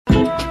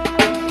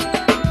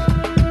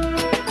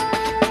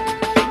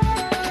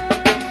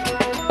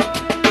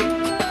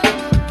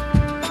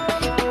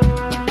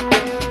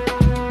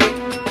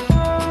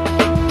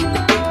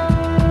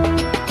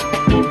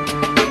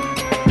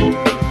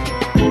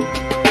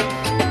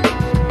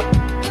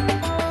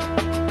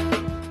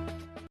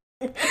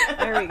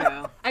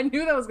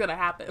knew that was gonna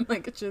happen.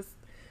 Like, it's just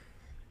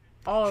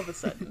all of a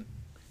sudden.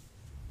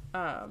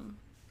 All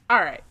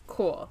right,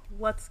 cool.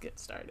 Let's get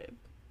started.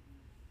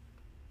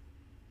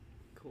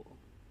 Cool.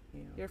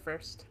 Yeah. You're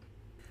first.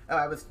 Oh,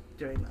 I was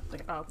doing that.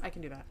 Okay. Oh, I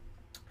can do that.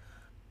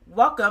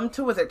 Welcome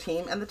to Wizard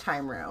Team and the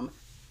Time Room.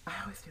 I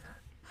always do that.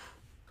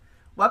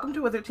 Welcome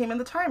to Wizard Team and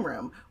the Time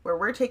Room, where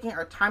we're taking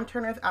our time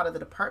turners out of the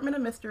Department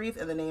of Mysteries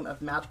in the name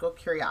of magical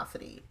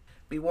curiosity.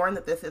 Be warned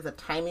that this is a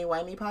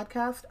timey-wimey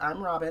podcast.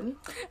 I'm Robin.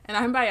 And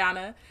I'm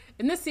Bayana.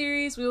 In this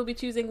series, we will be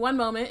choosing one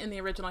moment in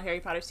the original Harry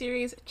Potter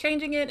series,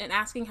 changing it, and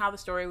asking how the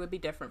story would be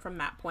different from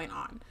that point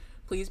on.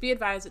 Please be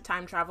advised that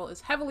time travel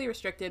is heavily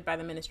restricted by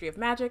the Ministry of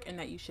Magic and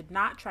that you should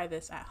not try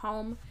this at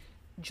home.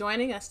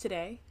 Joining us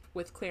today,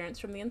 with clearance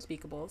from the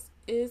Unspeakables,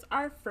 is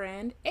our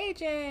friend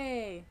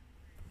AJ.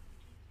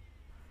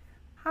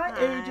 Hi,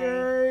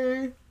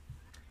 AJ.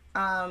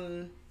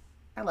 I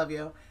love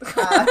you.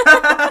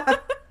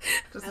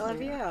 Just I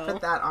love you.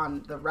 Put that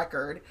on the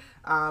record.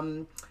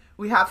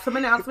 We have some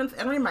announcements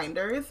and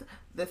reminders.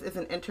 This is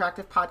an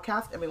interactive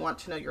podcast, and we want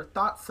to know your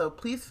thoughts, so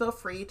please feel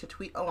free to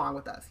tweet along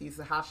with us. Use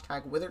the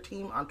hashtag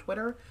WizardTeam on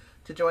Twitter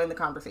to join the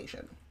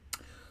conversation.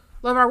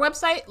 Love our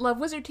website, love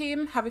Wizard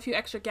Team, have a few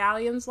extra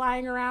galleons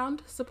lying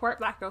around, support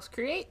Black Girls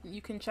Create. You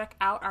can check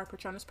out our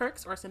Patronus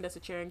perks or send us a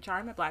cheering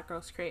charm at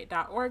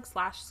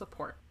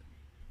blackgirlscreate.org/support.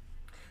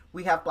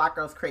 We have Black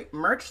Girls Create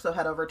merch, so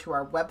head over to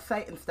our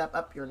website and step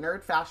up your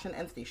nerd fashion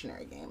and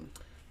stationery game.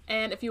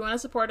 And if you want to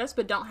support us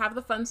but don't have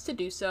the funds to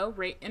do so,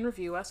 rate and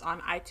review us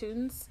on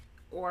iTunes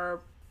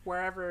or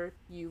wherever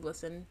you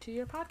listen to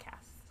your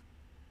podcasts.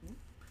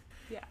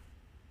 Yeah.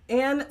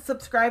 And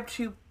subscribe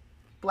to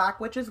Black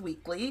Witches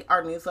Weekly,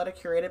 our newsletter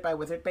curated by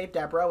Wizard Babe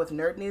Deborah with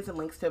nerd news and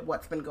links to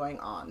what's been going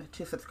on.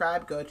 To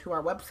subscribe, go to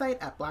our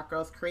website at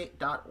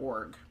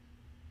blackgirlscreate.org.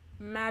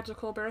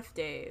 Magical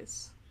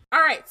birthdays. All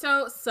right,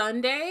 so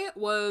Sunday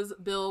was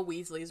Bill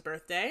Weasley's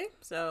birthday,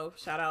 so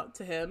shout out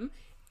to him.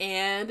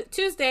 And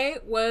Tuesday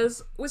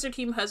was Wizard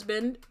Team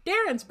husband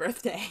Darren's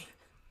birthday.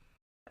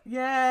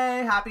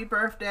 Yay! Happy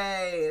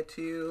birthday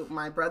to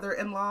my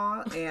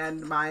brother-in-law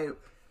and my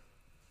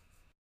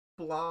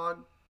blog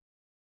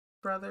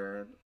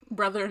brother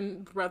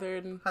and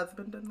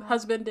husband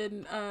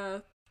and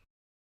I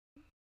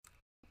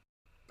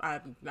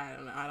don't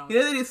know. You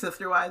know they do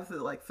sister wives,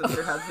 like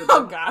sister husband.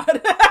 Oh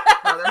God,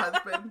 brother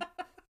husband.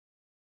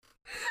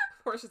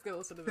 Portia's gonna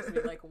listen to this and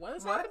be like, "What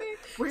is happening?"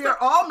 We are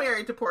all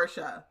married to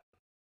Portia.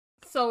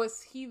 So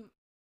is he?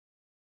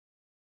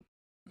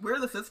 We're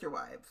the sister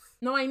wives.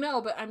 No, I know,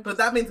 but But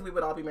that means we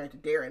would all be married to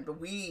Darren, but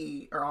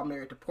we are all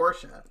married to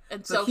Portia.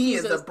 And so he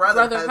is a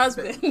brother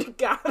husband.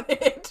 Got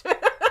it.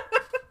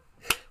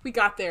 We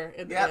got there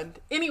in the end.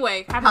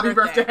 Anyway, happy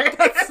birthday.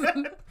 That's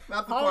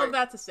all point. Of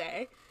that to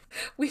say,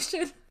 we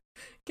should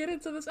get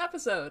into this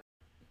episode.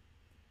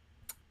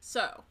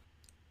 So,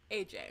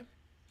 AJ,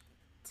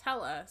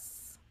 tell us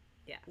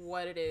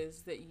what it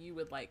is that you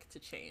would like to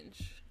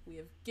change. We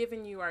have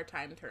given you our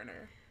time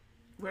turner.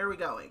 Where are we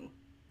going?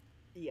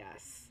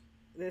 Yes.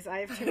 I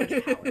have too much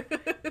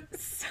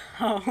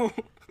power.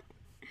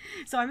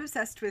 So I'm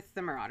obsessed with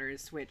the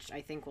Marauders, which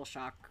I think will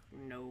shock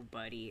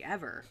nobody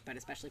ever, but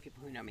especially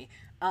people who know me.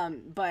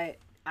 But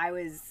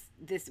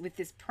with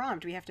this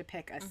prompt, we have to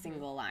pick a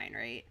single line,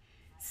 right?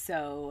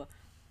 So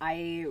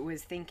I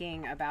was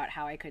thinking about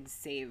how I could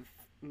save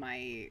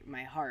my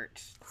heart,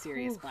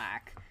 Sirius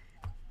Black.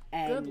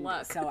 And good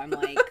luck. So I'm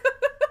like,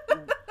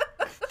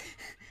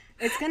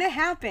 it's gonna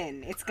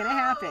happen. It's gonna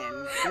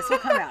happen. This will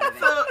come out of it.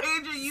 So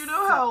AJ, you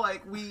know how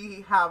like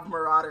we have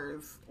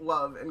Marauders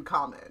love in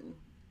common.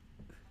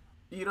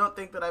 You don't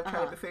think that I've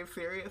tried to save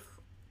Sirius?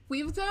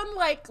 We've done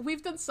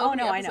so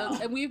many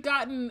episodes, and we've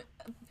gotten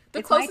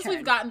the closest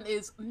we've gotten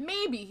is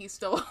maybe he's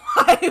still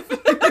alive.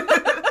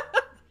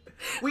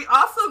 We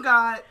also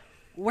got.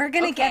 We're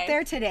gonna get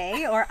there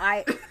today, or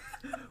I.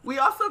 We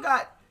also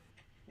got.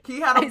 He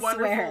had a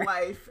wonderful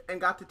life and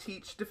got to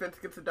teach Defense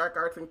Against the Dark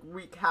Arts and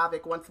wreak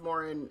havoc once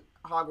more in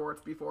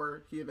Hogwarts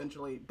before he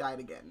eventually died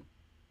again.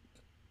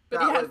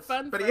 But he had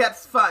fun. But he had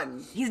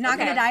fun. He's not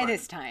going to die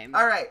this time.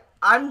 All right.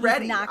 I'm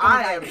ready.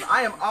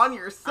 I am on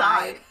your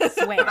side. I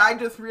swear. But I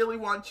just really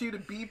want you to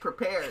be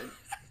prepared.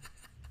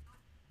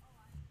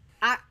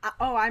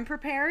 I'm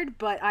prepared,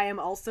 but I am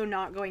also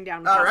not going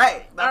down. All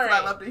right. That's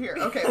what I love to hear.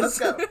 Okay, let's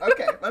go.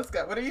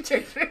 What are you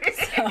changing?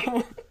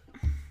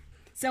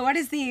 So what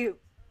is the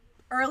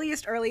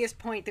earliest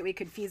point that we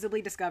could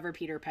feasibly discover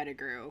Peter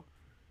Pettigrew?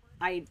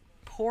 I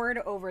pored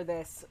over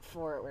this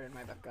where did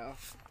my book go?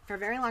 For a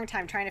very long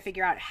time, trying to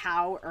figure out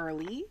how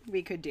early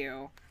we could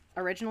do.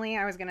 Originally,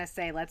 I was going to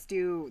say, let's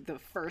do the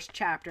first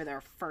chapter,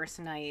 their first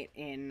night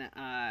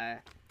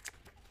at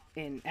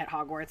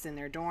Hogwarts in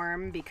their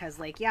dorm, because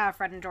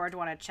Fred and George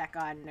want to check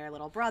on their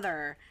little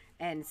brother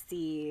and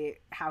see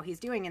how he's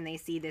doing, and they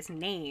see this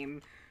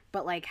name,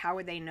 but how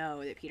would they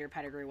know that Peter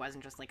Pettigrew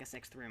wasn't just a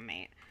sixth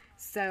roommate?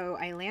 So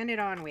I landed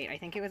on, I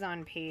think it was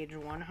on page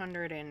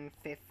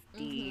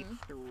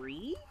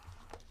 153?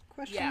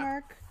 Question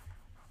mark?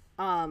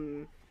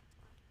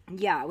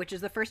 Yeah, which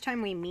is the first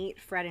time we meet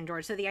Fred and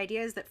George. So the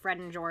idea is that Fred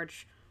and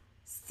George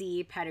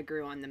see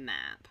Pettigrew on the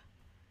map.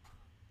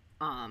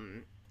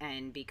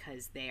 And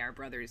because they are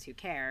brothers who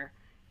care,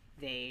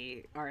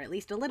 they are at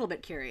least a little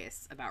bit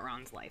curious about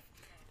Ron's life.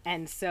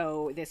 And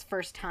so this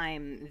first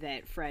time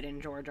that Fred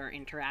and George are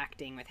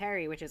interacting with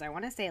Harry, which is, I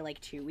want to say,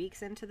 like 2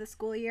 weeks into the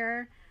school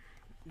year,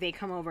 they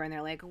come over and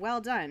they're like,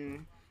 well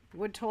done.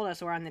 Wood told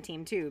us we're on the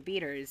team too,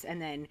 beaters.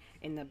 And then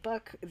in the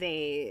book,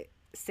 they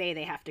say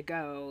they have to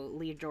go.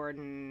 Lee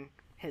Jordan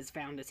has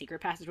found a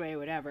secret passageway or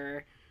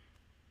whatever.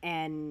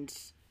 And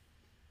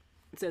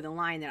so the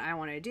line that I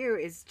want to do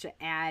is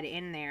to add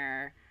in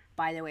there,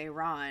 by the way,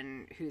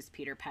 Ron, who's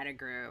Peter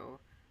Pettigrew,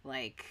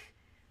 like,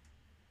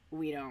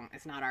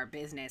 it's not our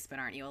business, but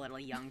aren't you a little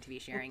young to be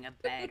sharing a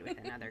bed with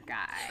another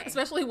guy?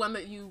 Especially one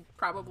that you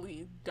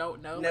probably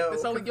don't know. No,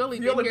 like, you only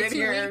been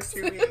here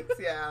 2 weeks.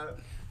 Yeah.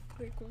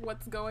 Like,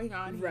 what's going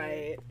on here?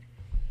 Right.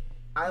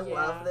 I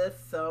love this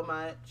so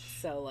much.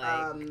 So,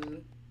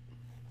 like...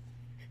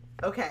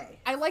 okay.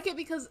 I like it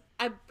because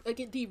I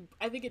think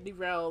it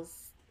derails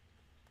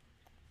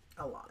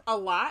a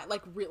lot,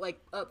 like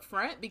up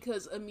front,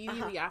 because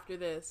immediately after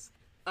this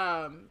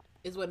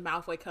is when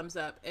Malfoy comes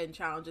up and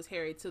challenges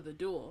Harry to the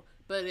duel.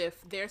 But if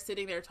they're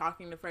sitting there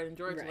talking to Fred and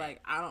George,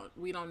 like,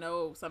 we don't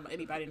know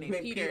anybody named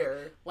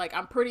Peter. Like,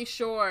 I'm pretty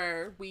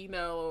sure we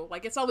know,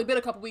 like, it's only been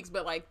a couple weeks,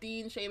 but like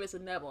Dean, Seamus,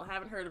 and Neville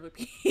haven't heard of a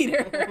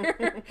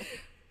Peter.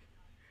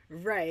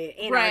 Right,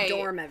 in our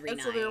dorm every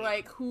night. So they're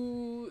like,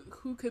 who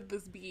could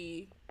this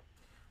be?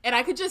 And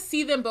I could just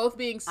see them both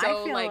being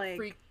so like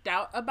freaked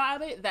out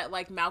about it that,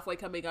 like, Malfoy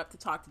coming up to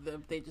talk to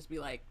them, they'd just be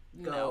like,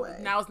 no,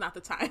 now's not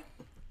the time.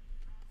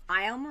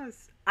 I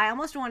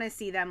almost want to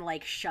see them,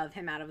 like, shove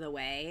him out of the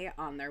way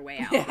on their way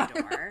out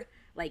the door.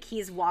 Like,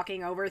 he's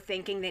walking over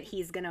thinking that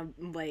he's gonna,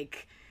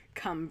 like,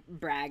 come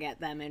brag at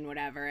them and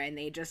whatever, and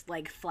they just,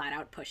 like, flat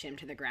out push him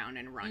to the ground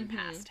and run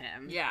past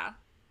him. Yeah.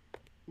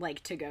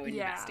 Like, to go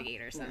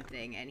investigate or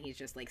something, and he's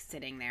just, like,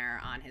 sitting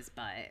there on his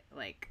butt,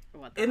 like,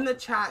 what the In the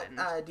chat,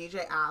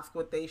 DJ asked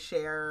would they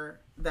share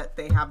that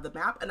they have the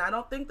map, and I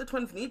don't think the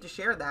twins need to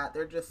share that.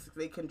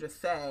 They can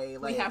just say,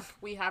 like,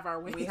 we have our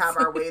ways. We have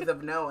our ways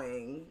of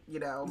knowing, you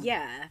know.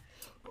 Yeah.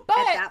 But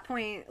at that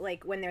point,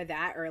 like, when they're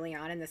that early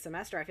on in the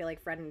semester, I feel like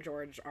Fred and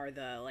George are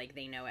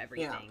they know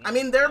everything. Yeah. I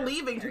mean, they're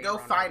leaving to go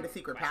find a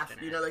secret passage.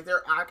 You know, like,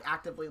 they're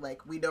actively,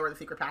 like, we know where the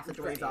secret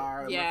passageways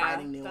are, and we're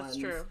finding new ones. That's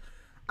true.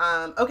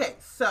 Okay,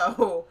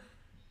 so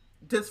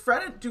do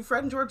Fred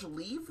and George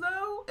leave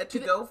though to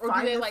go find? Or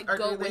do they like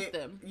go with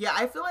them? Yeah,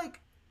 I feel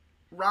like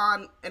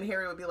Ron and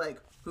Harry would be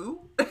like,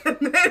 "Who?" And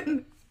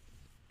then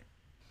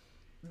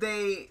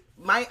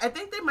I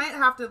think they might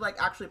have to,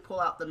 like, actually pull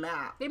out the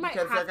map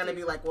because they're going to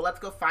be like, "Well, let's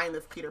go find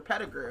this Peter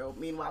Pettigrew."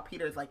 Meanwhile,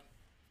 Peter's like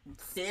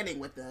standing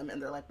with them,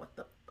 and they're like, "What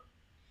the?"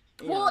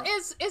 Well,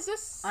 is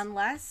this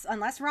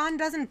unless Ron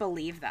doesn't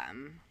believe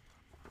them?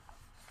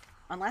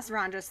 Unless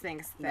Ron just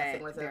thinks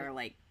that they're,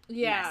 like,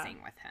 messing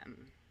with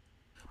him.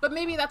 But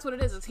maybe that's what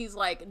it is he's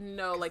like,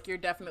 no, like, you're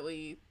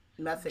definitely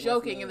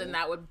joking, and then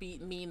that would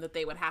mean that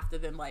they would have to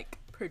then, like,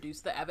 produce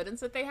the evidence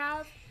that they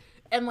have.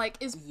 And, like,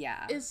 is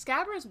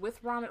Scabbers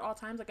with Ron at all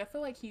times? Like, I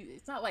feel like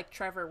it's not like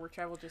Trevor, where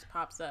Trevor just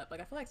pops up.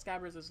 Like, I feel like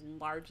Scabbers is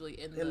largely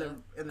in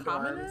the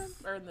common room,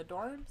 or in the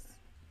dorms.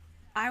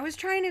 I was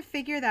trying to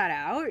figure that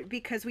out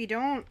because we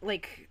don't,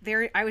 like,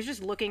 I was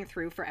just looking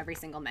through for every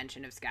single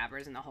mention of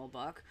Scabbers in the whole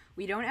book.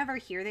 We don't ever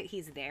hear that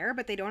he's there,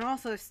 but they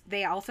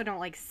also don't,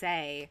 like,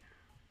 say,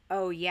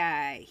 oh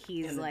yeah,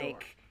 he's,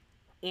 like,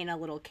 in a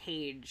little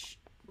cage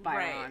by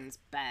Ron's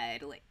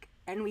bed, like,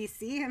 and we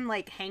see him,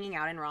 like, hanging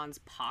out in Ron's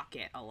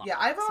pocket a lot. Yeah,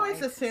 I've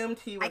always assumed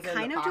he was in the pocket.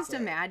 I kind of just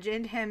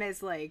imagined him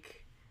as,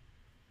 like,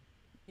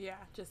 yeah,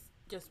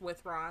 just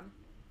with Ron,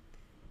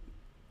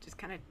 just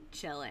kind of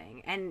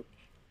chilling.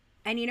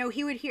 And, you know,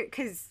 he would hear,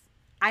 because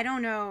I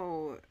don't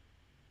know,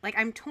 like,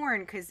 I'm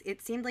torn, because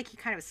it seemed like he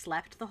kind of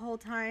slept the whole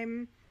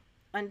time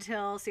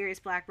until Sirius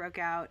Black broke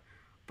out,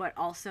 but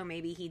also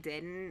maybe he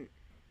didn't.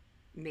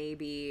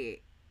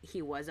 Maybe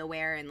he was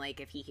aware, and, like,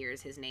 if he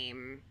hears his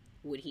name,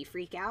 would he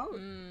freak out?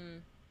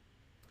 And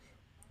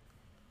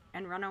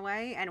run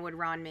away? And would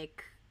Ron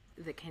make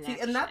the connection?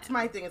 See, and that's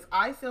my thing, is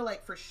I feel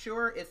like for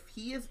sure if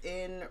he is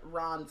in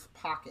Ron's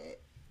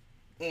pocket,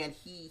 and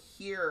he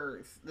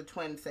hears the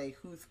twins say,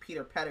 "Who's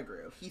Peter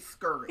Pettigrew?" He's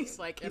scurrying. He's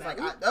like,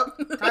 "Oh,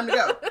 time to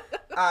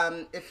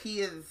go." If he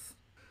is,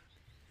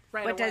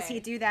 but away. Does he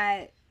do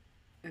that?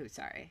 Oh,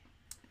 sorry.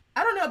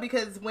 I don't know,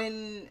 because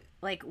when,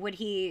 like, would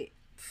he?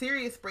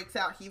 Sirius breaks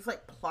out. He's,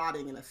 like,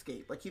 plotting an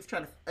escape. Like, he's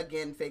trying to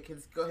again fake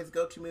his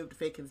go-to move to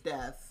fake his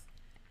death.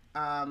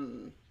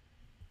 But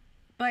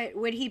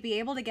would he be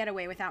able to get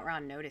away without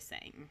Ron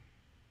noticing?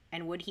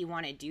 And would he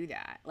want to do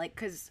that? Like,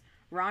 because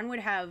Ron would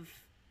have.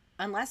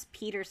 Unless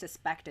Peter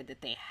suspected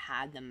that they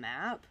had the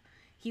map,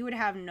 he would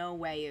have no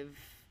way of...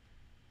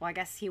 Well, I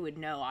guess he would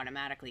know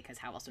automatically, because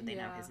how else would they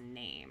know his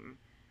name?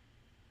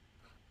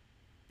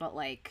 But,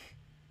 like,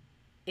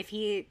 if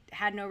he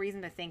had no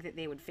reason to think that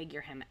they would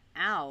figure him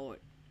out,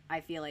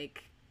 I feel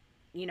like,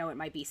 you know, it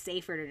might be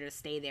safer to just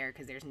stay there,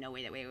 because there's no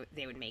way that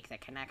they would make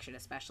that connection,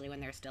 especially when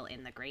they're still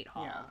in the Great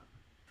Hall. Yeah.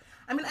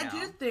 I mean, I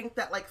do think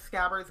that like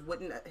Scabbers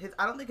wouldn't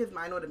I don't think his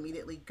mind would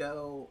immediately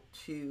go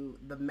to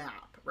the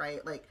map,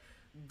 right? Like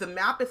the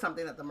map is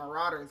something that the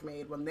Marauders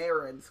made when they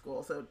were in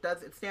school, so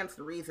it stands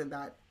to reason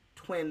that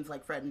twins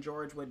like Fred and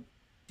George would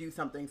do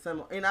something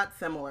similar, not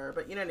similar,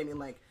 but you know what I mean,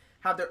 like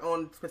have their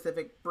own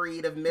specific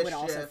breed of mischief. Would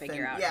also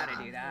figure out how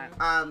to do that.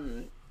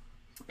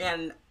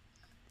 And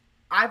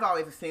I've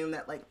always assumed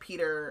that like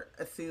Peter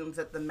assumes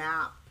that the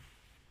map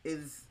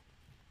is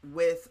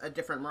with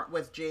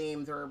with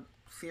James or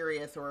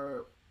Sirius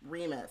or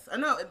Remus. I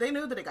know they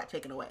knew that it got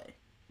taken away,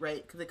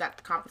 right? Because it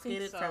got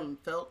confiscated from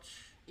Filch.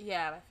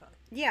 Yeah, I felt.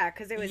 Yeah,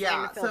 because it was in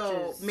Filch's.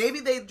 So maybe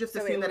they just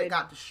assumed that it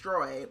got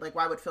destroyed. Like,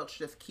 why would Filch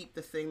just keep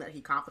this thing that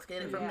he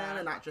confiscated from them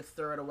and not just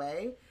throw it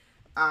away?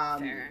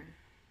 Fair.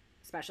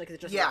 Especially because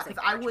it just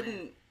because I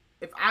wouldn't.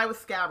 If I was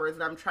Scabbers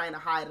and I'm trying to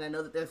hide, and I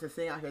know that there's this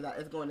thing out here that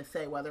is going to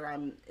say whether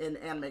I'm in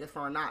Animagus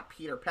form or not,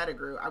 Peter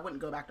Pettigrew, I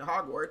wouldn't go back to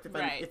Hogwarts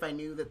if I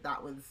knew that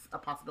that was a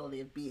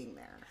possibility of being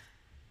there.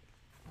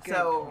 Good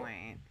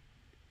point.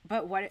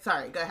 But what?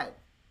 Sorry, go ahead.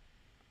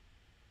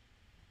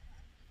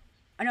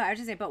 Oh, no, I was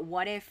just saying, but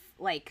what if,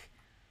 like,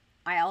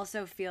 I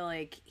also feel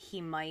like he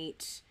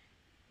might,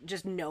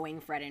 just knowing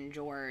Fred and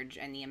George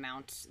and the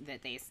amount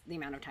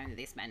of time that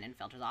they spend in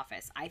Filch's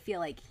office, I feel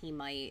like he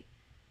might,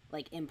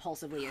 like,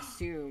 impulsively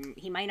assume,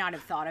 he might not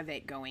have thought of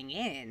it going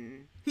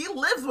in. He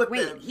lives with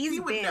them. He's he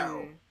would been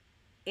know.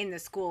 In the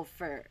school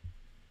for...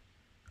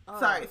 Oh.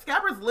 Sorry,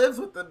 Scabbers lives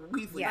with the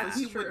Weasleys, Yeah, so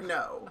he would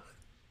know.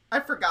 I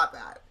forgot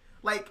that.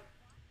 Like...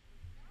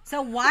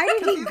 So why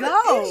did he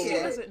go? He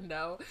doesn't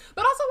know.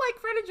 But also,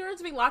 like, Fred and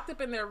George being locked up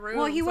in their room.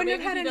 Well, he wouldn't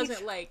have had he any...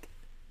 doesn't, like...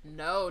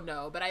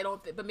 No, but I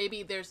don't... but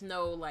maybe there's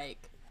no,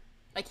 like...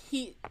 Like,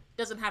 he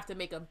doesn't have to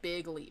make a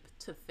big leap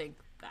to think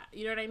that.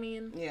 You know what I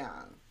mean?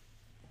 Yeah.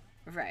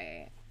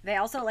 Right. They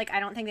also, like,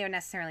 I don't think they would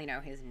necessarily know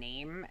his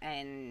name,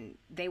 and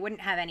they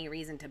wouldn't have any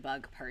reason to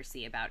bug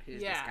Percy about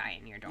who's this guy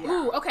in your dorm.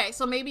 Ooh, okay,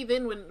 so maybe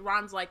then when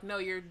Ron's like, no,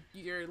 you're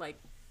like,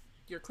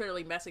 you're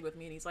clearly messing with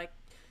me, and he's like,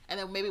 and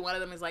then maybe one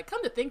of them is like,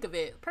 come to think of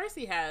it,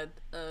 Percy had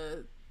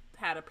a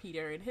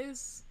Peter in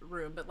his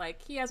room, but,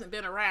 like, he hasn't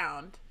been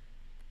around.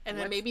 And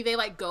then maybe they,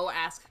 like, go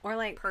ask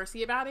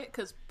Percy about it,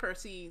 because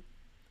Percy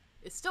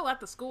is still at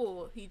the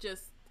school. He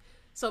just...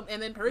 So,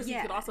 and then Percy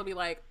could also be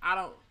like,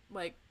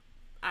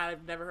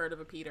 I've never heard of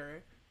a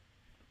Peter.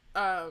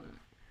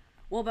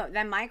 Well, but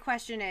then my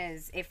question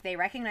is, if they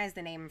recognize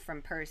the name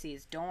from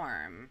Percy's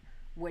dorm,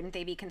 wouldn't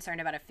they be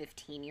concerned about a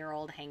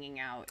 15-year-old hanging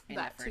out in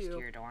the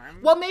first-year dorm?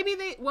 Well, maybe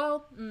they...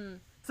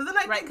 So then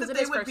I think that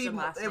they would be...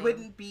 It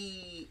wouldn't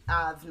be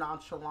as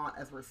nonchalant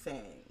as we're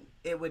saying.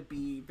 It would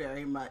be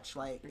very much,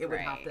 like... It would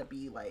have to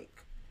be,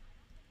 like...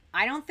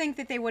 I don't think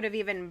that they would have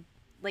even...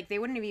 Like, they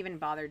wouldn't have even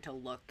bothered to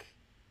look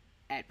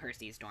at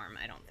Percy's dorm,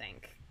 I don't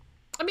think.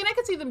 I mean, I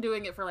could see them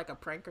doing it for, like, a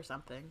prank or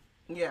something.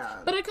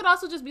 Yeah. But it could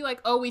also just be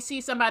like, oh, we see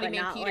somebody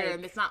named Peter, like...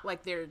 and it's not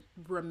like they're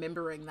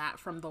remembering that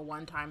from the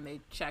one time they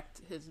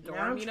checked his dorm.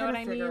 Now You know what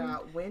I mean?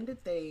 Out, when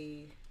did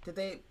they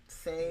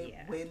say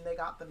when they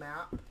got the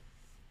map?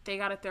 They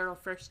got it their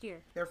first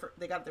year.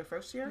 They got it their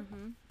first year?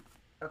 Mm-hmm.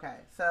 Okay,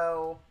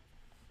 so...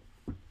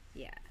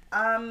 Yeah.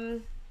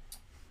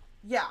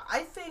 Yeah, I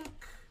think...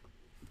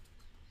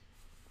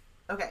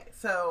 Okay,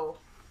 so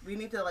we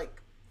need to,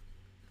 like,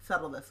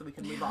 settle this so we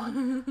can move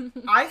on.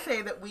 I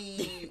say that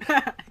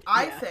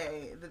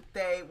say that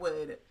they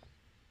would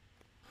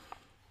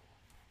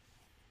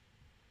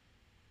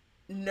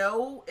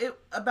know it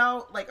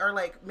about, like, or,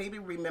 like, maybe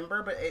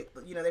remember, but it,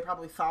 you know, they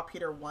probably saw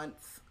Peter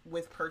once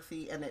with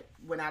Percy and it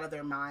went out of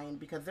their mind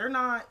because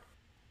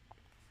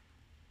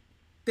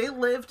they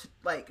live to,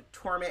 like,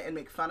 torment and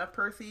make fun of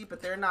Percy,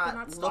 but they're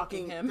not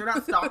stalking him. They're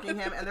not stalking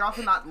him, and they're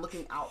also not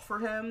looking out for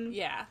him.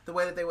 Yeah. The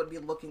way that they would be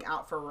looking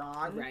out for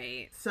Ron.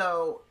 Right.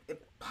 So,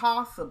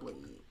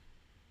 possibly,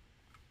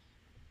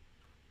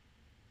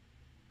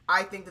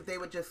 I think that they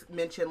would just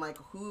mention, like,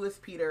 who is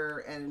Peter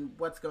and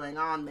what's going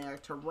on there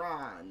to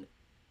Ron,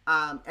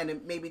 and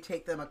it maybe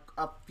take them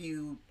a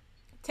few...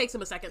 Takes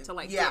them a second to,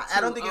 like, yeah,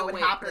 I don't think it would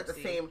happen Percy. at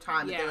the same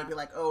time that they would be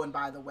like, oh, and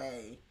by the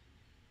way...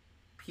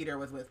 Peter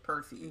was with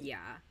Percy. Yeah.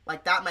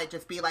 Like, that might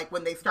just be, like,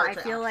 when they start to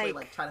actually,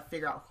 like, try to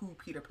figure out who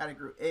Peter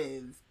Pettigrew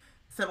is.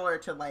 Similar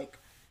to, like,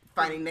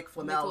 finding Nick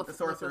Flamel with the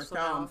Sorcerer's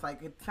Stones.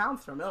 Like, it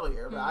sounds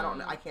familiar, but I don't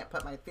know. I can't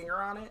put my finger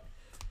on it.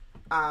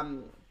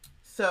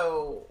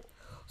 So,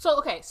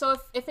 okay. So,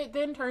 if it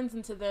then turns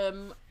into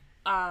them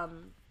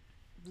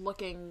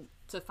looking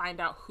to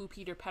find out who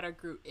Peter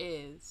Pettigrew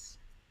is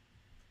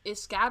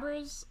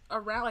Scabbers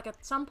around? Like,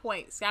 at some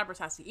point, Scabbers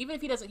has to... Even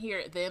if he doesn't hear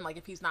it then, like,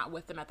 if he's not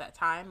with them at that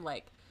time,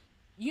 like...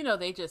 You know,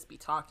 they just be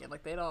talking.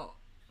 Like, they don't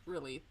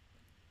really...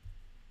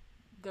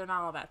 They're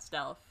not all that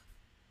stealth.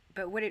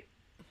 But would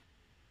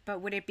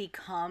it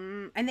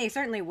become... And they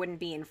certainly wouldn't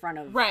be in front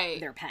of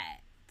their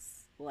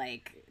pets.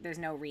 Like, there's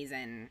no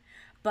reason.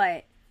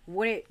 But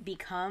would it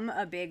become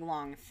a big,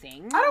 long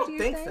thing? I don't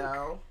think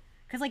so.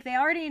 Because, like, they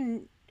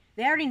already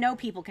know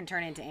people can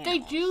turn into animals. They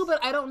do, but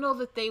I don't know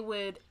that they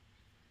would,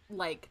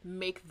 like,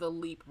 make the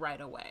leap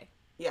right away.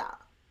 Yeah.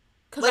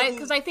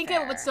 Because I think it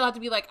Fair. would still have to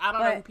be like, I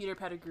don't know who But- Peter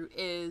Pettigrew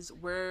is.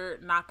 We're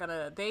not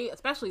gonna.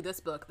 Especially this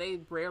book,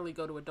 they rarely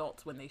go to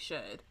adults when they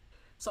should.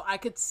 So I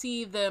could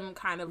see them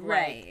kind of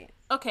Right.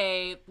 like,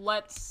 okay,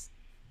 let's.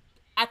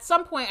 At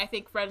some point, I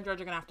think Fred and George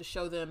are gonna have to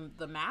show them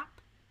the map,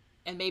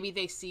 and maybe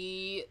they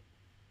see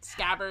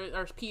Scabbers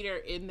or Peter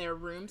in their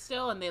room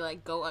still, and they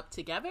like go up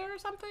together or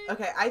something.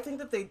 Okay, I think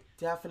that they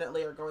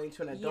definitely are going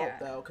to an adult Yeah.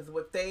 though, because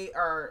if they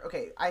are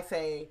I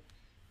say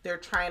they're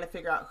trying to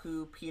figure out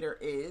who Peter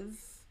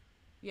is.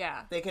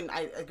 Yeah.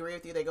 I agree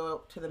with you. They go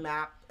up to the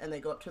map and they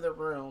go up to the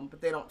room,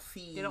 but they don't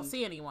see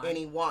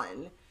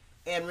anyone.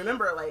 And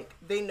remember, like,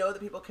 they know that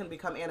people can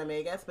become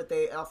animagus, but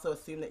they also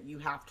assume that you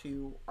have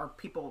to, or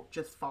people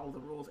just follow the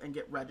rules and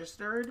get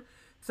registered.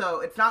 So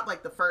it's not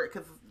like the first,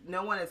 because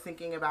no one is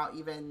thinking about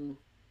even,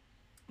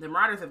 the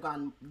Marauders have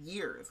gone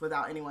years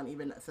without anyone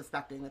even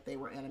suspecting that they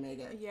were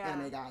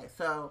animagi.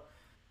 So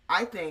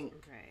I think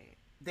Right.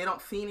 they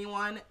don't see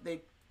anyone.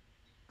 They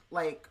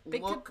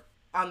look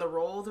on the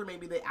rolls, or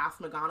maybe they ask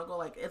McGonagall,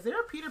 like, is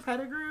there a Peter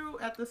Pettigrew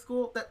at the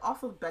school? That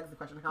also begs the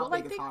question, how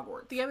big is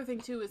Hogwarts? The other thing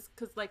too is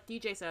because, like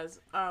DJ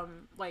says,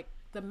 like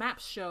the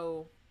maps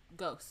show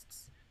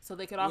ghosts, so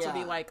they could also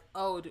be like,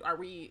 oh, are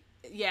we?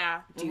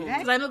 Yeah, Do they?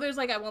 Because I know there's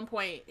like at one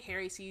point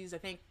Harry sees, I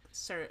think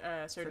Sir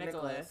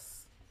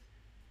Nicholas.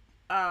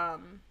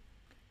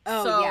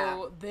 Oh, So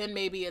yeah. then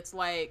maybe it's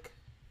like,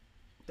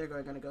 They're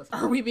going to go.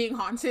 are we being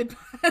haunted?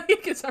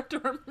 Is our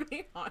dorm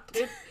being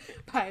haunted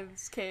by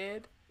this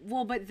kid?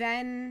 Well, but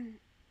then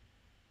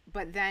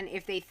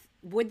if they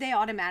would they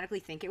automatically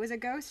think it was a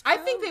ghost? I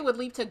though? think they would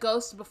leap to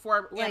ghosts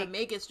before Like-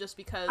 Animagus, just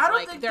because I don't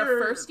like think they're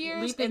they're first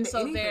years, leaping and to so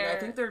anything. they're. I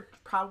think they're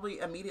probably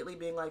immediately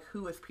being like,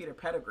 who is Peter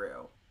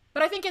Pettigrew?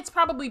 But I think it's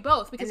probably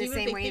both, because the even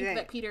if same they way think that-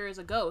 that Peter is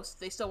a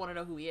ghost, they still want to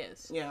know who he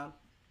is. Yeah.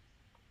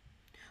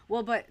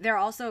 Well, but they're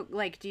also,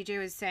 like DJ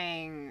was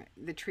saying,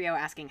 the trio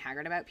asking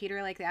Hagrid about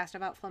Peter like they asked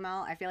about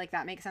Flamel. I feel like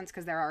that makes sense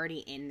because they're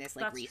already in this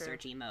like That's true.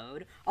 researchy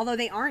mode. Although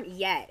they aren't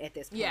yet at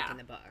this point Yeah. in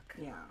the book.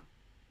 Yeah.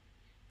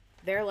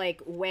 They're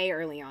like way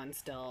early on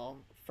still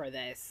for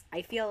this.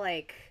 I feel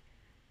like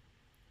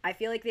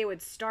they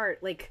would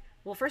start like,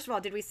 well, first of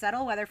all, did we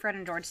settle whether Fred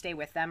and George stay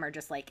with them or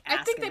just like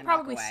ask I think and they then walk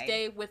probably away?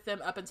 stay with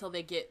them up until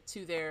they get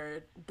to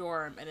their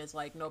dorm and it's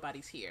like,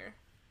 nobody's here.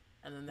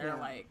 And then they're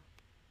Yeah. like...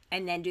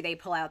 And then do they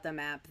pull out the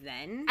map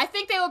then? I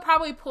think they would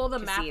probably pull the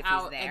To map see if he's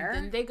out there?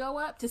 and then they go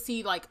up to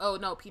see like, oh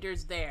no,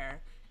 Peter's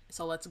there.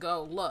 So let's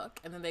go look.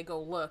 And then they go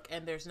look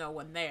and there's no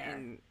one there.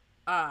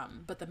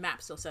 But the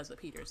map still says that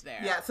Peter's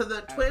there. Yeah, so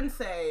the twins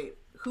say,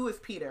 who is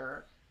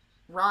Peter?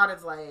 Ron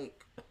is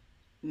like,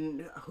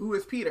 who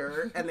is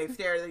Peter? And they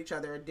stare at each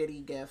other, Diddy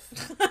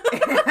gifts.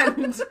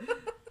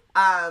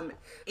 And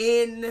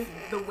in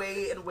the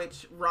way in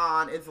which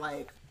Ron is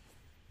like,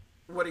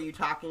 what are you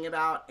talking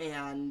about?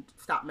 And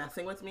stop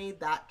messing with me,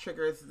 that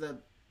triggers the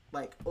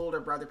like older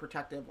brother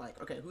protective, like,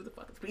 okay, who the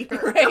fuck is Peter?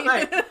 Right.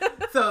 Like,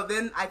 so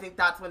then I think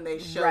that's when they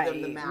show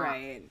them the map.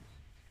 Right.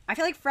 I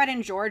feel like Fred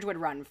and George would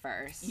run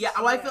first. Yeah,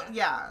 well, I feel,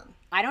 yeah.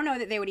 I don't know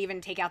that they would even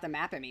take out the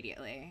map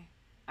immediately.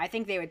 I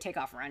think they would take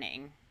off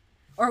running.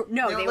 Or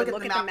no, they would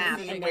look at the map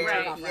see and where then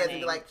take he off is running.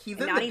 and be like, he's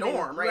And in not the even-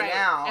 dorm right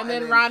now. And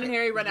then Ron and take-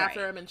 Harry run Right.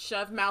 after him and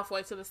shove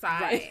Malfoy to the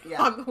side Right.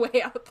 Yeah. on the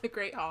way out the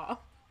Great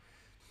Hall.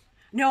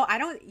 No, I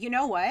don't. You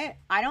know what?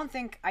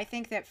 I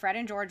think that Fred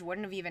and George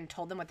wouldn't have even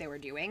told them what they were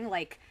doing.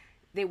 Like,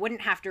 they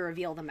wouldn't have to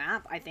reveal the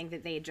map. I think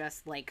that they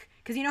just like,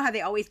 because you know how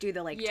they always do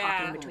the like Yeah.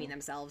 talking between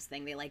themselves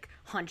thing. They like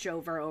hunch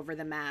over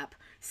the map,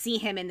 see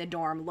him in the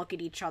dorm, look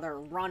at each other,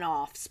 run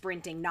off,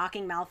 sprinting,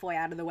 knocking Malfoy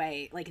out of the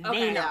way. Like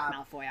Okay. they knock Yeah.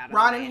 Malfoy out of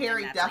Ron the way. and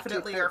Harry then that's, like, two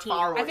definitely are 13-year-olds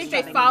following I think each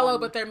they other. follow,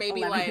 but they're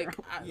maybe like,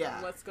 11-year-old.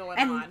 Yeah. what's going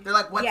And on? They're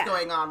like, what's Yeah.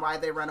 going on?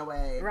 Why'd they run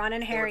away? Ron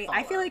and They would Harry,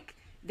 I feel follow. like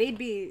they'd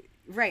be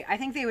right. I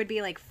think they would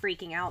be like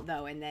freaking out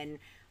though, and then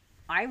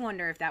I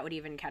wonder if that would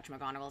even catch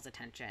McGonagall's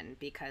attention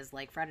because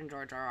like Fred and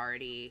George are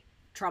already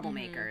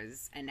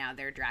troublemakers, and now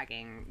they're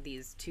dragging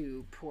these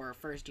two poor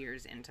first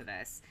years into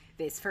this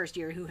first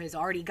year who has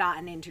already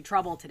gotten into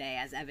trouble today,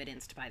 as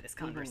evidenced by this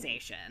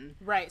conversation.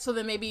 Right. So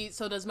then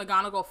does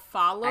McGonagall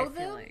follow I them?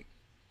 feel like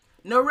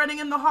no running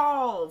in the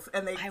halls,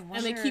 and they I And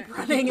they wonder- keep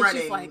running, and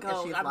she's like, and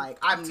 "Oh, she's I'm, like,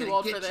 I'm too gonna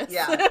old get for you." this."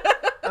 Yeah.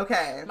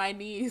 Okay. My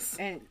knees.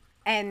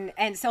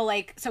 And so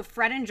like so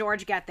Fred and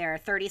George get there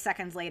 30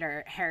 seconds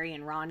later, Harry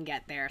and Ron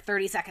get there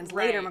 30 seconds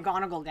later, Right.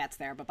 McGonagall gets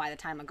there, but by the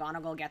time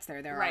McGonagall gets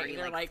there, they're Right. already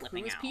They're like,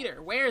 flipping who's out.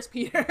 Peter? Where's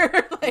Peter?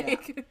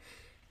 Like,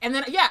 and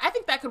then I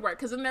think that could work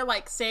because then they're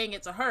like saying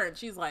it to her, and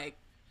she's like,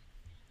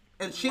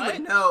 And she What?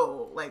 would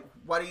know, like,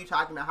 what are you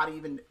talking about? How do you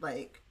even,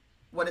 like,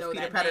 what does Know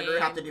Peter that Pettigrew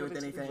name, have to do what with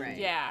is- anything? Right.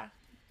 yeah.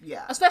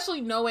 Yeah.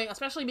 Especially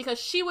because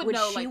she would Would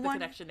know she like the want-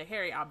 connection to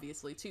Harry,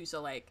 obviously too.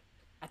 So like,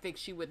 I think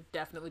she would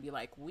definitely be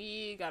like,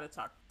 we gotta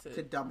talk to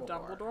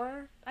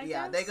Dumbledore. I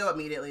Yeah, guess. they go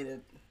immediately to.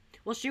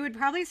 Well, she would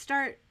probably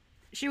start.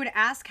 She would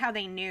ask how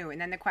they knew, and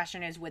then the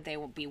question is, would they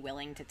be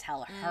willing to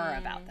tell her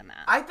about the map?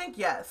 I think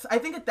yes. I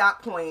think at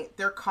that point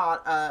they're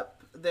caught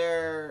up.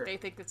 They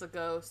think it's a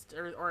ghost,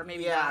 or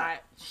maybe Yeah.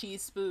 not.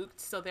 She's spooked,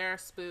 so they're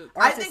spooked.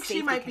 Or I it's a think she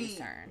safety might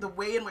concern. be the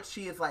way in which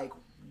she is like,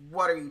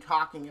 "What are you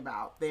talking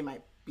about?" They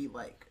might be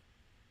like,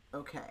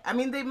 okay. I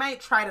mean, they might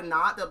try to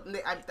not.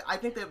 I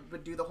think they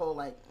would do the whole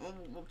like,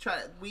 we'll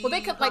try. Well,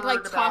 they could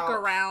like talk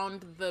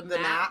around the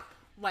map,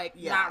 like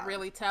not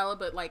really tell,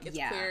 but like it's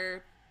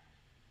clear,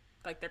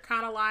 like they're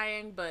kind of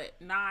lying, but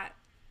not.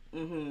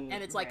 Mm-hmm.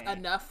 And it's like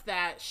enough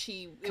that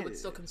it would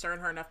still concern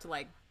her enough to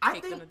like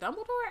take them to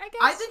Dumbledore, I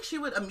guess. I think she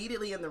would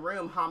immediately in the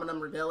room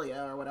hominum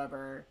revelia or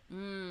whatever.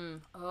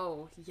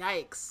 Oh,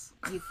 yikes.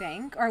 You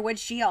think? Or would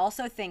she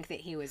also think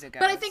that he was a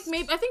ghost? But I think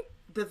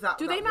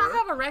do they not work?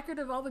 have a record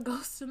of all the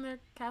ghosts in their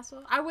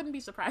castle? I wouldn't be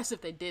surprised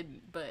if they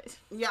didn't, but...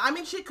 Yeah, I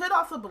mean, she could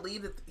also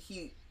believe that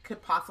he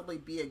could possibly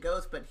be a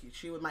ghost, but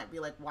she might be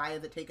like, why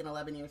has it taken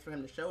 11 years for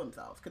him to show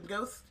himself? Could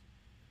ghost?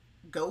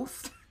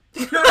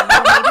 You know,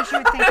 maybe she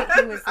would think that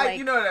he was like...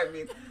 You know what I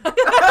mean.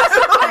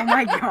 Oh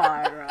my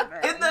god,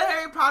 Robin. In the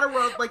Harry Potter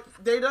world, like,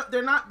 they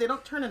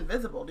don't turn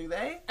invisible, do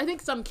they? I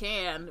think some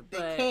can, but...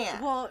 They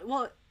can.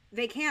 Well,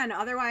 they can.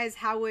 Otherwise,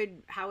 how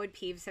would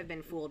Peeves have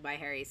been fooled by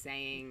Harry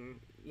saying,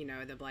 you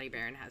know, the Bloody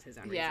Baron has his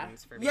own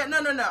reasons for being... Yeah,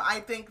 no. I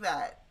think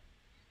that...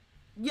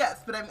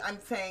 Yes, but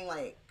I'm saying,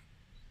 like...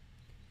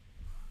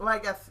 Well, I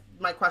guess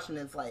my question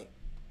is, like,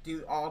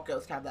 do all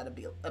ghosts have that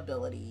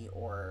ability,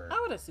 or... I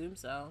would assume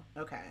so.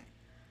 Okay.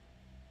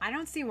 I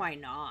don't see why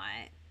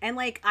not. And,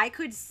 like, I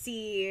could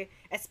see,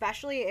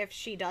 especially if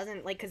she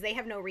doesn't, like, because they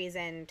have no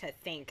reason to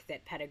think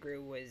that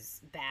Pettigrew was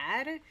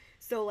bad.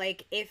 So,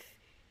 like, if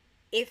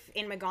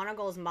in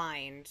McGonagall's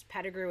mind,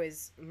 Pettigrew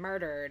is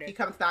murdered... He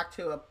comes back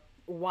to a...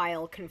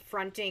 While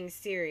confronting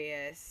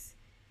Sirius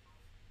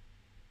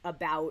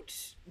about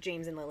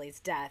James and Lily's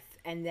death,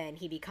 and then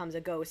he becomes a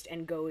ghost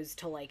and goes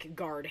to, like,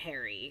 guard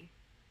Harry.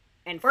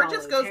 Or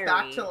just goes Harry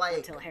back to,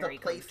 like, the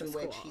place in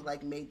which he,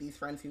 like, made these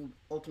friends who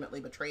ultimately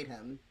betrayed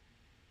him.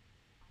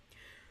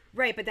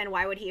 Right, but then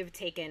why would he have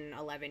taken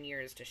 11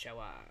 years to show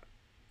up?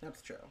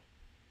 That's true.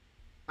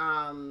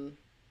 I don't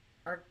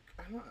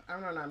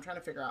know. I'm trying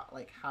to figure out,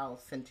 like, how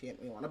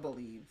sentient we want to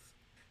believe.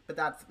 But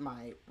that's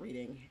my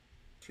reading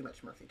too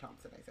much Mercy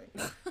Thompson, I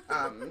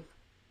think.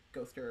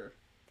 Ghosts are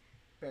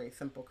very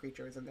simple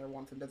creatures in their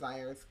wants and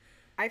desires.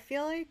 I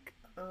feel like...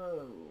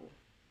 Oh...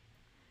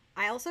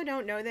 I also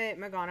don't know that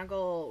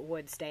McGonagall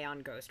would stay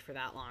on Ghost for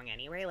that long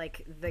anyway.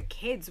 Like, the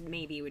kids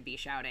maybe would be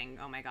shouting,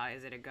 oh my god,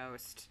 is it a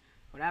ghost?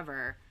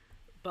 Whatever.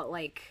 But,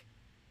 like,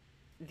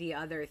 the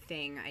other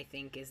thing, I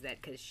think, is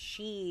that because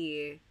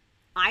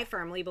I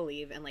firmly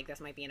believe, and, like,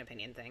 this might be an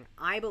opinion thing,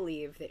 I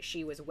believe that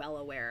she was well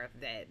aware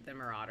that the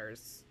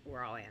Marauders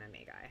were all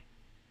animagi.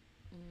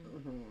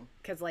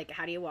 Because, like,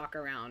 how do you walk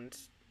around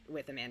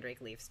with a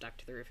mandrake leaf stuck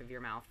to the roof of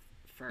your mouth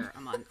for a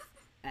month?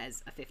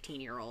 As a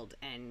 15-year-old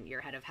and your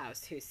head of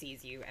house who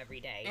sees you every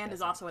day. And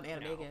is also an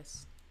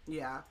animagus.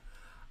 Yeah.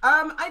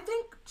 I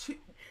think...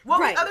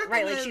 the other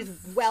thing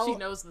is... She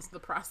knows the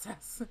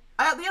process.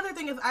 The other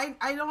thing is,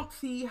 I don't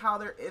see how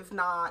there is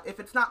not... If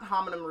it's not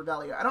Hominum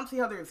Revelia, I don't see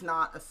how there's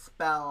not a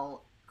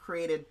spell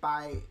created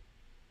by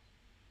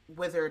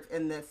wizards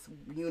in this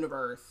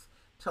universe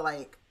to,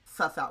 like,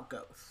 suss out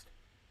ghosts.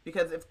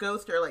 Because if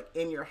ghosts are, like,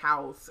 in your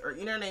house, or,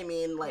 you know what I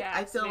mean? Like,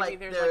 I feel like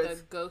there's like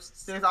a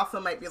ghost. There's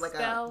also might be like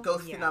spell. A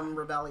Ghostinum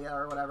Revelia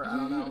or whatever. I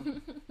don't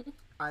know.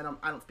 I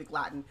don't speak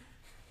Latin.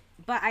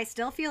 But I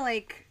still feel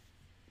like,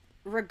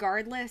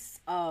 regardless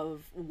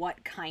of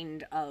what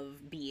kind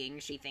of being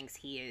she thinks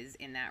he is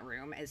in that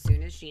room, as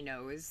soon as she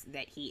knows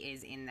that he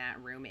is in that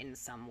room in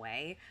some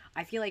way,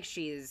 I feel like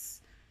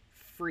she's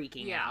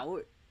freaking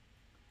out.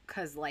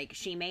 Because, like,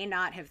 she may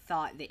not have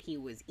thought that he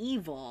was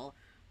evil,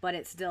 but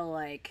it's still,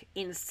 like,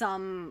 in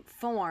some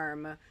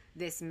form,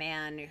 this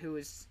man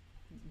who's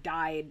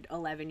died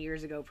 11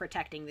 years ago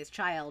protecting this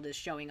child is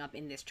showing up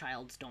in this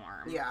child's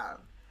dorm. Yeah.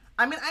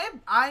 I mean,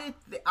 I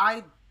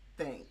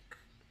think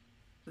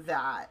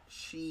that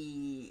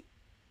she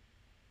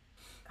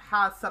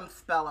has some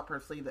spell up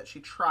her sleeve that she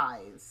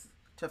tries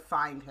to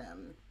find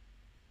him.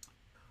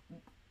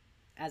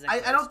 As a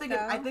ghost, I don't think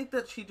I think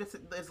that she just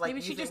is like...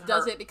 Maybe she just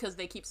does it because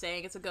they keep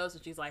saying it's a ghost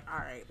and she's like,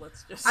 alright,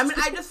 let's just... I mean,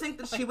 I just think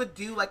that she would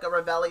do like a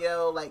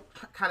Revelio, like,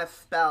 kind of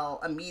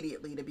spell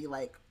immediately to be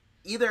like,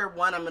 either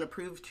one, I'm going to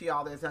prove to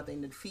y'all there's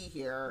nothing to see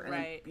here, and,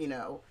 right. You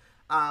know,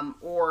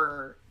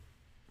 or...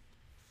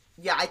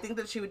 Yeah, I think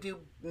that she would do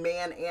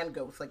man and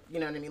ghost, like, you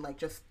know what I mean? Like,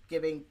 just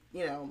giving,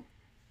 you know,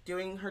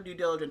 doing her due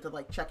diligence of,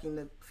 like, checking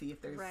to see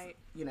if there's,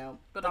 you know...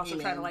 But also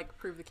trying to, like,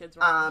 prove the kids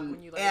wrong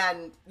when you, like...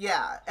 And,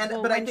 yeah, and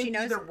but I think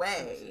either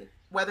way,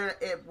 whether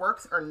it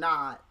works or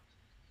not,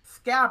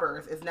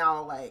 Scabbers is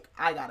now, like,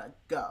 I gotta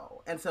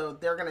go. And so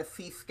they're gonna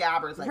see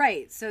Scabbers, like...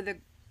 Right, so the...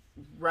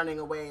 running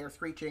away or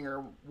screeching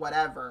or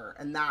whatever,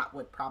 and that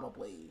would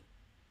probably...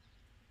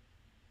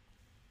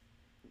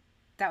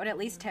 That would at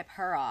least tip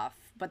her off.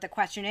 But the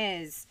question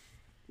is,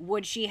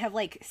 would she have,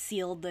 like,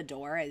 sealed the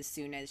door as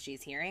soon as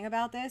she's hearing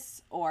about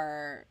this?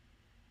 Or...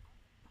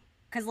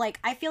 Because, like,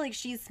 I feel like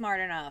she's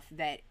smart enough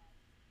that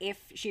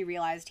if she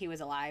realized he was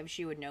alive,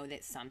 she would know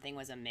that something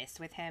was amiss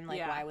with him.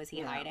 Like, why was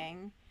he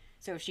hiding?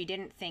 So if she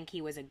didn't think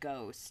he was a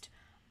ghost,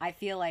 I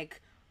feel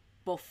like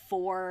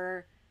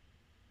before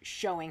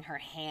showing her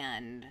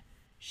hand,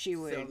 she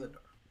would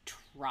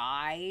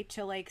try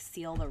to like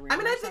seal the room. I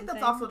mean, I or think that's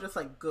something. also just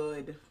like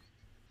good,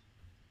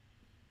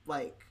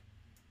 like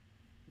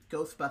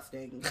ghost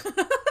busting.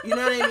 You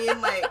know what I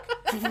mean?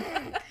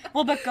 Like,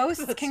 Well, but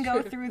ghosts can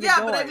go through the Yeah,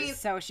 doors, but I mean-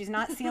 so she's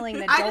not sealing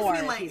the door. I just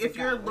mean like he's if a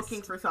you're ghost.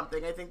 looking for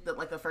something, I think that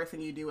like the first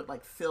thing you do would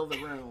like fill the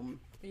room,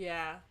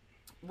 Yeah.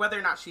 whether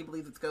or not she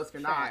believes it's ghost or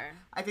not. Sure.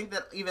 I think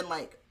that even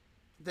like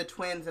the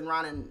twins and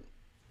Ron and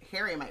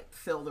Harry might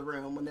fill the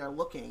room when they're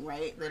looking,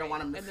 right? They don't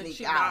want them to And then sneak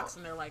she out. knocks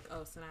and they're like,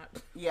 oh, snap.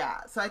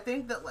 Yeah, so I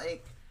think that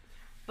like,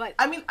 But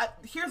I mean,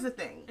 here's the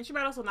thing. And she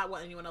might also not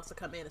want anyone else to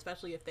come in,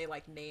 especially if they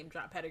like name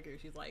drop Pettigrew.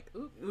 She's like,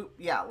 ooh. Ooh,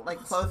 yeah, like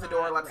close the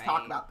door. Let's talk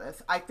right. about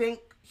this. I think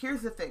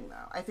here's the thing,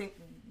 though. I think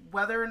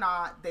whether or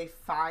not they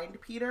find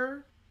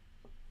Peter,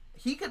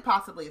 he could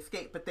possibly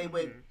escape, but they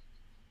would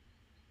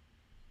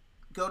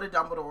go to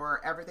Dumbledore.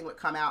 Everything would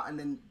come out, and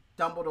then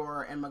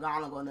Dumbledore and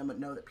McGonagall and them would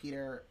know that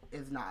Peter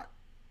is not.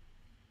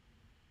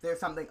 There's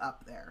something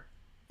up there,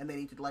 and they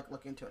need to like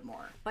look into it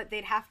more.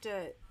 they'd have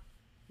to.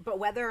 But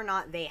whether or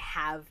not they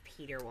have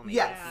Peter will make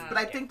Yes, a huge but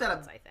I think that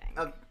difference, I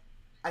think.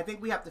 I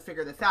think we have to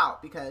figure this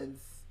out because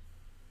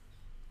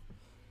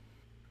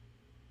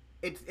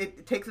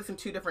it takes us in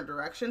two different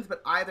directions.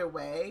 But either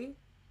way,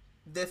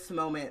 this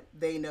moment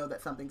they know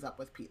that something's up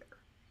with Peter.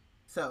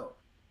 So,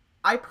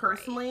 I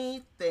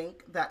personally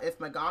think that if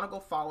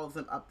McGonagall follows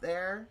them up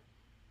there,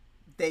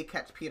 they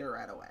catch Peter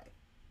right away.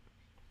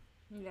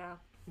 Yeah.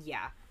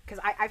 Yeah, because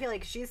I feel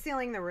like she's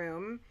sealing the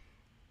room,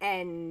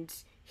 and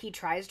he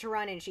tries to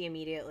run, and she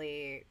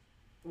immediately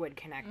would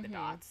connect the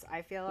dots.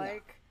 I feel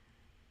like,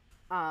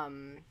 I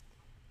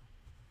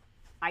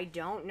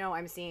don't know.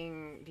 I'm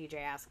seeing DJ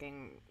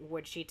asking,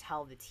 would she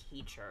tell the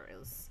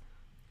teachers?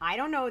 I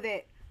don't know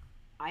that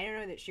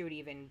she would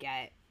even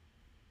get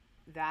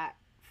that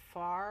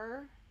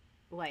far.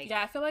 Like,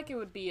 Yeah, I feel like it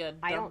would be a Dumbledore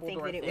I don't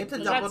think that it thing, would It's a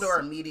be- 'cause that's Dumbledore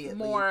immediately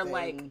more thing.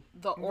 like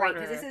the right? order.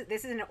 Because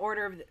this is an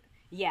order of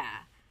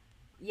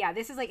yeah.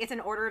 This is like it's an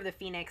Order of the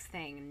Phoenix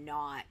thing,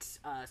 not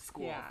a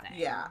school Yeah. thing.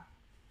 Yeah.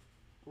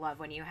 Love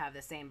when you have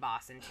the same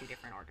boss in two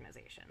different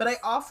organizations. But I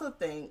also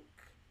think,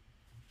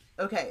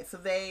 okay, so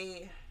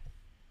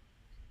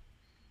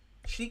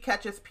she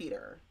catches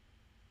Peter.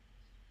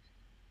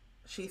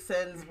 She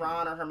sends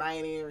Ron or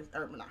Hermione,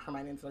 or not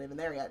Hermione's not even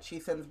there yet. She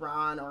sends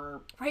Ron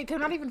or, Right, they're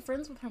not even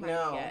friends with Hermione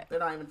no, yet. they're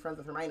not even friends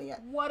with Hermione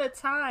yet. What a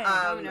time.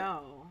 Oh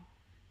no.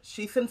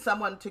 She sends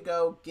someone to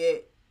go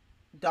get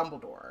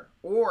Dumbledore.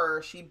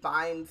 Or she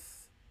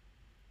binds,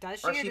 Does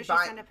she or or she does she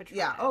binds, send a Patronus?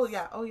 yeah, oh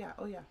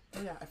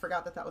yeah. I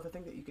forgot that was a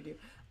thing that you could do.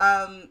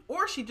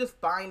 Or she just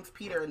binds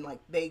Peter and like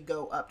they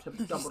go up to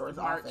Dumbledore's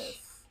march.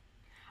 office.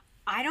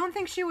 I don't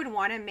think she would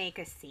want to make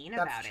a scene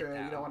That's about true. it,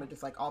 though. You don't want to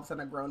just like all of a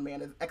sudden a grown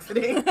man is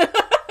exiting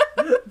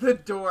the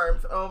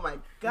dorms. Oh my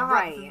god,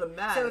 Right. this is a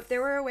mess. So if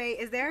there were a way,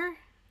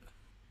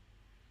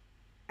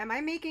 am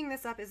I making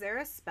this up? Is there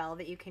a spell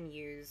that you can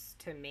use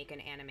to make an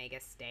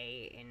animagus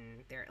stay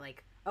in there?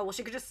 Like, oh well,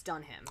 she could just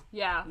stun him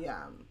Yeah.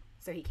 yeah,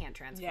 so he can't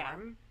transform, Yeah.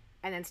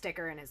 and then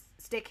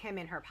stick him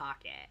in her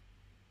pocket,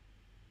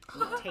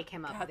 and take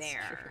him up That's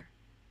there.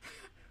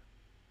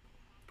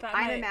 That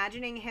I'm might-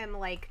 imagining him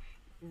like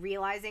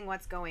realizing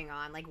what's going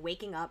on, like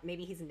waking up.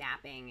 Maybe he's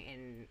napping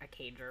in a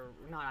cage or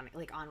not on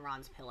like on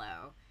Ron's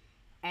pillow,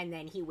 and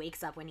then he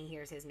wakes up when he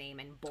hears his name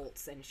and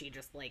bolts, and she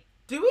just like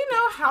do we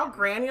know how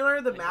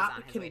granular the when he's on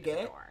map his can way to the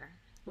get? door.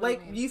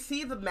 Like you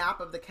see the map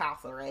of the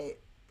castle, right?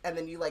 And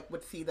then you like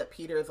would see that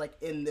Peter is like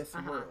in this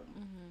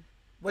room.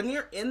 When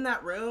you're in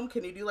that room,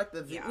 can you do like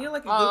the zoom? Yeah. You know,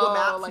 like in Google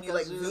Maps, like and you a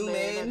like zoom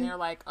in, and you're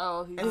like,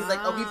 oh, he's, and he's like,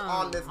 oh, he's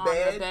on this on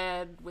bed. the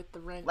bed with the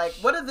wrench. Like,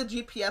 what is the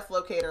GPS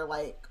locator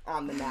like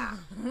on the map?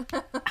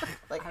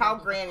 Like, how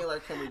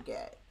granular can we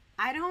get?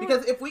 I don't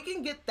Because if we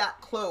can get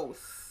that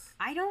close,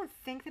 I don't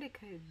think that it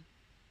could.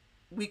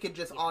 we could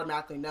just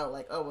automatically know,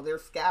 like, oh, well,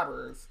 there's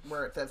scabbers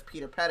where it says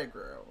Peter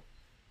Pettigrew.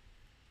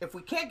 If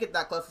we can't get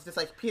that close, it's just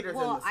like Peter's in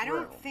Well, this I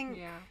room. don't think.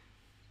 Yeah.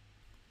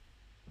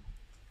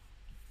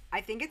 I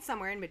think it's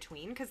somewhere in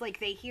between because like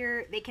they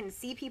can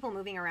see people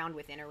moving around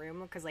within a room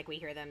because like we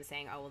hear them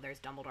saying, oh well, there's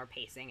Dumbledore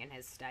pacing in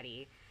his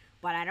study,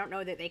 but I don't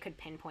know that they could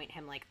pinpoint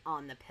him like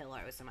on the pillow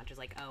so much as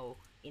like, oh,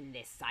 in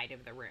this side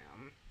of the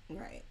room.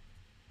 Right.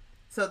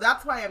 So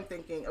that's why I'm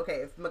thinking, okay,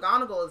 if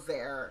McGonagall is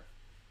there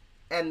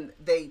and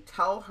they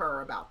tell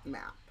her about the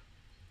map,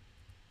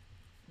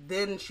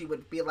 then she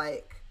would be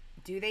like,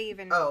 Do they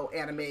even? oh,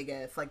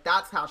 Animagus. Like,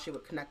 that's how she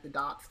would connect the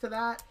dots to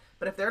that.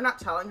 But if they're not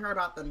telling her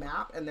about the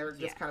map and they're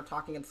just Yeah. kind of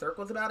talking in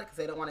circles about it because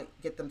they don't want to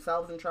get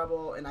themselves in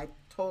trouble, and I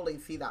totally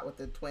see that with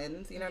the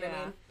twins, you know what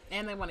I mean?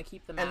 And they want to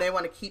keep them And they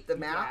want to keep the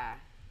map, Yeah.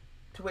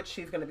 to which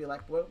she's going to be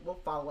like, we'll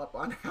follow up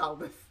on how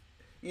this,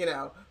 you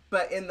know.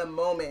 But in the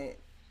moment,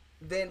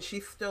 then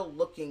she's still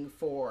looking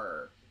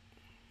for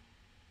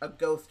a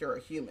ghost or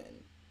a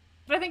human.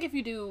 But I think if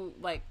you do,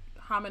 like,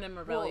 Hominem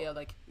Revelio, Well,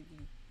 like,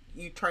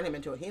 You turn him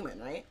into a human,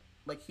 right?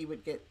 Like, he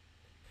would get...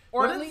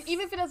 or what at is-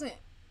 least,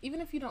 even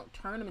if you don't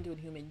turn him into a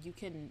human, you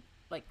can,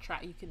 like,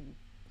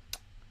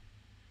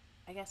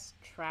 I guess,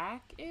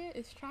 track it?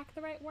 Is track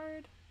the right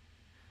word?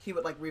 He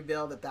would, like,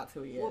 reveal that that's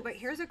who he is. Well, but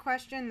here's a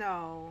question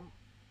though.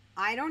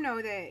 I don't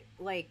know that,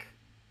 like,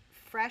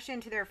 fresh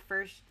into their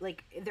first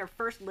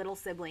little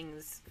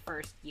siblings'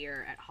 first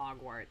year at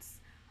Hogwarts,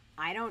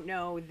 I don't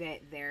know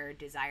that their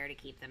desire to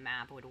keep the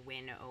map would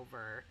win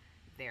over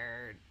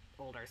their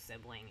older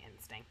sibling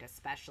instinct,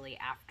 especially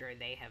after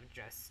they have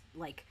just,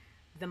 like,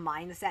 the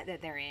mindset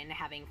that they're in,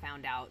 having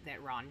found out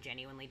that Ron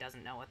genuinely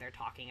doesn't know what they're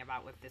talking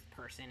about with this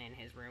person in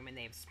his room and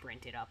they've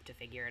sprinted up to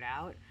figure it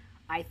out.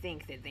 I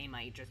think that they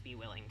might just be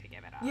willing to give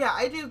it up. Yeah,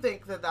 I do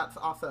think that that's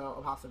also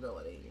a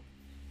possibility.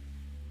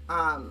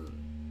 My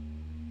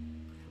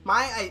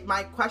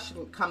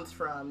question comes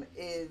from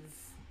is,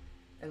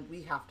 and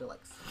we have to,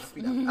 like,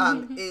 speed up,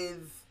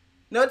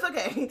 no, it's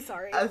okay.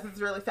 Sorry. This is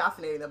really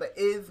fascinating, though, but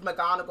is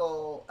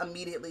McGonagall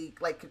immediately,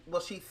 like, will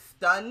she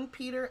stun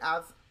Peter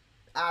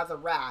as a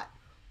rat,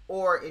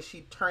 or is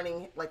she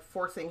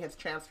forcing his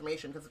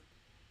transformation? Because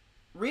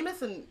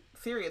Remus and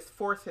Sirius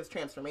force his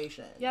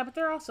transformation. Yeah, but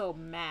they're also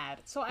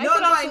mad. So I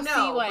I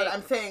know, but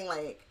I'm saying,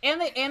 like,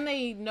 and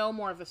they know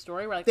more of the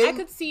story. Where, like, I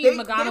could see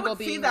McGonagall McGonagall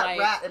being being that like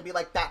rat and be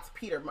like, "That's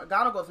Peter."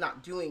 McGonagall's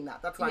not doing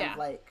that. That's why I'm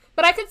like.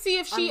 But I could see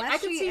if she. Unless I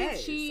could she see is.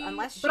 if she.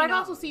 Unless she but I could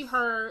also knows. see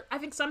her. I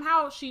think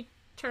somehow she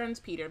turns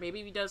Peter.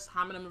 Maybe he does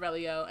Hominum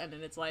Revelio, and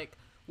then it's like,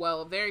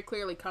 well, very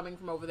clearly coming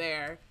from over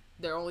there,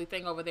 their only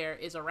thing over there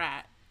is a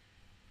rat.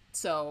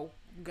 So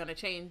I'm gonna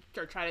change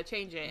or try to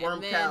change it,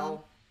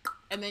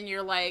 and then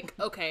you're like,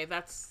 okay,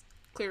 that's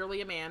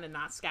clearly a man and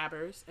not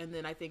Scabbers. And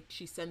then I think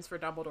she sends for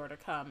Dumbledore to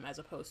come as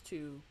opposed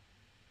to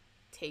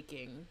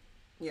taking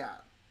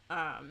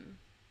him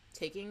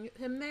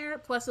there.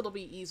 Plus, it'll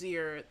be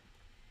easier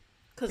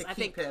because I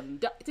think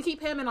to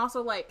keep him, and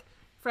also, like,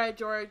 Fred,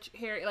 George,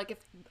 Harry, like, if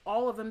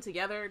all of them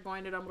together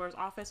going to Dumbledore's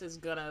office is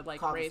gonna,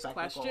 like, raise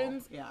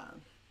questions. Yeah.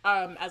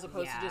 As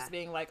opposed to just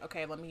being like,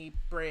 okay, let me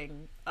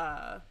bring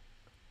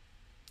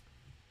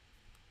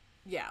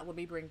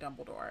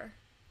Dumbledore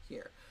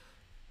here.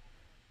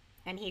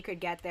 And he could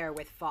get there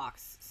with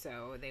Fox,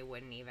 so they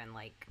wouldn't even,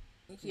 like...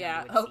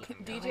 Yeah. Oh,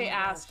 DJ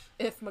asked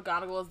if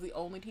McGonagall is the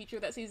only teacher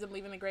that sees him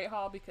leaving the Great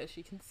Hall because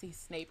she can see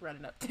Snape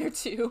running up there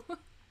too.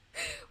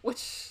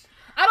 Which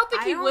I don't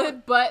think he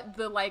would, but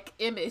the, like,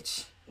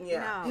 image.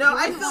 Yeah. No,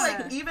 I feel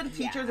like even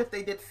teachers, if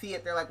they did see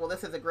it, they're like, well,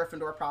 this is a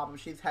Gryffindor problem.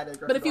 She's headed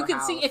Gryffindor But if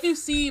you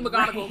see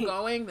McGonagall Right.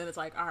 going, then it's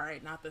like, all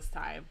right, not this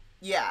time.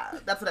 Yeah,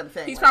 that's what I'm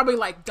saying. He's probably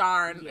like,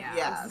 darn,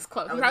 yeah, this is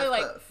close. I He was probably,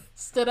 this like, close.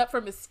 stood up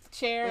from his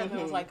chair and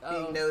then was like,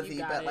 oh, being nosy, you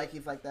got but it. like,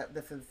 he's like, that.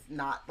 This is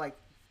not, like,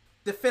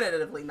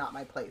 definitively not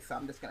my place, so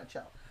I'm just gonna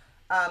chill.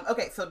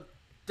 Okay, so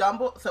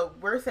so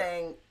we're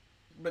saying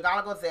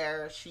McGonagall's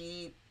there.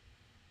 She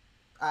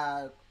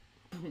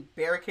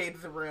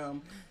barricades the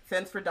room,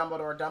 sends for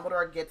Dumbledore.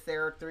 Dumbledore gets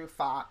there through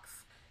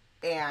Fox,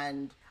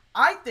 and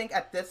I think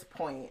at this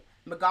point,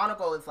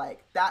 McGonagall is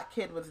like, that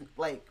kid was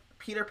like,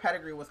 Peter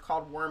Pettigrew was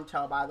called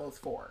Wormtail by those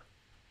four,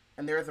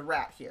 and there's a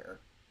rat here.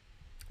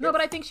 No, but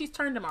I think she's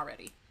turned him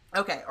already.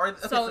 Okay,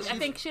 so I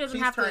think she doesn't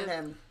have turned to.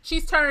 him.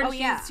 She's turned. Oh,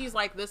 yeah. She's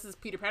like, this is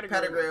Peter Pettigrew.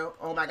 Pettigrew.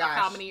 Oh my gosh.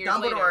 How many years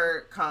Dumbledore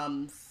later?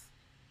 comes.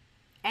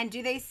 And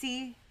do they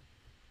see...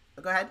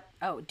 Go ahead.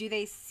 Oh, do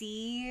they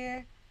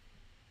see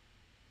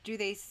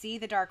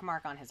the dark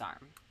mark on his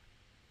arm?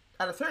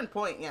 At a certain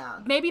point, yeah.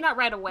 Maybe not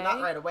right away.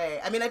 Not right away.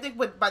 I mean, I think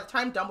by the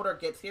time Dumbledore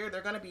gets here,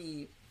 they're going to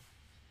be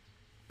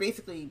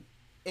basically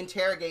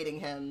interrogating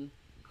him.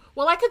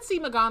 Well, I could see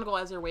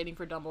McGonagall as they're waiting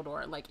for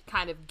Dumbledore, like,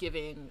 kind of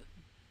giving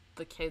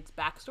the kids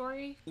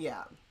backstory.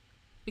 Yeah.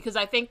 Because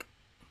I think...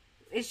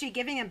 Is she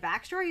giving him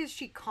backstory? Is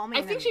she calming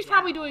I think them she's down?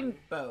 probably doing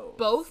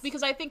both.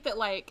 Because I think that,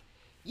 like,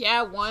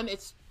 yeah, one,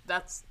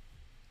 that's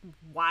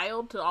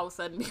wild to all of a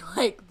sudden be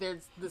like,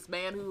 there's this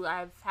man who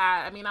I've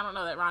had... I mean, I don't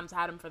know that Ron's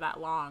had him for that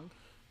long.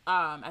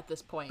 At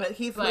this point, but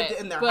he's lived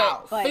in their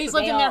house. But he's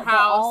lived in their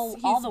house.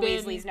 All the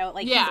Weasleys know,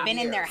 like, he's been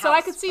in their house. So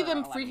I could see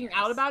them 11 freaking years.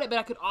 out about it, but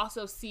I could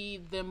also see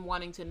them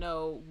wanting to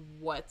know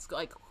what's,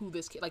 like, who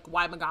this kid, like,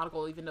 why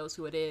McGonagall even knows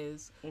who it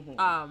is, and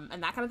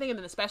that kind of thing. And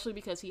then especially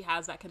because he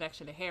has that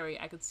connection to Harry,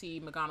 I could see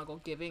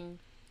McGonagall giving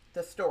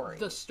the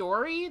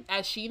story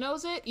as she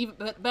knows it, even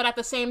but at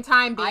the same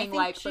time being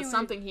like, but would...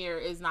 something here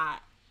is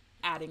not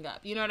adding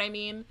up. You know what I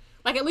mean?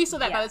 Like, at least so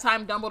that by the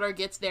time Dumbledore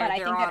gets there,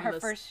 they're on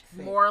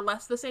more or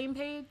less the same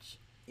page.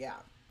 Yeah.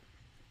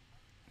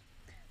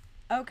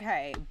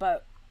 Okay,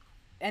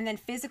 and then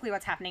physically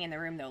what's happening in the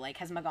room, though? Like,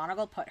 has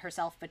McGonagall put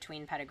herself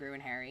between Pettigrew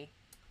and Harry?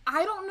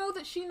 I don't know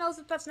that she knows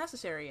that that's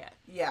necessary yet.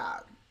 Yeah.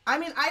 I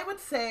mean, I would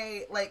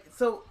say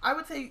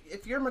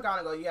if you're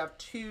McGonagall, you have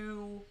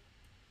two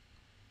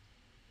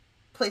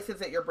places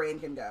that your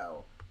brain can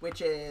go,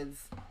 which is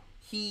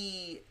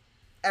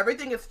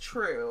everything is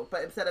true,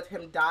 but instead of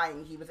him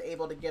dying, he was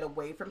able to get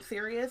away from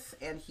Sirius,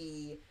 and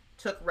he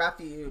took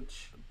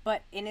refuge.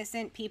 But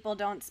innocent people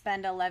don't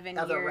spend 11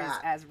 years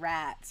as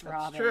rats,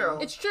 Robin. True.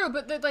 It's true,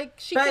 but like,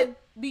 she could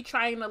be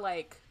trying to,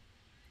 like,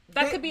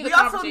 that could be the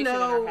conversation in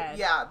her head.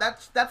 Yeah,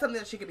 that's something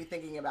that she could be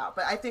thinking about.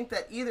 But I think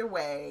that either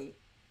way,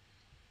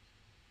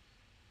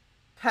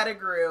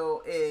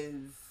 Pettigrew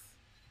is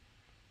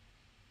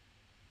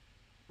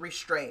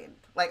restrained.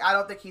 Like, I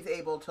don't think he's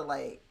able to,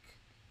 like,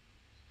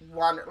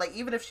 wander, like,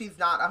 even if she's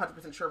not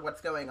 100% sure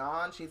what's going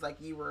on, she's like,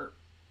 you were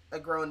a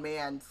grown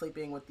man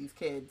sleeping with these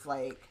kids,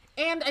 like.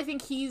 And I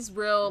think he's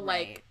real,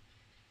 like,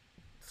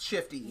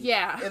 shifty.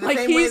 Yeah, in the like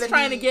same way he's that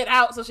trying to get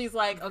out, so she's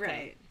like, okay,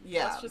 Right.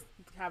 Yeah. let's just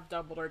have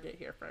Dumbledore get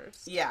here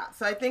first. Yeah,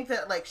 so I think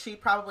that, like, she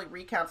probably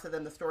recounts to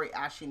them the story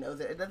as she knows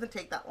it. It doesn't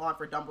take that long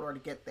for Dumbledore to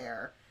get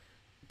there.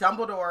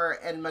 Dumbledore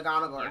and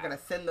McGonagall are going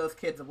to send those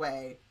kids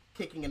away,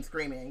 kicking and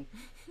screaming,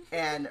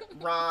 and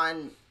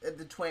Ron,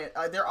 the twin,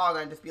 they're all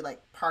going to just be, like,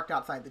 parked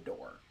outside the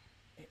door,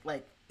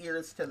 like,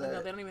 ears to the.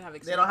 No, they don't even have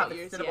extendable They don't have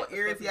ears extendable yet.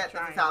 ears yet.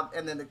 This is how,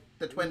 and then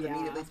the twins Yeah.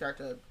 immediately start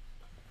to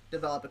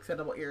develop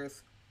extendable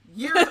ears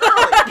years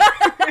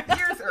earlier.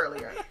 Years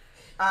earlier.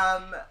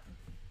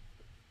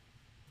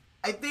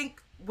 I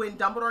think when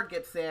Dumbledore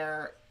gets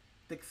there,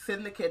 they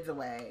send the kids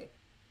away.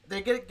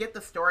 They're going to get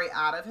the story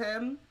out of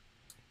him,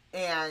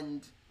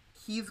 and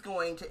he's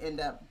going to end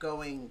up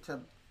going to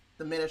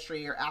the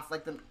ministry or ask,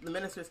 like, the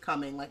minister's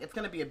coming. Like, it's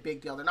going to be a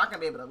big deal. They're not going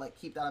to be able to, like,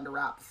 keep that under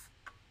wraps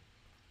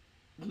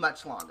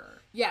much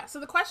longer. Yeah, so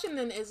the question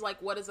then is, like,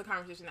 what is the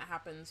conversation that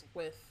happens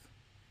with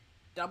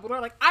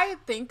Dumbledore? Like, I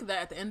think that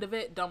at the end of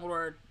it,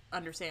 Dumbledore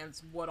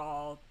understands what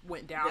all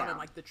went down Yeah. and,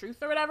 like, the truth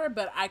or whatever,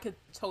 but I could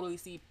totally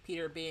see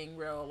Peter being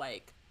real,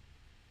 like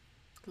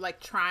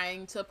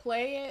trying to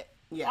play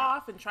it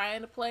off and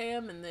trying to play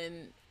him, and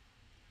then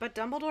But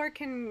Dumbledore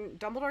can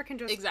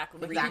just exactly.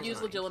 He Exactly. could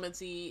use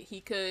legitimacy.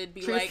 He could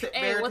be Truth like,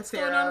 hey, Veritaserum. what's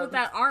going on with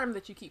that arm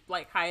that you keep,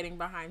 like, hiding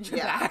behind your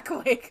Yeah. back?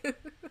 Like,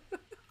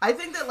 I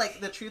think that, like,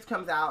 the truth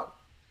comes out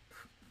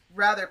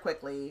rather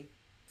quickly.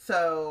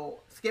 So,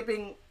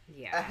 skipping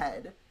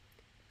ahead,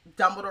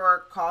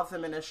 Dumbledore calls the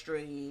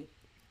ministry.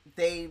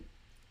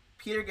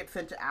 Peter gets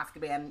sent to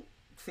Azkaban.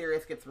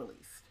 Sirius gets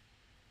released.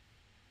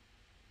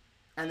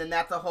 And then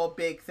that's a whole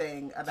big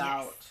thing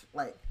about,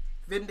 like,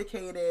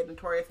 vindicated,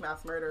 notorious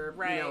mass murder,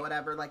 Right. you know,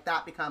 whatever. Like,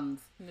 that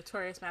becomes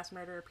notorious mass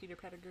murderer Peter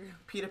Pettigrew.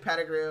 Peter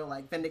Pettigrew,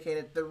 like,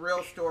 vindicated, the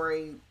real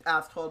story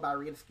as told by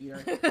Rita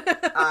Skeeter.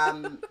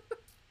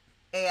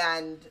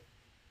 And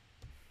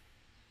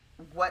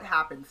what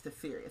happens to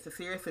Sirius? Does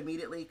Sirius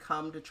immediately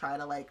come to try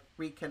to, like,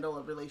 rekindle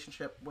a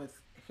relationship with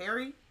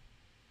Harry?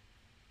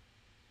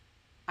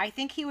 I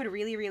think he would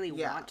really, really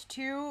want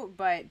to,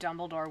 but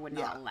Dumbledore would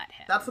not let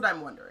him. That's what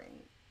I'm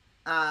wondering.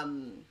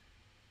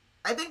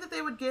 I think that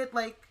they would get,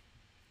 like,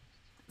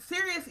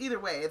 Sirius either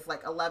way. It's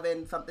like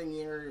 11 something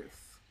years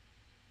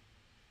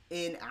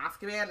in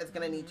Azkaban is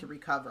going to need to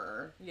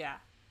recover. Yeah.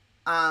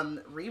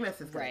 Remus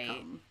is going to Right.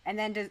 come. And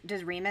then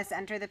does Remus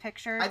enter the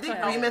picture? I think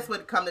help Remus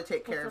would come to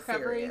take care of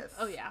recovery? Sirius.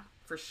 Oh, yeah.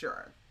 For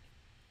sure.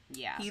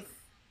 Yeah. He's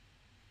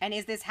And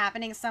is this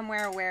happening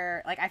somewhere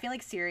where, like, I feel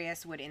like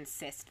Sirius would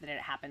insist that it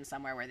happens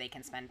somewhere where they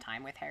can spend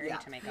time with Harry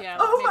to make up Yeah.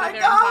 for Oh maybe my they're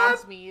in God!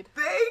 Hogsmeade.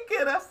 They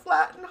get a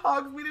flat in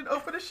Hogsmeade and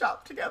open a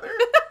shop together.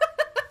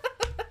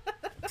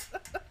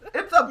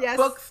 It's a Yes,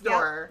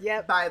 bookstore,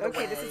 yep. by the way.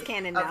 Okay, this is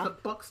canon It's now. a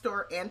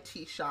bookstore and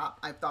tea shop.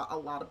 I've thought a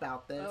lot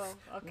about this.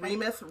 Oh, okay.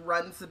 Remus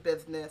runs the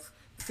business.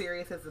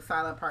 Sirius is the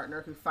silent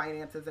partner who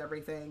finances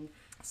everything.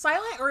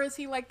 Silent, or is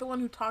he like the one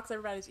who talks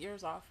everybody's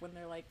ears off when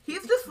they're like?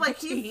 He's just like,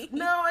 tea?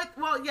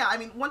 I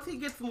mean, once he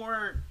gets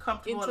more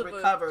comfortable Into and the-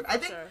 recovered, I for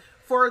think sure.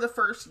 for the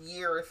first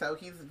year or so,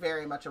 he's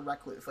very much a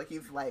recluse. Like,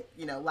 he's like,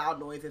 you know, loud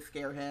noises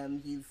scare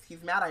him.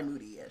 He's Mad-Eye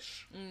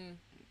Moody-ish.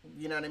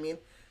 You know what I mean?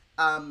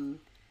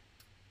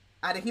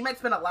 He might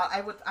spend a lot.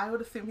 I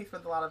would assume he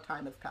spends a lot of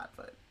time as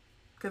Padfoot,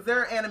 because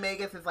their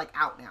Animagus is, like,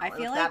 out now. I And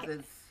feel that like-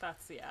 is-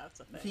 That's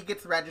a thing. he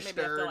gets Maybe have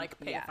registered. to like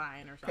pay Yeah. a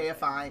fine or something. Pay a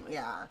fine,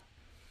 yeah.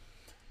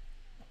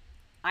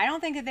 I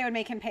don't think that they would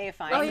make him pay a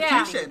fine. Oh I yeah,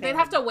 think Execution. they'd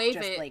have to would waive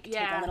just, it. like,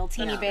 yeah, take a little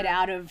teeny Yeah. bit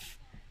out of.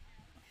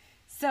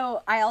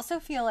 So I also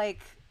feel like,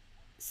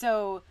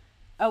 oh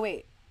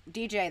wait,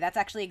 DJ, that's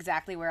actually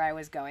exactly where I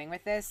was going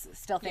with this.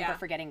 Still think Yeah. we're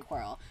forgetting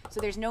Quirrell. So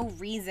there's no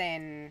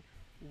reason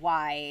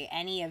why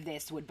any of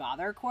this would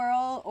bother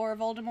Quirrell or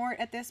Voldemort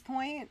at this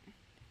point,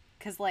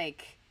 because,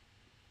 like,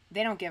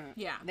 they don't give.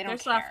 Yeah, they they're don't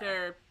still care.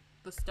 after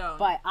the stone.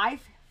 But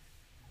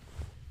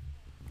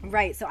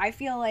right, so I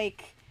feel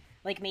like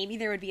maybe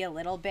there would be a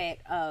little bit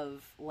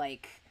of,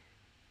 like,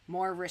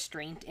 more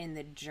restraint in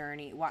the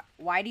journey.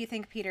 Why do you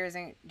think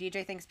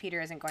DJ thinks Peter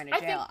isn't going to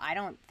jail? I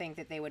don't think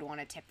that they would want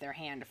to tip their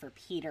hand for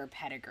Peter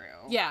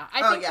Pettigrew. yeah,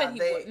 I think that he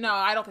they- would. No,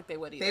 I don't think they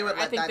would either. they would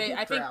let I think that dude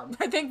I think drown.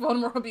 I think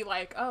Voldemort would be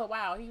like, oh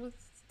wow, he was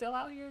still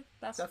out here.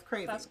 That's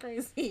crazy. That's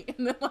crazy.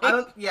 And then,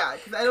 like,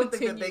 Because I don't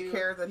think that they continue.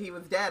 care that he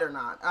was dead or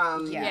not.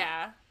 Yeah.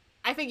 Yeah.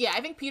 I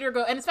think Peter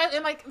go, and especially,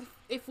 and, like,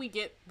 if we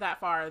get that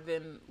far,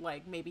 then,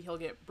 like, maybe he'll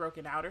get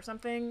broken out or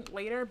something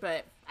later,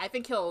 but I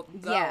think he'll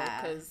go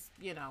Yeah. because,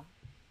 you know.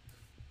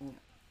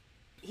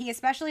 He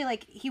especially,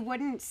 like, he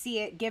wouldn't see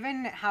it,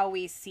 given how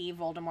we see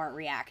Voldemort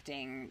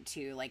reacting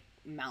to, like,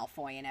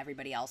 Malfoy and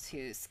everybody else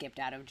who skipped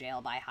out of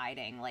jail by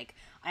hiding. Like,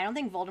 I don't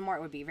think Voldemort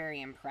would be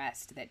very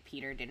impressed that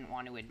Peter didn't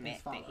want to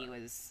admit that he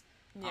was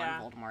Yeah.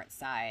 on Voldemort's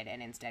side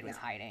and instead was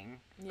hiding.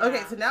 Yeah.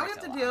 Okay, so now we For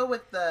have so to long. deal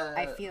with the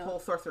I feel- whole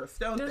Sorcerer's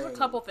Stone There's thing. a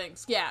couple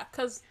things. Yeah,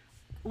 because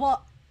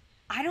Well,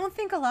 I don't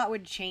think a lot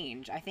would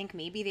change. I think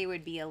maybe they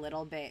would be a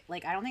little bit,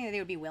 like, I don't think that they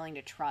would be willing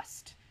to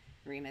trust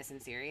Remus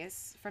and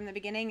Sirius from the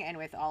beginning, and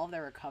with all of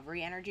the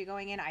recovery energy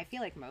going in, I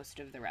feel like most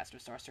of the rest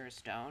of Sorcerer's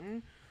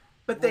Stone.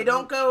 But they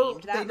don't go.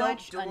 change that They don't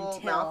much duel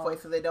until-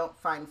 Malfoy, so they don't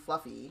find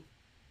Fluffy.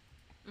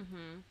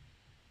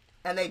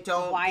 And they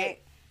don't. Why?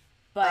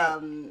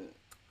 But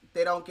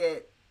They don't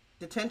get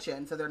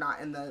detention, so they're not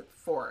in the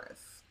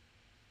forest.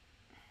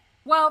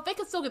 Well, they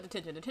could still get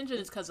detention. Detention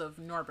is because of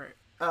Norbert.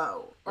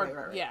 Oh, Or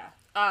right. yeah.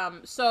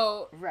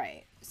 So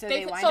right, so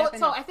they wind so up in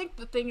so the- I think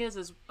the thing is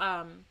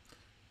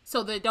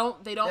so they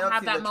don't don't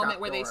have see that the moment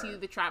where they trapdoor. see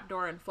the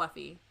trapdoor and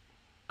Fluffy.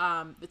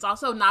 It's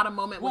also not a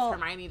moment Well- with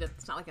Hermione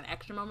that's not like an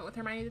extra moment with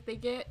Hermione that they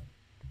get.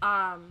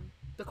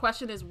 The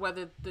question is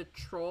whether the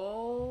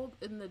troll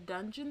in the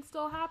dungeon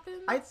still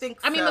happens. I think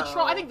I mean, the so.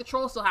 troll. I think the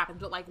troll still happens,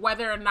 but like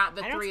whether or not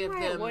the I don't three see of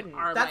why it them wouldn't.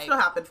 are That like still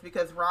happens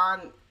because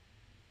Ron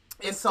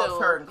insults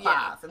still- her in yeah.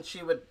 class, and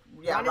she would.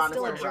 Yeah, Ron is Ron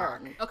still a still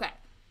jerk. Ron. okay.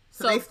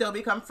 So they still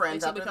become friends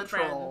they still after become the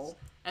friends, troll.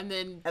 and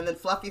then And then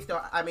Fluffy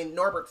still. I mean,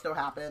 Norbert still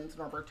happens.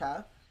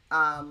 Norberta.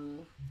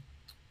 On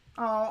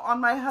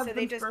my husband's so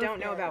they just don't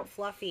know birthday. about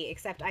Fluffy,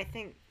 except I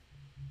think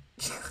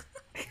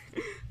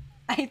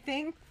I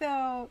think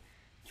though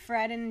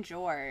Fred and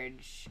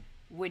George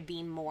would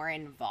be more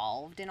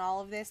involved in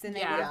all of this than they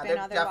Yeah. would Yeah, have they're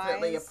been otherwise.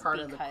 definitely a part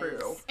of the crew.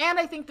 because- And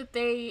I think that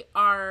they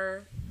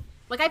are,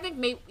 like, I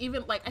think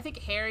even, like, I think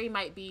Harry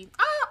might be,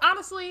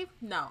 honestly,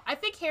 no. I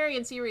think Harry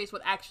and Sirius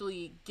would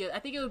actually get, I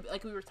think it would,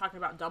 like we were talking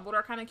about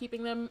Dumbledore kind of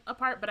keeping them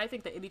apart, but I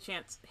think that any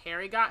chance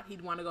Harry got,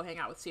 he'd want to go hang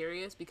out with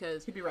Sirius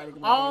because He'd be writing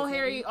them all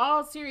letters,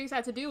 all Sirius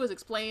had to do was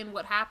explain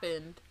what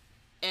happened,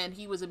 and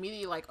he was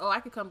immediately like, oh, I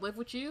could come live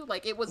with you.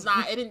 Like, it was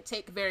not, it didn't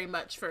take very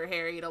much for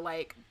Harry to,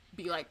 like,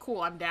 be like,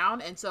 cool, I'm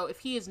down. And so if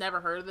he has never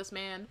heard of this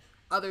man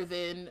other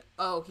than,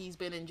 oh, he's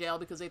been in jail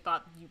because they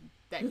thought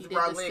that he He's did this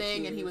wrongly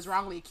thing and he was accused.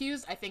 wrongly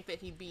accused, I think that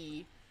he'd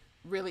be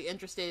really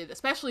interested,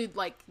 especially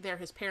like they're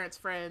his parents'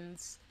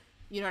 friends.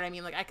 You know what I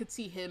mean? Like, I could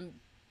see him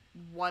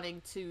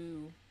wanting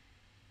to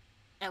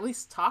at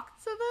least talk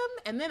to them,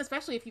 and then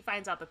especially if he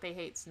finds out that they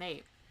hate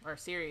Snape or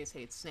Sirius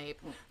hates Snape,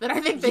 then I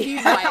think that he's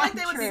I feel like, like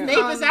they would True. Snape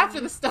is become- after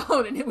the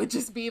stone, and it would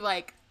just be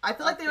like, I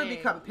feel like they would Okay.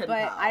 become pen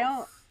But pals. I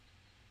don't-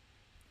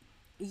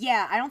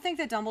 Yeah, I don't think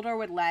that Dumbledore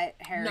would let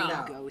Harry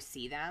No. go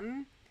see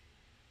them.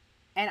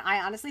 And I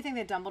honestly think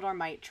that Dumbledore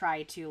might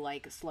try to,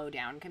 like, slow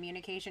down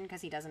communication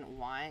because he doesn't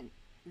want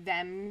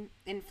them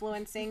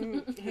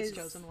influencing his,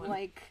 chosen one.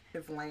 like...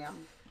 His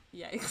lamb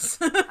yikes.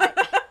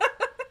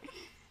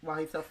 while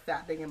he's still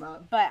fattening him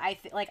up. But I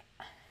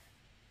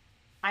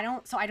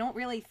don't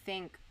really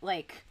think,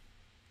 like,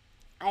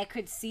 I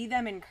could see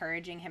them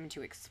encouraging him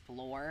to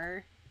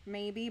explore,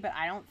 maybe, but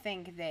I don't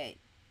think that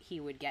he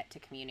would get to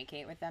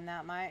communicate with them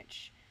that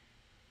much.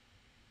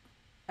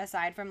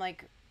 Aside from,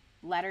 like,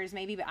 letters,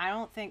 maybe, but I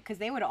don't think, because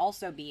they would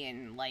also be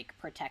in, like,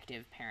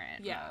 protective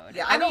parent Yeah. mode.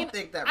 Yeah, I don't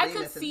think that I Remus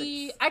could is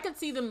see I could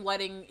see them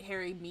letting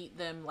Harry meet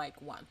them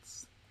like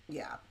once.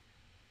 Yeah.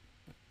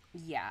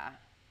 Yeah.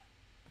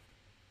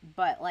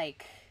 But,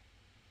 like,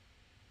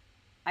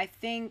 I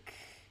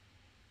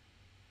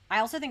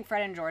also think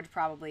Fred and George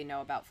probably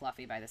know about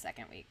Fluffy by the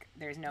second week.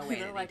 There's no way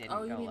They're that like, they didn't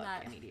oh, you go mean look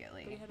that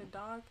immediately. three-headed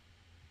dog?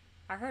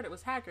 I heard it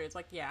was Hagrid's.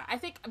 Like, yeah, I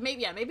think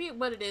maybe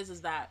what it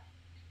is that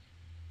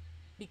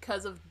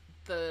because of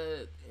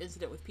the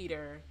incident with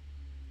Peter,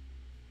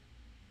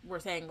 we're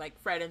saying like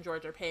Fred and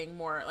George are paying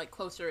more like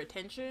closer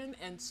attention,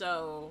 and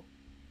so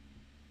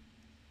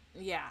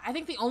yeah, I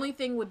think the only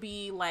thing would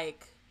be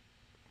like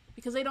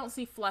because they don't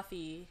see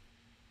Fluffy.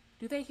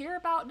 Do they hear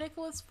about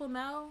Nicholas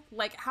Flamel?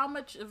 Like, how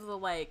much of the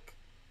like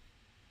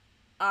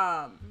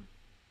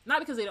not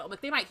because they don't,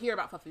 like, they might hear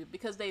about Fluffy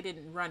because they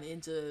didn't run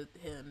into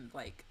him,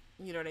 like,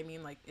 you know what I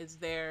mean? Like,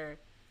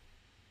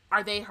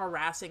 are they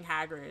harassing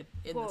Hagrid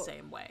in the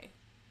same way?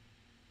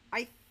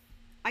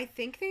 I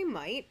think they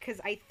might, because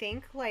I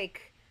think,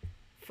 like,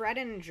 Fred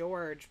and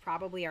George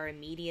probably are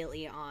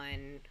immediately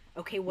on,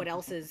 okay, what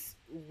else is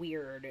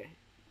weird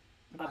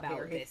about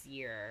Harry. this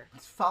year?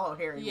 Just follow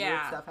Harry. Weird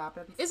Yeah. stuff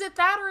happens. Is it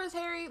that, or is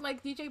Harry,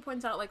 like DJ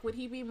points out, like, would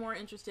he be more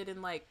interested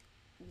in, like,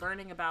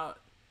 learning about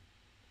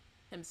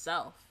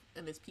himself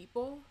and his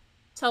people?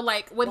 To,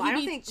 like, would Well, I he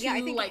don't be think- too, yeah,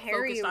 I think like,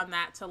 Harry- focused on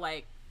that to,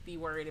 like, be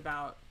worried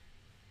about,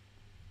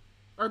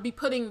 or be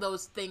putting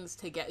those things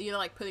together, you know,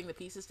 like, putting the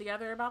pieces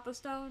together about the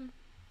stone?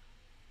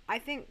 I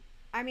think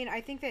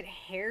that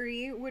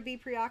Harry would be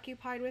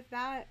preoccupied with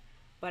that,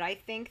 but I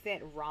think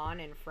that Ron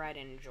and Fred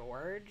and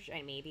George,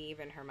 and maybe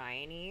even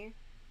Hermione,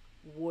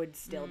 would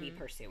still be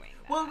pursuing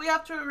that. Well, we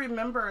have to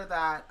remember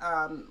that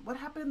what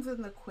happens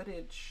in the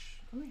Quidditch.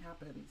 Something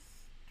happens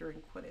during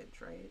Quidditch,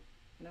 right?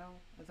 No,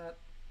 is that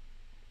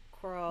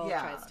Quirrell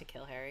yeah. tries to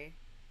kill Harry.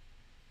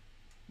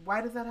 why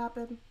does that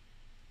happen?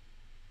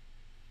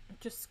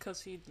 Just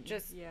because he...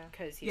 Just yeah.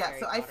 because he's Yeah, Harry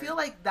so I Potter. feel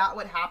like that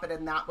would happen,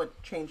 and that would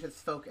change his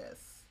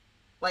focus.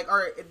 Like,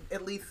 or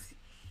at least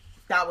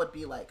that would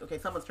be like, okay,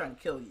 someone's trying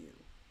to kill you.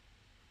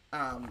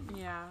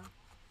 Yeah.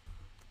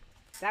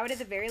 that would at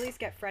the very least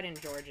get Fred and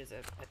George's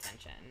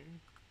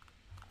attention.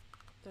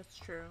 That's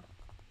true.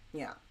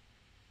 Yeah.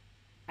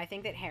 I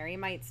think that Harry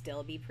might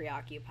still be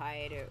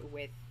preoccupied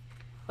with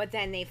But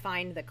then they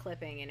find the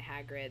clipping in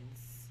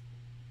Hagrid's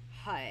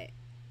hut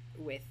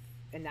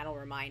and that'll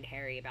remind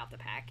Harry about the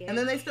package. And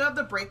then they still have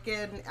the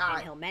break-in and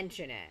at he'll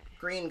mention it.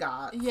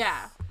 Gringotts.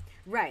 Yeah.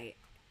 Right.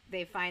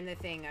 They find the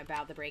thing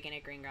about the break-in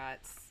at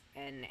Gringotts,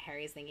 and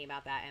Harry's thinking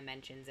about that and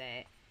mentions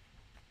it.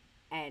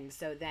 And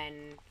so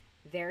then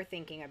they're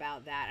thinking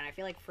about that, and I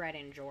feel like Fred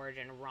and George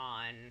and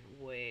Ron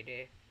would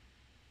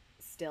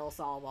still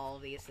solve all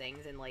of these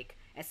things, and like,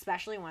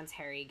 especially once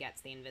Harry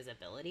gets the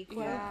invisibility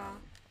cloak. Yeah.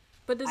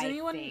 But does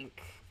anyone...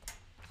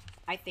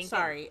 I think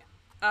Sorry.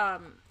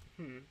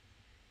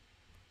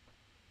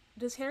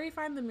 Does Harry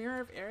find the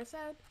Mirror of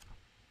Erised?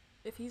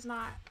 If he's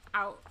not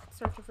out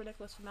searching for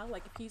Nicholas Flamel?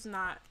 Like, if he's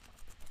not...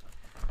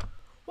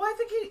 Well, I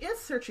think he is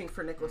searching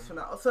for Nicholas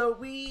Flamel. So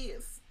I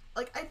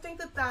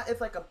think that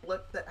is like a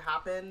blip that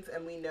happens,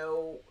 and we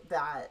know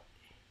that...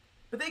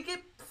 But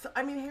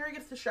Harry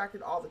gets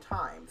distracted all the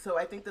time. So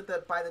I think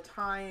that by the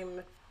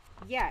time...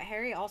 Yeah,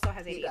 Harry also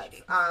has ADHD. He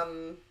does.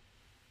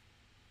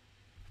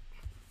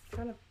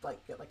 Trying to,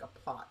 like, get, like, a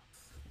plot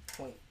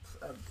point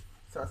of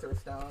Sorcerer's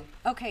Stone.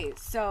 Okay,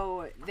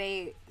 so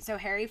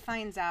Harry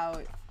finds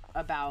out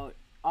about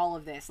all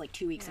of this, like,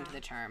 2 weeks into the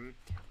term.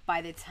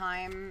 By the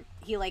time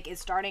he, like, is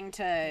starting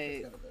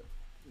to,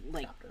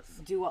 like,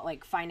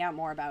 find out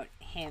more about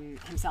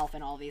himself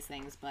and all these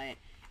things,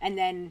 and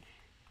then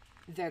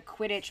the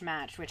Quidditch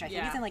match, which I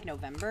think is in, like,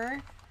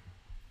 November,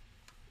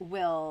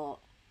 will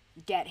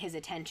get his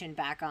attention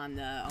back on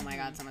the, oh my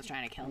god, someone's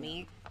trying to kill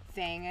me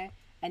thing,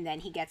 and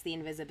then he gets the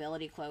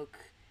invisibility cloak,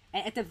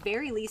 and at the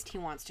very least he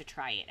wants to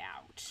try it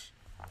out.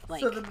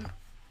 Like,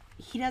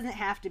 he doesn't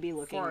have to be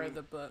looking for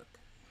the book.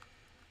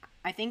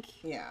 I think...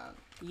 Yeah,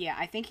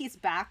 I think he's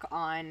back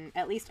on,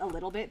 at least a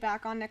little bit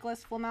back on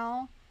Nicholas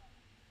Flamel,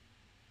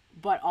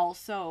 but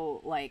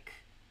also, like,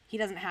 he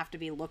doesn't have to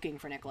be looking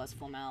for Nicholas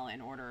Flamel in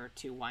order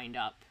to wind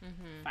up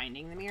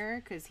finding the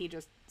mirror, because he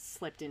just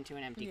slipped into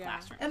an empty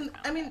classroom. And,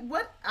 I mean,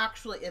 what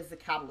actually is the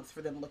catalyst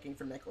for them looking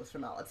for Nicholas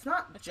Flamel? It's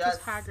not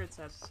just... Hagrid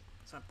says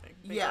something.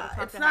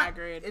 It's not...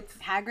 Hagrid.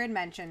 Hagrid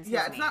mentions his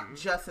it's not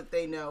just that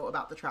they know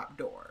about the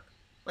trapdoor.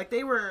 Like,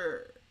 they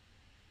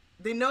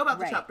know about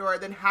the trapdoor,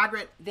 then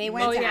Hagrid... They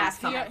went to ask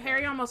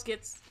Harry almost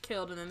gets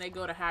killed, and then they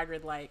go to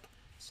Hagrid like,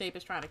 Snape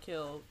is trying to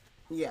kill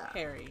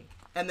Harry.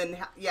 And then,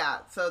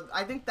 so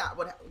I think that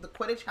the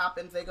Quidditch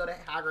happens, they go to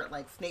Hagrid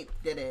like, Snape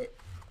did it.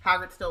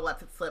 Hagrid still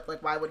lets it slip.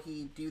 Like, why would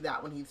he do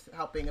that when he's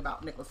helping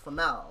about Nicholas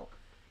Flamel?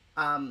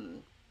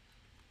 That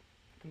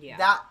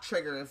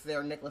triggers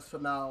their Nicholas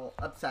Flamel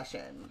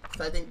obsession.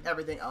 So I think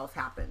everything else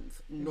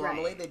happens.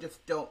 Normally, they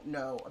just don't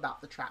know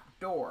about the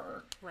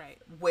trapdoor. Right.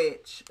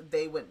 Which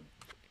they would...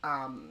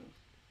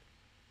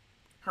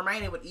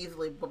 Hermione would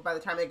easily, by the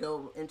time they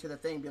go into the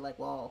thing, be like,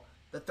 well,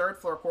 the third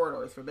floor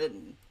corridor is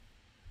forbidden.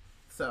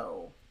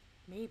 So...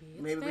 Maybe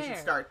we should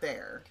start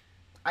there.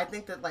 I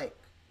think that, like...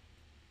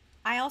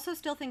 I also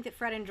still think that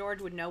Fred and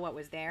George would know what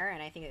was there,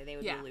 and I think that they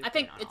would be looped I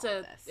think in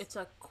on it's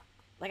a...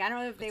 Like, I don't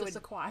know if they would... It's a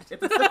sequad.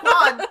 It's a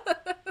sequad!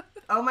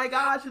 Oh my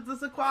gosh, it's a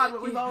sequad,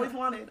 what we've always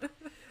wanted.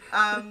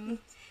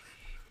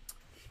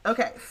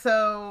 Okay,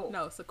 so...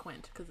 No,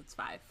 sequent, because it's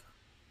 5.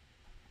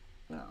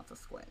 No, it's a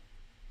squint.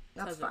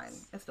 That's fine.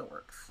 It still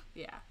works.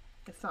 Yeah.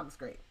 It sounds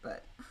great,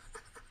 but...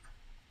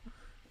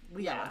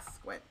 a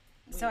squint.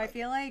 I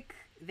feel like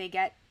they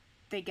get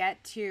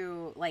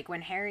to, like,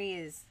 when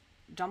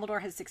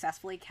Dumbledore has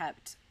successfully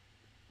kept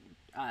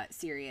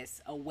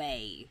Sirius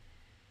away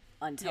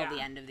until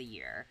the end of the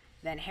year.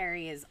 Then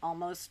Harry is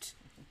almost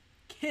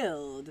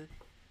killed,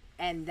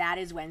 and that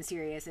is when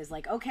Sirius is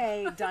like,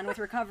 okay, done with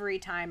recovery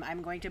time,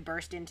 I'm going to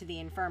burst into the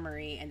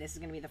infirmary, and this is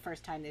going to be the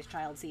first time this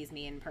child sees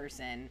me in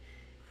person.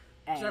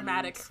 And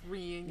dramatic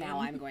reunion.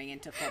 Now I'm going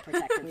into full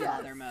protective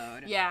father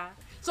mode. Yeah.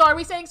 So are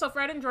we saying,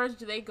 Fred and George,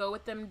 do they go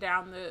with them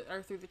down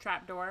or through the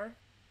trap door?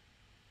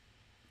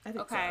 I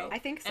think so. I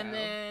think so. And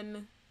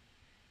then...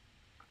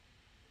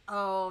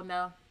 Oh,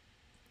 no.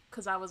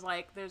 Because I was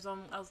like, I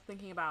was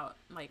thinking about,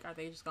 like, are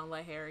they just going to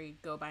let Harry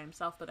go by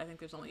himself? But I think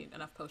there's only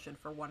enough potion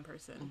for one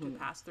person to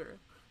pass through.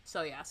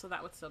 So, so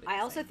that would still be the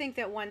I also same. think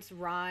that when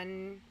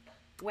Ron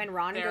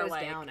goes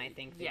down, I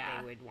think that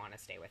they would want to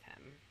stay with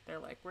him. They're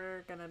like,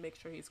 we're going to make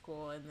sure he's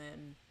cool and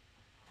then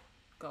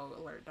go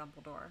alert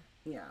Dumbledore.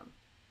 Yeah.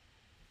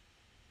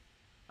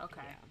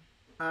 Okay.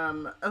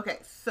 Yeah. Okay,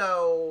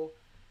 so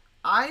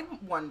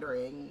I'm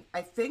wondering,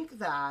 I think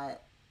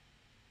that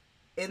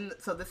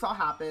so this all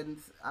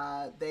happens,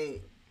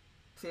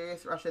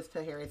 Sirius rushes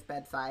to Harry's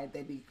bedside,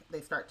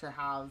 they start to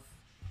have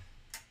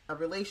a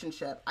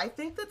relationship. I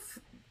think that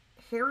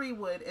Harry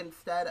would,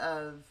 instead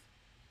of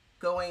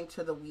going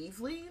to the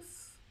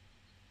Weasleys,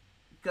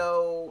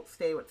 go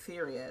stay with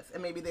Sirius,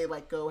 and maybe they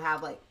go have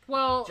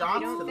jobs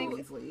to the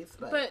Weasleys.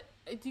 But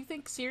do you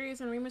think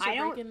Sirius and Remus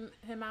are breaking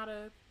him out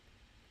of?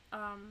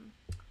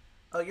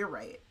 Oh, you're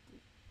right.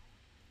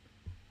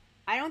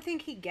 I don't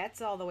think he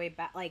gets all the way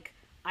back. Like,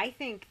 I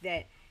think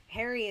that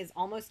Harry is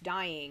almost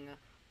dying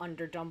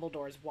under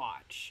Dumbledore's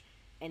watch,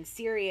 And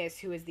Sirius,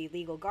 who is the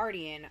legal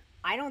guardian,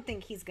 I don't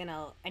think he's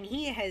gonna, and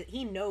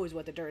he knows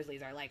what the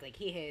Dursleys are like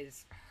he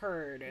has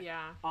heard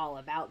all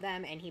about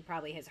them, and he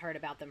probably has heard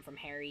about them from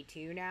Harry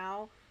too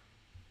now.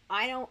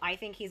 I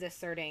think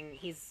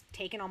he's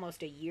taken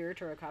almost a year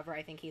to recover.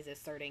 I think he's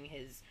asserting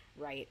his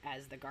right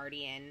as the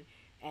guardian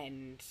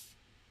and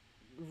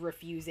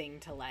refusing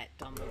to let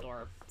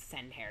Dumbledore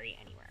send Harry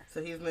anywhere.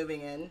 So he's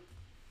moving in?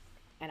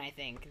 And I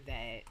think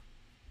that,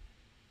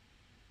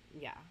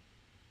 yeah.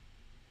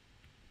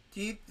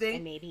 Do you think...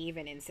 And maybe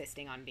even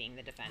insisting on being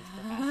the defense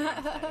professor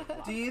instead of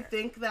Lockhart. Do you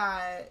think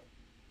that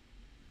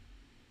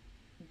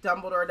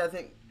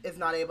Dumbledore is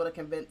not able to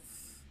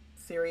convince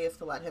Sirius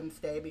to let him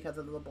stay because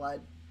of the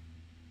blood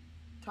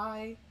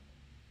tie?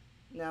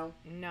 No?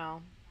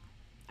 No.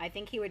 I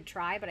think he would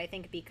try, but I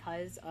think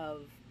because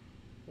of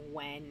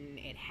when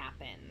it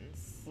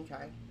happens.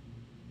 Okay.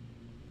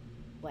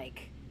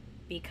 Like,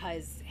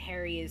 because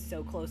Harry is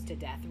so close to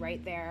death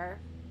right there,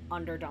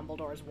 under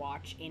Dumbledore's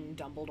watch, in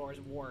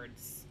Dumbledore's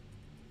words.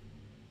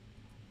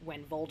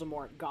 When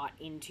Voldemort got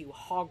into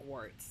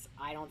Hogwarts,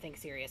 I don't think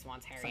Sirius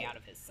wants Harry out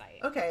of his sight.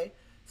 Okay.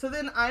 So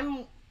then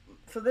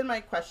my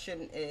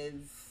question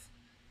is,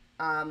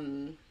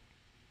 so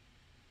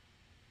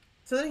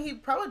then he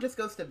probably just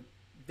goes to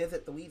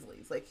visit the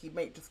Weasleys. Like, he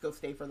might just go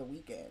stay for the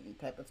weekend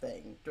type of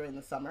thing during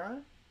the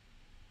summer.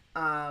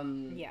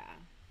 Yeah.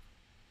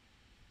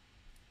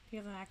 He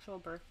has an actual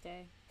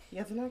birthday. He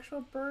has an actual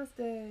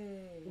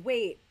birthday.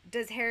 Wait,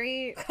 does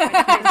Harry...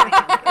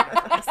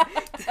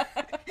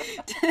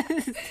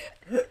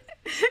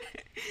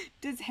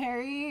 does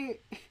Harry...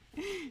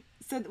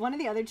 So one of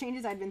the other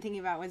changes I'd been thinking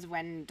about was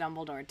when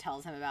Dumbledore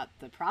tells him about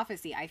the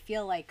prophecy. I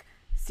feel like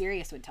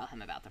Sirius would tell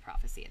him about the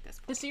prophecy at this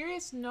point. Does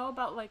Sirius know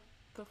about, like,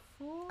 the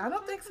full... I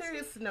don't think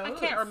Sirius knows. I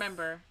can't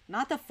remember.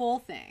 Not the full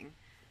thing.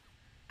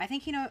 I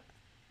think,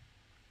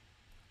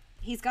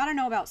 he's got to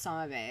know about some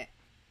of it,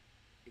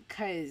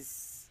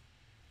 because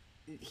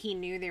he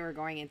knew they were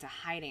going into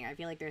hiding. I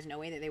feel like there's no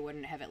way that they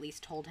wouldn't have at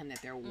least told him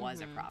that there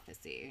was a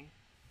prophecy.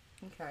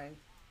 Okay.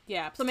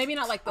 Yeah, so maybe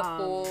not, like, the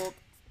full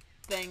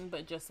thing,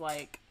 but just,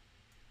 like,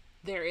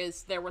 there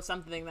was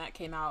something that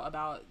came out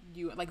about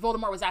you, like,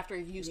 Voldemort was after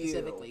you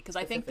specifically, because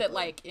I think that,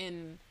 like,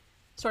 in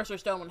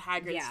Sorcerer's Stone, when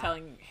Hagrid's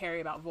telling Harry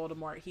about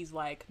Voldemort, he's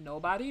like,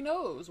 nobody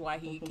knows why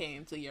he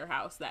came to your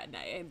house that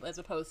night, as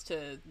opposed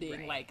to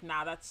being like,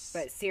 nah, that's...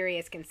 But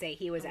Sirius can say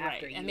he was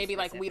after you. And maybe,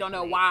 like, we don't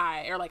know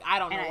why, or, like, I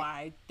don't know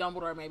why.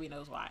 Dumbledore maybe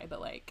knows why, but,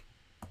 like,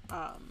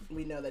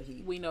 we know that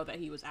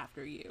he was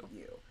after you.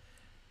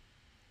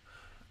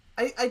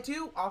 I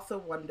do also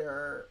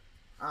wonder,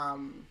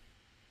 and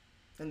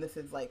this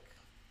is, like,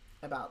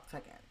 about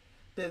second.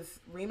 Does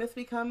Remus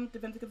become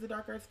Defensive of the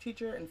Dark Arts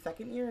teacher in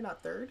second year,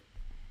 not third?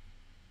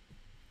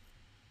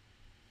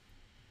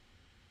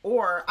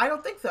 Or, I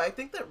don't think so. I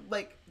think that,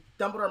 like,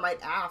 Dumbledore might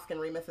ask,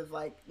 and Remus is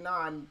like, no,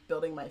 I'm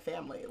building my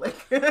family. Like,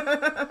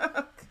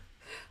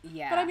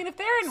 yeah. But, I mean, if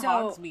they're in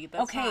Hogsmeade,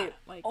 that's not,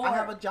 like... I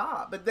have a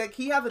job. But, like,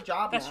 he has a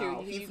job that's now.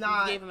 True. He's you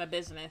not... gave him a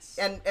business.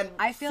 And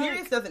I feel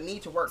Sirius like... doesn't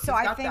need to work. So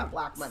he's got that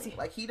black money.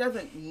 Like, he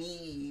doesn't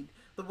need...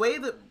 The way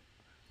that...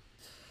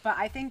 But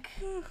I think...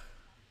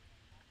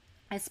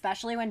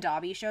 Especially when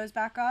Dobby shows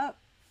back up.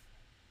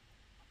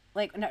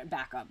 Like, no,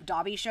 back up.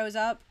 Dobby shows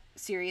up.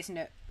 Sirius...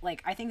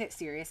 I think that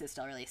Sirius is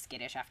still really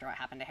skittish after what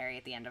happened to Harry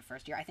at the end of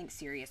first year. I think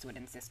Sirius would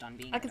insist on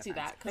being. I can see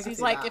that because he's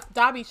like, if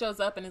Dobby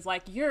shows up and is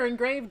like, "You're in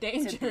grave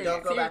danger,"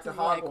 don't go back to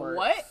Hogwarts.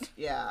 Like, what?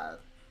 Yeah.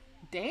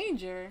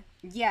 Danger.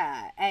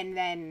 Yeah,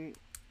 and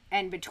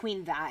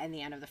between that and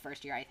the end of the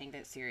first year, I think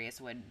that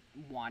Sirius would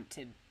want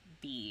to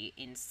be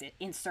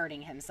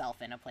inserting himself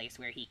in a place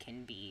where he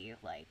can be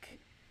like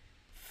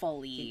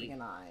fully keeping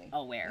an eye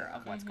aware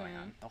of what's going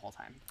on the whole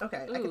time.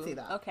 Okay, I can see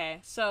that. Okay,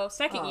 so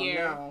second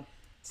year. No.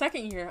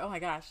 Second year, oh my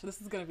gosh, this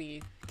is gonna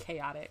be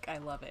chaotic. I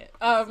love it.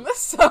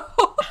 So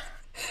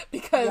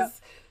because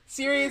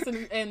Sirius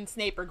and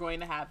Snape are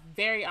going to have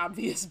very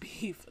obvious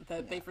beef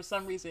that they for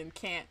some reason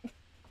can't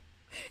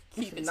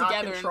keep it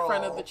together in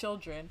front of the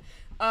children.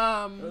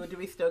 Do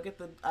we still get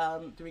the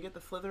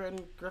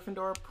Slytherin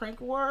Gryffindor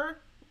prank war?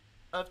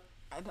 What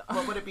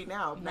would it be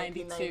now?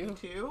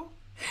 1992.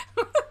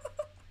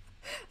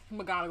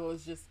 McGonagall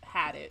has just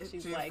had it.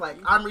 She's like,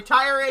 I'm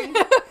retiring.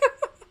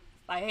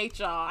 I hate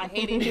y'all. I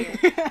hate it here.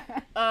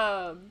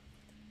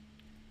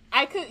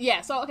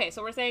 So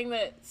we're saying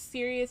that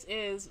Sirius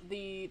is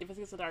the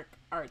Defensive of the Dark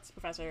Arts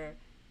professor,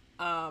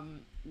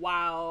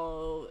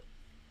 while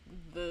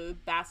the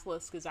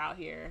Basilisk is out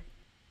here.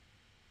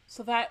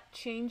 So that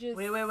changes.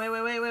 Wait.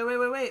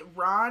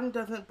 Ron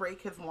doesn't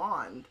break his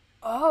wand.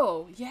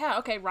 Oh, yeah.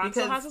 Okay, Ron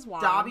still has his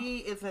wand.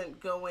 Dobby isn't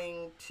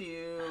going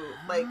to,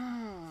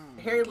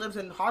 Harry lives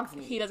in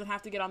Hogsmeade. He doesn't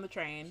have to get on the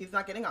train. He's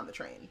not getting on the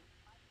train.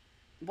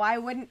 Why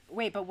wouldn't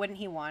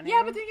he want to?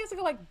 Yeah, but then he has to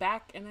go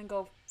back and then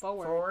go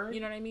forward.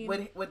 You know what I mean?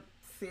 Would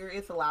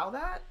Sirius allow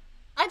that?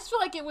 I just feel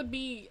like it would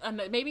be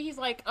maybe he's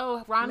like,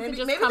 oh, Ron can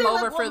just come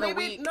over for the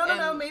week.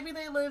 No. Maybe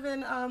they live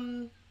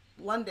in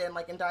London,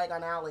 like in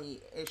Diagon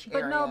Alley-ish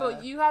area. But no,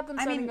 but you had them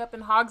setting up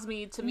in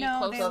Hogsmeade to be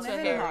closer to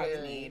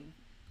Harry.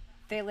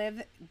 They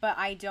live, but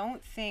I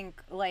don't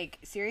think, like,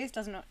 Sirius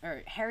doesn't,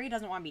 or Harry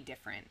doesn't want to be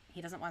different.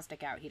 He doesn't want to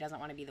stick out. He doesn't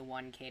want to be the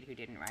one kid who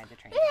didn't ride the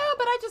train. Yeah,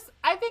 but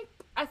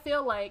I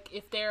feel like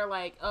if they're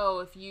like, oh,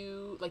 if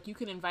you, like, you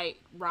can invite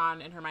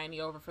Ron and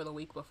Hermione over for the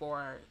week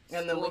before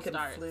And then we school can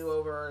starts. flew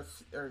over,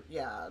 or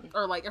yeah.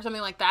 Or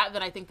something like that,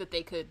 then I think that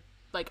they could,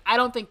 like, I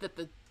don't think that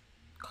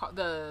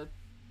the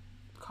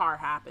car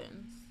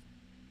happens.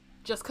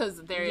 Just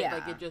because they're,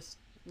 like, it just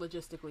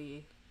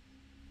logistically.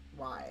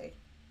 Why?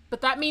 But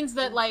that means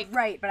that, like...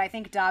 Right, but I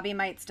think Dobby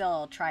might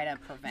still try to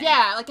prevent.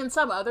 Yeah, like, in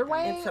some other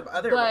way. In some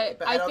other way.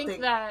 But I don't think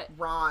that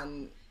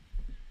Ron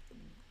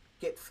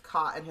gets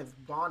caught and his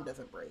bond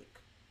doesn't break.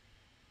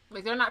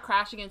 Like, they're not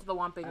crashing into the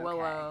Whomping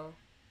Willow.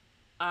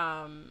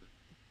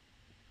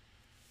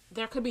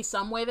 There could be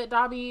some way that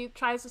Dobby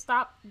tries to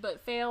stop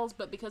but fails,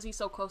 but because he's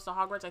so close to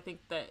Hogwarts, I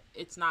think that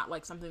it's not,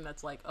 like, something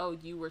that's like, oh,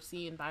 you were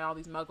seen by all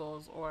these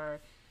muggles,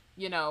 or,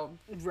 you know...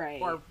 Right.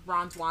 Or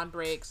Ron's wand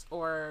breaks,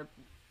 or...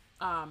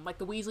 like,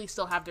 the Weasleys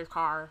still have their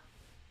car,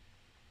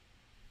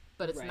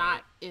 but it's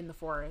not in the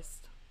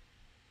forest.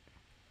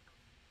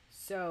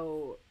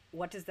 So,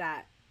 what does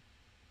that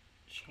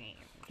change?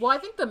 Well, I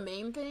think the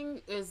main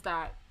thing is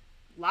that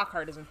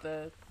Lockhart isn't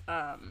the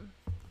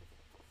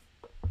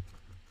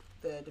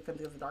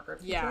Defending of the Dark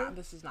Arts. yeah, teacher?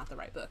 this is not the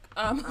right book.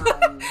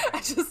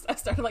 I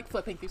started, like,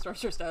 flipping through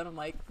Sorcerer's Stone. I'm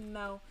like,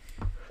 no.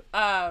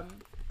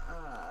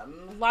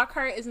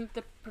 Lockhart isn't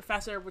the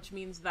professor, which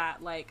means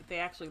that, like, they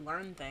actually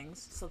learn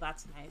things, so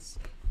that's nice.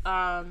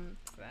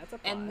 That's a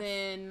plus. And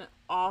then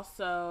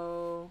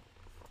also,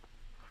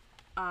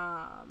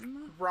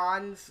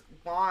 Ron's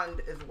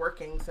wand is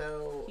working,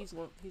 so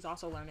he's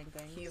also learning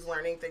things. he's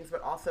learning things,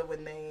 but also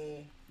when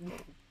they,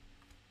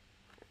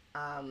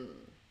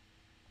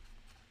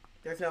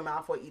 there's no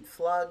Malfoy eats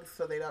slugs,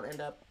 so they don't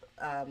end up,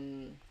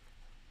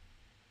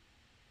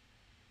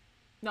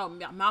 No,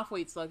 Malfoy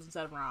eats slugs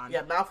instead of Ron.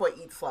 yeah, Malfoy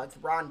eats slugs,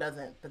 Ron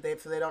doesn't, but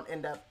so they don't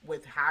end up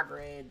with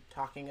Hagrid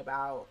talking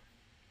about,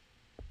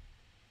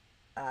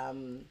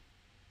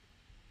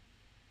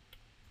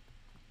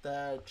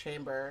 the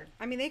chamber.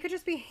 I mean, they could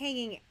just be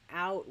hanging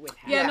out with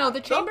Harry. Yeah, no, Yeah, the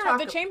don't chamber. talk-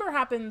 The chamber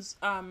happens.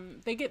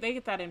 They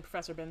get that in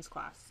Professor Ben's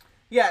class.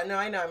 Yeah, no,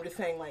 I know, I'm just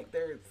saying, like,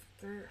 there's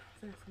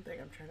something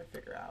I'm trying to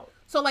figure out.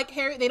 So, like,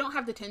 Harry, they don't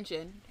have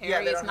detention.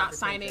 Harry they is don't not have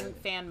signing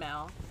detention. fan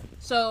mail.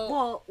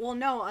 So, Well,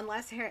 no.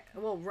 Unless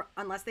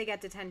they get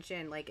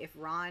detention. Like, if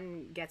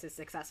Ron gets a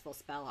successful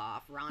spell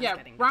off, Ron's Yeah,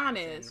 getting Ron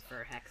detention is.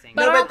 for hexing.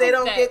 But I No, don't but they think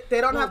don't that- they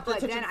don't well, have but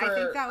detention then for I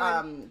think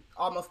that would-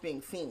 almost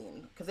being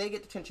seen, because they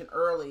get detention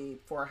early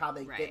for how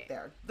they Right. get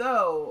there.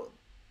 Though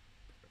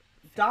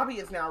Dobby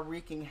is now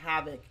wreaking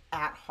havoc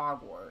at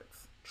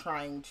Hogwarts,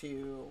 trying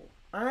to.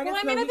 Or I guess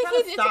I mean, no, I think kinda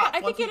it's stops about- I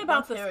think once it's about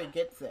once the- Harry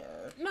gets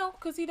there. no,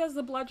 because he does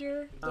the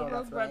bludger, the Oh, rogue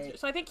that's bludger. right.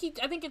 So I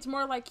think it's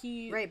more like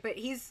he Right, but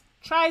he's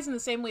tries in the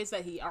same ways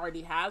that he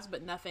already has,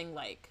 but nothing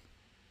like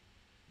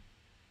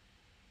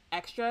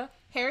extra.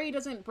 Harry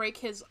doesn't break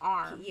his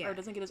arm, Yeah. or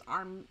doesn't get his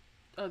arm,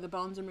 or the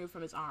bones removed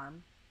from his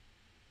arm,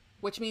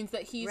 which means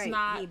that he's Right,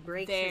 not he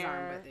breaks there, his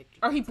arm,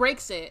 but or he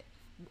breaks it.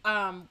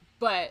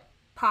 But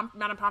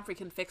Madame Pomfrey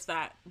can fix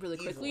that really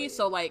quickly, Easily.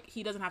 so, like,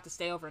 he doesn't have to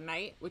stay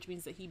overnight, which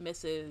means that he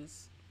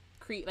misses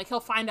like, he'll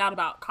find out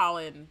about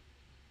Colin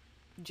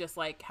just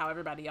like how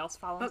everybody else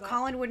follows But up.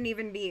 Colin wouldn't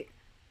even be.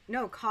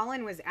 No,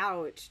 Colin was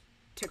out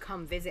to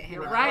come visit him.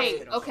 You're in the Right.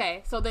 hospital.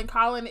 Okay. So then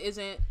Colin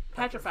isn't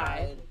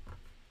petrified.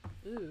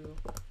 Ooh,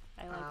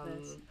 I like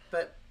this.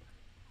 But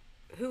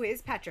Who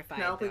is petrified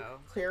Penelope though?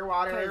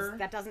 Clearwater, Because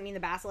that doesn't mean the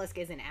basilisk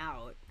isn't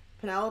out.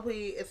 Penelope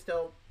is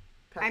still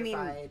I mean-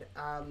 petrified.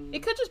 It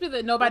could just be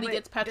that nobody But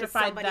gets does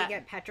petrified. somebody That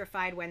get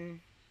petrified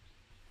when?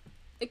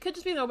 it could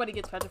just be nobody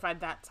gets petrified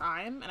that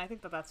time, and I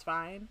think that that's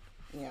fine.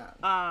 Yeah.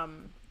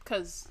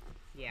 Because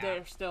Yeah.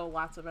 there's still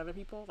lots of other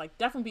people. Like,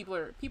 definitely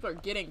people are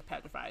getting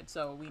petrified,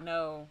 so we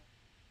know.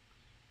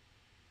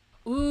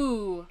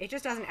 Ooh, It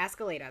just doesn't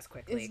escalate as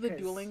quickly. is the 'cause-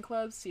 dueling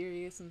club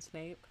Sirius and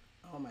Snape?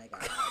 Oh my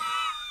god.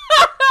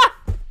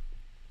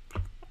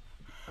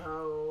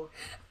 Oh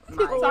my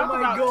Talk god.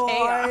 about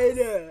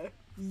chaos.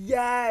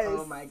 Yes.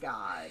 Oh my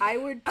god. I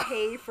would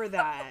pay for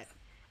that.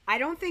 I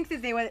don't think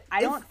that they would.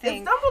 I don't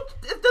think. Does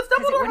it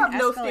Dumbledore wouldn't have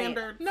no escalate.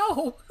 standard?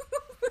 No.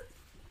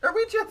 Are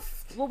we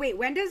just? Well, wait.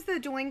 When does the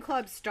dueling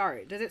club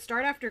start? Does it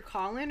start after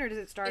Colin or does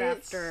it start It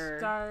after?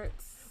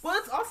 starts. Well,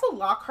 it's also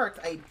Lockhart's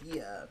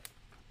idea.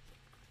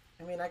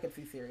 I mean, I could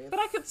see Sirius.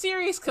 But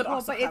Sirius could Well,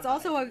 also. but it's have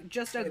also that.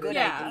 just a It good is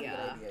Yeah. a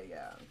idea. good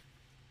idea,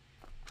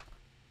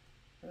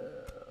 yeah.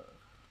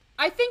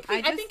 I think I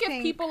I just think if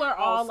think people are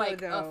all also, like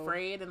though-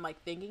 afraid and like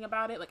thinking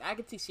about it, like I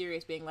could see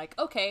Sirius being like,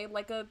 okay,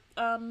 like a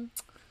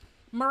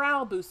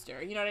morale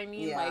booster. You know what I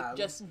mean? Yeah. Like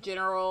just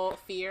general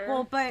fear.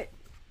 Well, but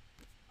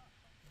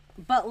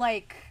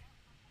like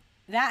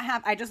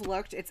that I just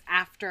looked. It's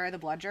after the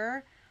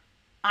bludger.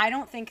 I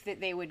don't think that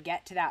they would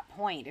get to that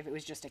point if it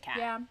was just a cat.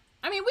 yeah.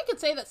 I mean, we could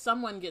say that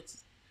someone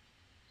gets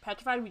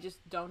petrified. We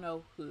just don't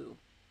know who.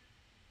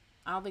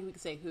 I don't think we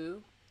could say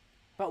who.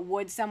 But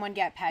would someone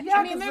get Yeah, petrified?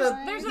 I mean, 'cause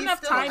there's he's enough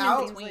still time in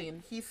out.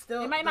 between. He's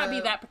still. It might not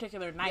be that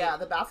particular night. Yeah,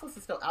 the basilisk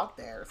is still out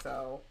there,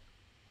 so.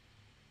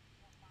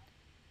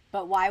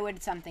 But why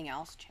would something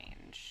else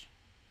change?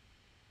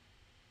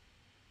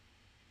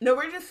 No,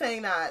 we're just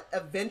saying that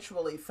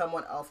eventually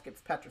someone else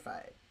gets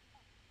petrified.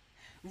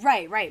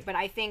 Right. But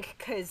I think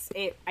because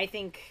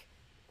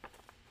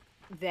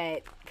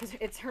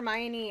it's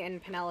Hermione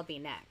and Penelope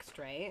next,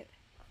 right?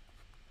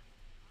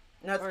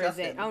 No, it's Or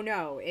Justin. is it? Oh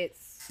no,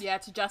 it's Yeah,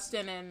 it's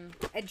Justin and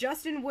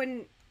Justin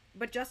wouldn't.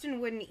 But Justin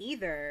wouldn't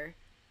either,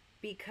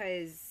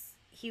 because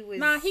he was.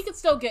 nah. He could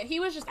still get. He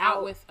was just out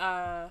Out. with.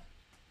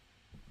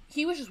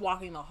 He was just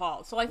walking the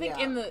hall. So I think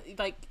Yeah. in the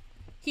like,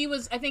 he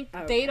was. I think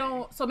Okay. they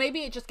don't. So maybe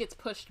it just gets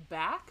pushed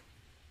back,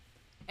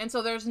 and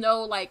so there's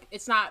no like.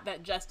 It's not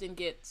that Justin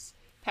gets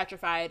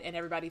petrified and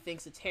everybody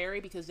thinks it's Harry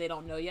because they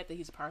don't know yet that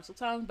he's a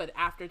Parseltongue. But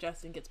after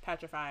Justin gets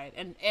petrified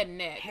and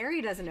Nick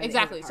Harry doesn't know that he's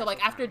exactly. a So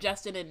like after Parseltongue.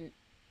 Justin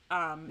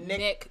and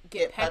Nick get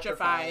get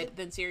petrified, petrified.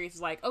 then Sirius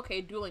is like,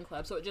 okay, dueling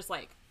club. So it just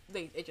like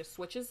it just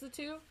switches the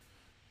two.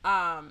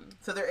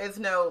 So there is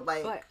no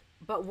like.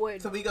 But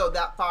would So we go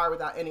that far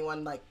without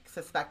anyone like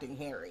suspecting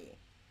Harry,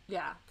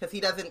 Yeah. because he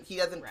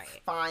doesn't Right.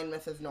 find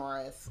Mrs.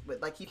 Norris.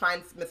 Like he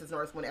finds Mrs.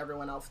 Norris when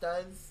everyone else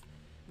does.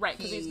 Right,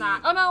 because he's He-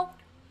 not. Oh no,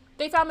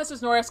 they found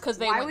Mrs. Norris because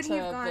they Why went would to he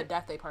have the gone-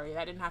 death day party.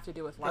 That didn't have to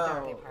do with Oh, like.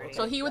 birthday party.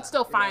 So he would yeah,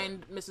 still you're right.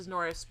 find Mrs.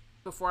 Norris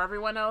before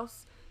everyone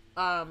else,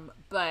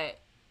 but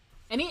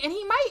and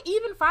he might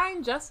even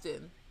find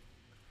Justin,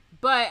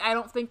 but I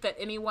don't think that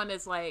anyone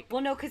is like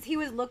well, no, because he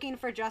was looking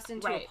for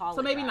Justin to right. apologize.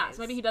 So maybe not.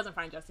 So maybe he doesn't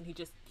find Justin. He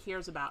just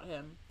hears about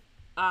him,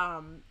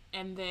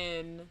 and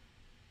then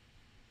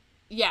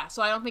yeah.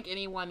 So I don't think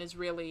anyone is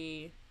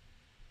really.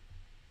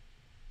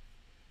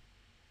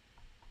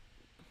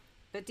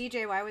 But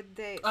DJ, why would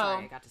they? Oh.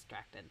 Sorry, I got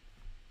distracted.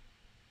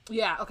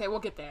 Yeah, okay, we'll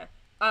get there.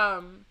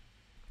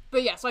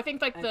 But yeah, so I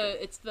think like Okay.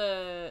 it's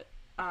the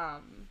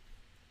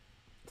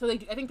so I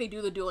think they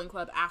do the dueling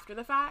club after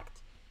the fact,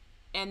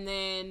 and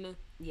then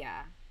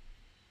Yeah.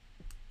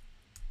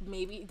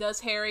 maybe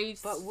does Harry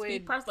But would-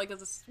 speed press like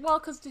because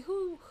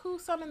who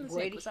summoned the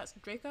snake? Would- Was that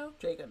Draco?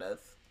 Draco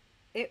does.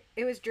 It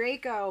was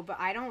Draco, but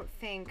I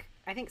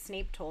think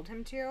Snape told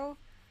him to.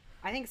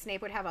 I think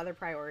Snape would have other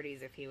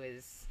priorities if he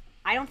was.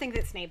 I don't think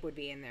that Snape would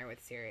be in there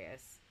with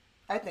Sirius.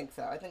 I think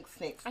so. I think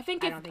Snape's. I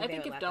think I if don't think they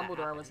if would let that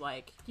Dumbledore was happen.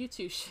 like, you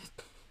two should.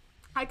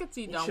 I could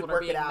see You should Dumbledore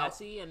work being it out.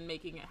 messy and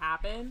making it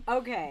happen.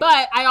 Okay.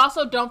 But I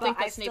also don't But think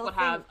I that Snape still would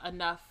have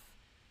enough.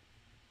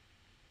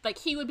 Like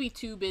he would be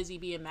too busy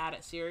being mad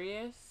at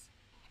Sirius,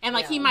 and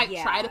like he Yeah. might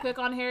try to Yeah. pick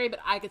on Harry, but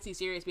I could see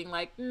Sirius being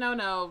like,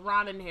 no,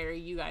 Ron and Harry,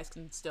 you guys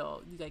can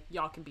still like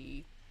y'all can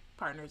be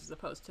partners as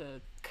opposed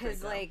to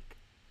Draco.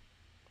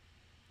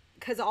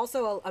 Because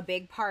also a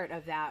big part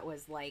of that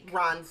was like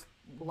Ron was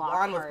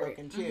Lockhart.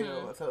 broken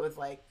too, so it was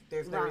like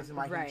there's no Ron- reason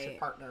why he right. should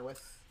partner with.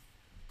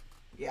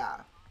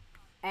 Yeah.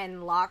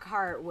 and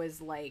Lockhart was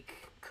like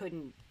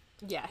couldn't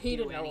yeah, he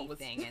do didn't know what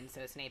was. anything, and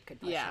so Snape could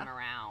push Yeah. him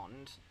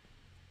around.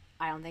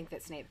 I don't think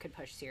that Snape could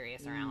push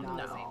Sirius around in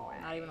the same No, way.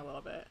 not even a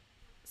little bit.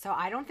 So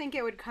I don't think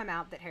it would come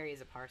out that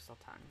Harry's a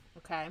Parseltongue.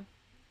 Okay.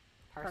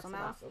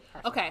 Parselmouth?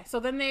 Parselmouth. Okay, so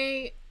then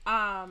they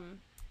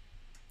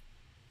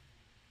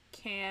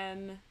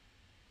can.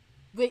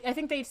 I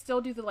think they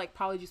still do the like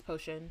Polyjuice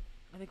potion.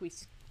 I think we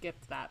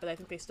skipped that, but I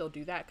think they still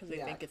do that because they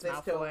Yeah, think it's they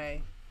still-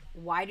 Malfoy.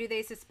 Why do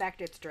they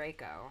suspect it's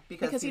Draco?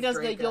 Because he he's does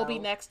the Draco. "You'll be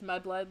next,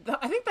 Mudblood."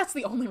 I think that's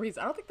the only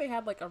reason. I don't think they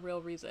had like a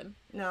real reason.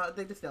 No,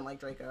 they just didn't like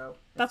Draco.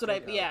 That's what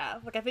Draco. yeah.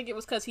 Like I think it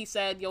was because he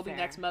said "You'll be Fair.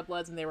 next,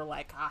 Mudbloods," and they were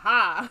like,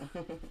 "Haha."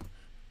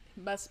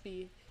 Must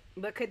be.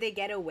 But could they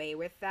get away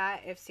with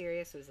that if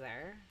Sirius was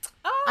there?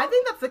 I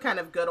think that's the kind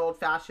of good old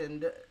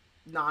fashioned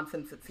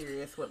nonsense that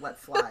Sirius would let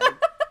slide.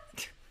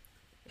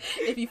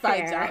 If he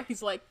finds Fair. out,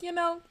 he's like,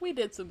 I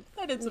did some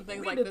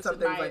things We like did this some in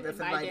things my, like this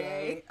in my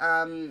day.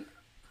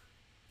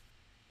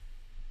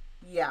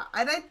 Yeah,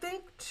 and I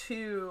think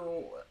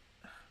too,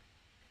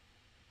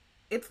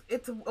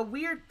 it's a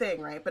weird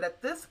thing, right? But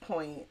at this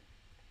point,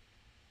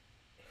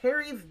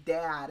 Harry's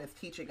dad is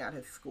teaching at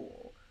his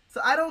school,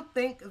 so I don't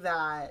think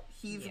that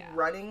he's Yeah.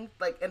 running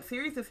and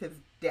Sirius is his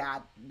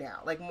dad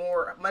now, like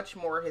much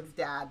more his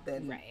dad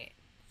than Right.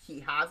 he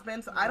has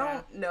been. So I Yeah.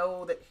 don't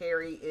know that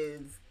Harry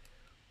is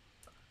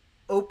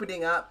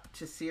opening up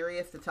to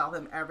Sirius to tell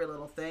him every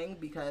little thing,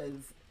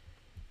 because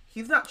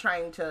he's not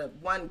trying to,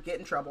 one, get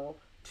in trouble,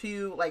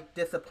 two, like,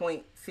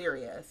 disappoint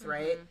Sirius,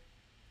 right?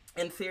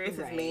 And Sirius's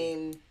Right.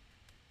 main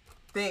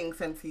thing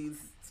since he's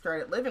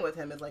started living with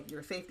him is like,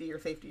 your safety, your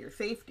safety, your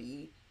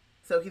safety.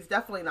 So he's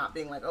definitely not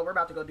being like, oh, we're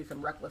about to go do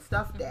some reckless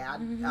stuff, Dad.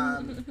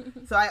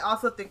 So I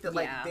also think that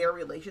like Yeah. their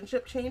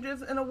relationship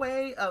changes in a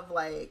way of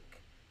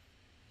like,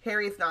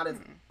 Harry's not as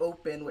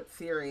open with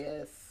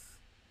Sirius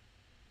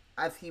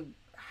as he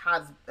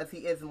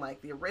is in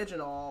like the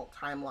original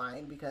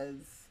timeline,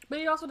 because But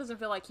he also doesn't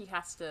feel like he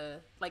has to.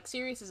 Like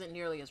Sirius isn't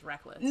nearly as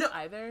reckless No.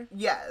 either.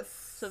 yes,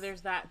 So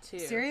there's that too.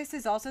 Sirius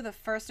is also the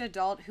first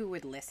adult who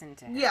would listen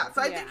to him. yeah.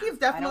 So I Yeah. think he's I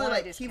definitely don't wanna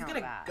like he's discount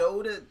gonna that.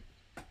 go to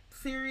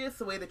Sirius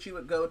the way that you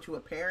would go to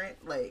a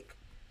parent, like.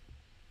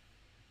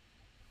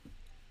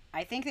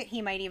 I think that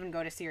he might even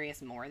go to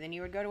Sirius more than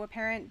you would go to a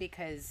parent,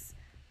 because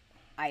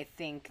I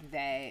think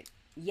that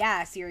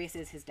yeah, Sirius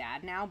is his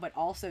dad now, but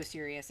also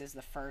Sirius is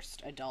the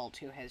first adult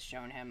who has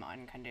shown him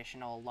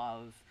unconditional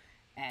love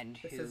and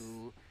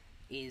who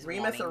is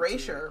Remus wanting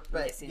Erasure, to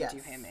but listen yes. to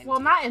him. And Well,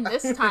 not in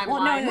this timeline.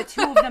 Well, no, the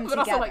two of them but together.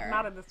 also, like,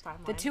 not in this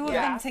timeline. The two of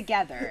them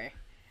together.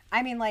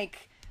 I mean,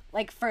 like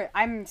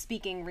I'm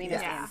speaking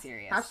Remus Yeah. and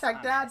Sirius. Hashtag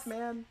on dads, this.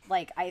 man.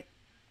 Like,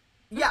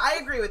 Yeah, I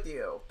agree with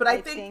you, but I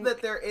I think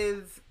think-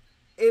 that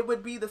it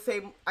would be the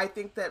same. I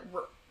think that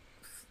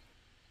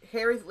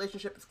Harry's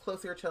relationship is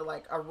closer to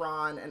like a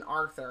Ron and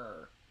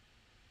Arthur.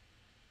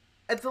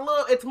 It's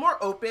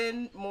more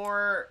open,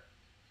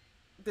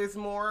 there's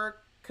more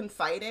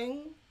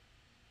confiding,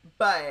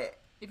 but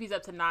If he's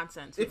up to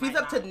nonsense. if he's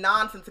up to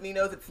nonsense and he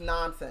knows it's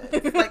nonsense,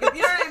 like, you know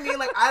what I mean?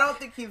 Like, I don't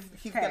think he's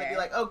gonna be Fair.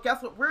 like, oh,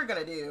 guess what we're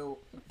gonna do,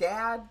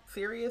 Dad,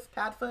 Sirius,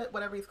 Padfoot,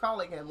 whatever he's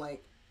calling him.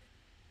 Like,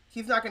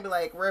 he's not gonna be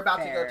like, we're about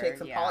to go Fair, take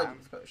some yeah.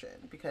 Polyjuice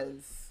potion,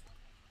 because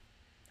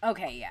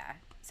okay, yeah.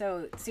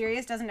 So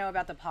Sirius doesn't know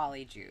about the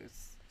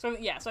polyjuice. So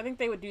I think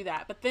they would do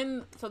that. But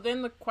then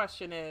the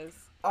question is,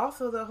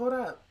 also though, hold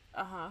up,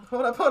 uh-huh.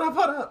 hold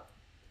up.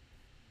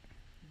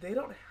 They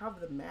don't have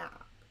the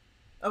map.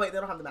 Oh wait, they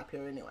don't have the map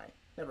here anyway.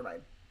 Never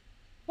mind.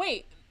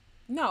 Wait,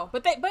 no,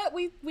 but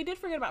we did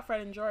forget about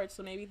Fred and George,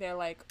 so maybe they're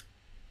like,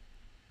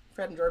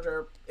 Fred and George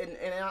are,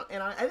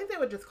 and I think they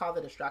would just call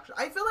the distraction.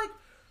 I feel like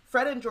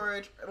Fred and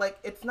George, like,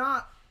 it's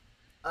not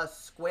a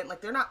squint,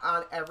 like, they're not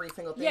on every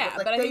single thing. yeah,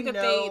 like, but I think that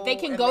they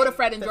can and go to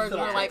Fred and George and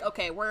they're they're like,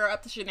 okay, we're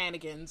up to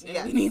shenanigans and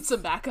Yes. we need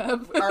some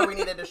backup. or we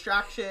need a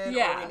distraction,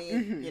 Yeah. or we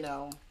need, you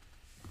know.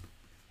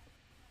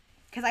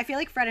 Because I feel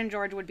like Fred and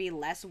George would be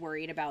less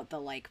worried about the,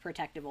 like,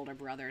 protective older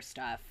brother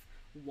stuff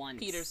once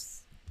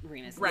Peter's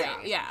Remus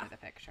right, is yeah. into the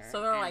picture. So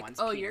they're and like, once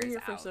oh, you're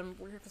Peter's here for out.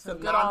 we're here for Some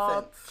some good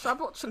old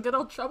nonsense. good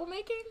old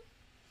troublemaking.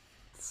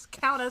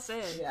 Count us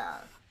in.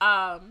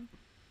 Yeah.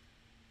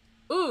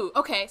 Ooh,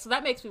 okay, so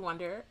that makes me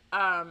wonder.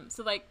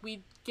 So like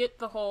we get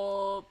the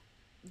whole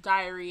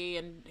diary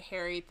and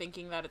Harry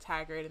thinking that it's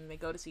Hagrid, and they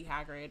go to see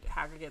Hagrid.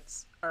 Hagrid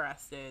gets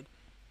arrested.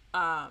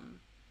 When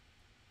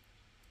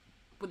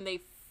they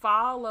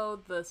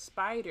follow the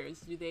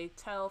spiders, do they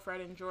tell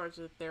Fred and George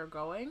that they're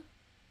going?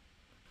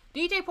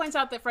 DJ points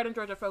out that Fred and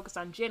George are focused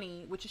on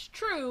Ginny, which is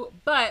true,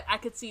 but I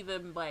could see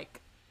them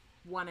like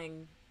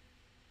wanting,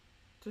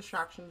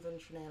 Distractions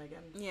and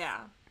shenanigans.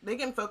 yeah. They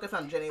can focus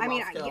on Ginny I while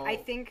mean, still I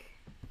think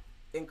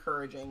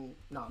encouraging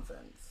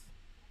nonsense.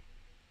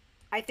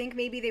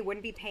 maybe they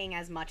wouldn't be paying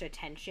as much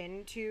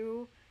attention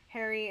to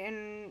Harry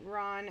and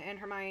Ron and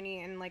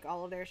Hermione and, like,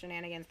 all of their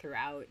shenanigans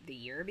throughout the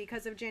year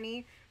because of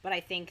Ginny, but I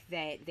think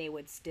that they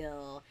would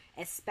still,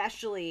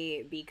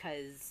 especially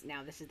because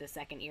now this is the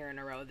second year in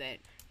a row that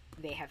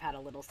they have had a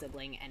little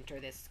sibling enter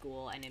this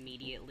school and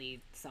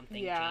immediately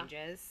something Yeah.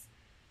 changes.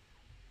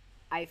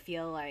 I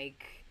feel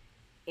like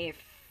if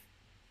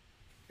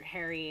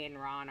Harry and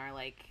Ron are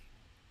like,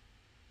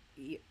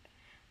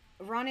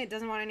 Ron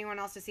doesn't want anyone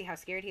else to see how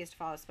scared he is to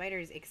follow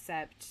spiders,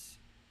 except,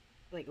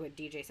 like what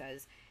DJ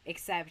says,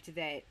 except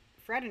that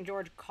Fred and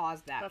George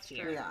caused that That's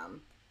fear. true. Yeah.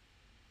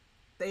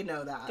 They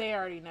know that. They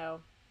already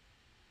know.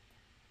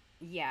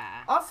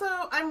 Yeah. Also,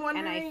 I'm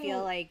wondering. And I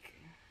feel like,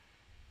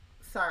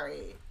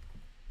 Sorry.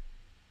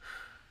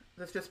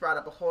 This just brought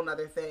up a whole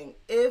nother thing.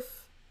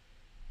 If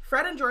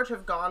Fred and George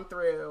have gone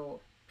through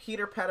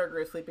Peter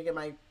Pettigrew sleeping in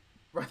my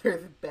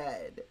brother's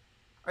bed,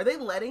 are they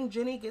letting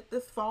Ginny get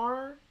this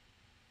far?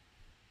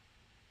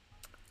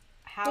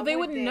 how Well, they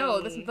would wouldn't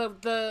know. This they-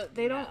 is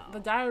they don't. know? The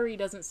diary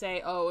doesn't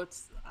say, "Oh,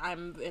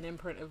 I'm an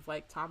imprint of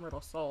like Tom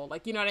Riddle's soul."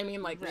 Like, you know what I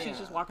mean? Like, she's Right.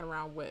 just walking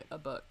around with a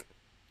book.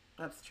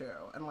 That's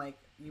true. And, like,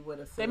 you would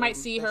assume They might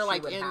see that her she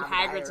like would in have a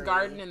Hagrid's diary.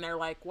 garden, and they're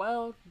like,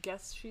 "Well,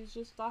 guess she's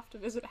just off to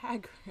visit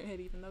Hagrid,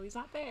 even though he's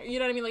not there." You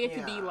know what I mean? Like, it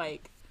could be Yeah.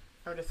 like,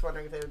 I'm just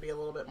wondering if they would be a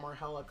little bit more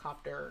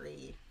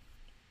helicopter-y.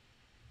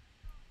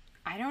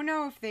 I don't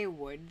know if they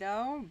would,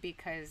 though,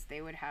 because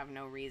they would have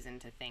no reason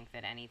to think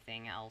that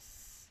anything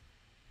else,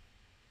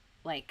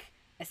 like,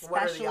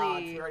 What are the odds?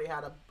 especially, We already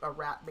had a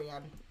rat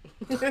man.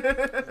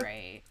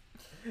 right,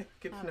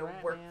 Gets oh, no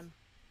rat work. man.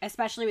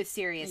 especially with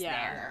Sirius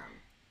Yeah. there.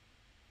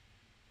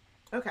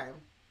 Okay.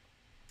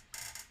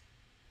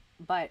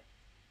 But,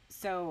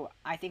 so,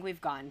 I think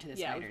we've gotten to the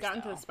Yeah, spiders, we've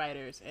gotten to though. the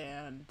spiders,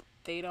 and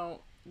we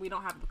don't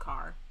have the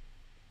car.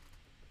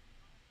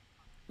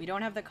 We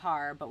don't have the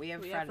car, but we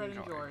have We Fred, have Fred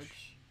and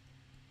George.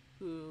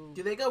 Who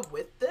Do they go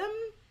with them?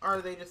 Or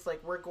are they just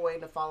like, we're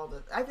going to follow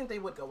the... I think they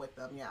would go with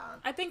them, yeah.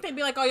 I think they'd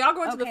be like, "Oh, y'all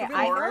going to the Okay,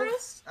 Forbidden I-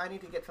 Forest?" I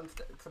need to get some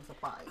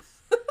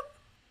supplies.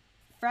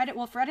 Fred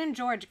and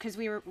George, because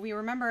we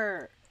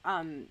remember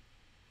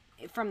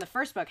from the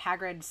first book,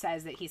 Hagrid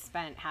says that he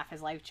spent half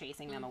his life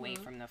chasing them away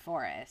from the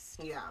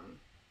forest. Yeah.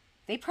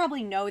 They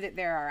probably know that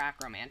there are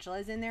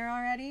acromantulas in there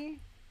already,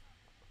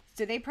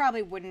 so they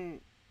probably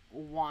wouldn't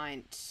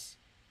want,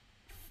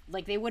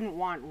 like, they wouldn't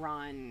want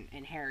Ron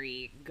and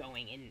Harry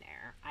going in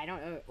there. I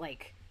don't know,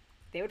 like,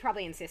 they would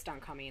probably insist on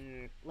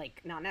coming,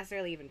 like, not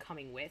necessarily even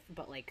coming with,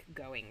 but, like,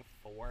 going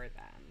for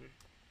them.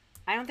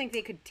 I don't think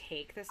they could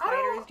take the I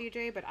spiders, don't-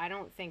 DJ, but I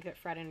don't think that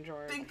Fred and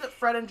George. I think that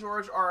Fred and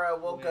George are a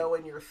will go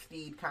in your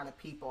steed kind of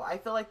people. I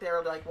feel like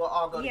they're like, we'll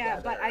all go Yeah,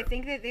 together. but I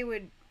think that they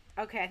would.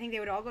 Okay, I think they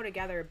would all go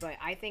together, but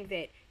I think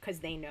that because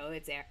they know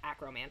it's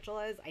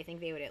acromantula's, I think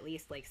they would at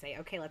least like say,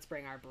 okay, let's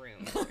bring our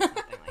brooms or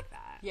something like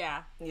that.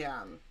 Yeah.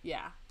 Yeah.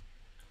 Yeah.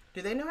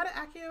 Do they know how to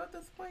accio at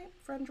this point,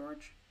 Fred and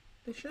George?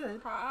 They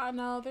should.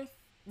 No, they're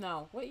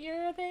no. What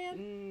year are they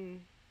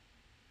in?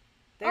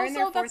 They're in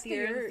their Also, fourth that's the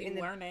year year that you in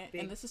the learn it,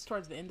 big- and this is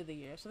towards the end of the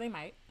year, so they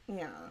might.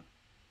 Yeah.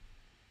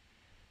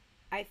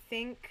 I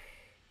think,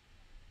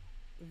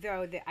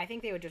 though, that I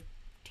think they would just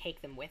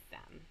take them with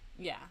them.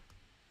 Yeah.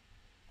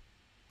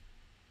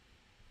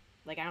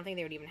 Like, I don't think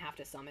they would even have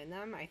to summon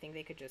them. I think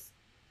they could just.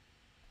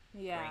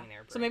 Yeah. Bring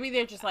their So maybe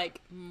they're just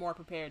like more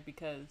prepared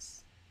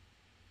because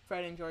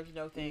Fred and George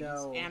know things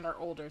and are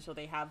older, so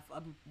they have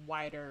a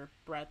wider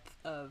breadth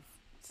of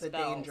The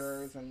spells.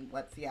 dangers and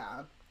what's,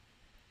 yeah.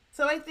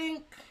 So I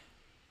think.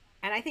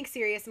 And I think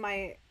Sirius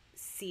might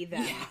see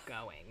them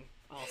going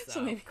also.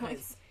 So maybe like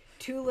because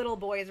two little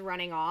boys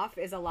running off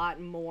is a lot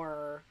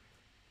more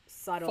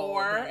subtle.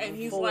 Four, than and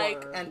he's four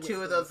like- And with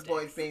two of those broomsticks.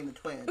 boys being the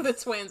twins. the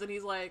twins, and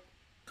he's like,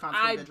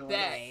 Constant I vigilance.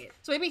 bet. Right.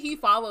 So maybe he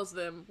follows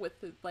them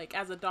with the, like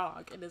as a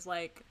dog and is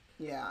like,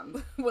 Yeah.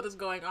 what is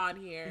going on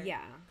here?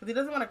 Yeah. Because he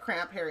doesn't want to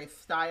cramp Harry's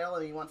style,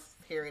 and he wants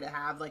Harry to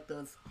have, like,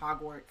 those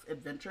Hogwarts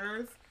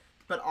adventures,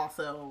 but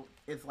also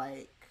is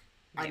like,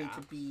 I need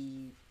Yeah. to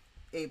be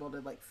able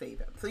to, like, save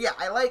him. So, yeah,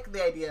 I like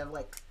the idea of,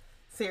 like,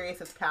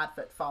 Sirius's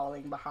Padfoot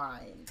following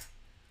behind,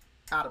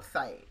 out of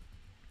sight.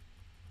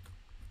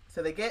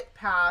 So they get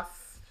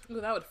past... Ooh,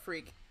 that would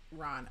freak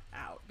Ron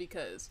out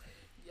because,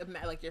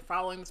 like, you're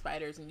following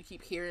spiders and you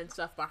keep hearing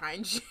stuff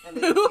behind you. And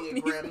then you see a And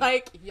he's grim-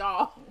 like,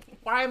 y'all,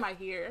 why am I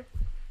here?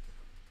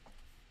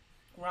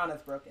 Ron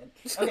is broken.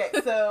 Okay,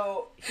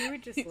 so... He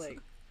would just like.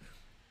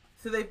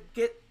 So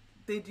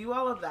they do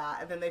all of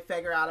that, and then they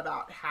figure out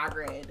about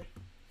Hagrid,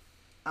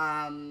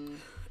 And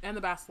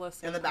the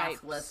basilisk. and the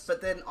pipes. basilisk.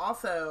 But then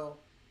also,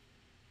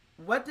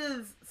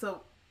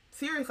 so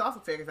Sirius also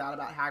figures out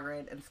about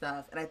Hagrid and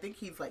stuff, and I think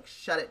he's like,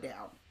 shut it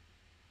down.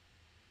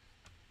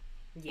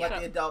 Yeah. Let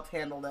the adults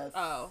handle this.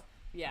 Oh,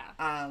 yeah.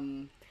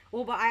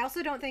 Well, but I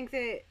also don't think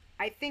that.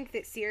 I think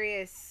that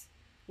Sirius.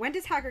 When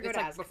does Hagrid go It's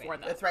to like Azkaban? before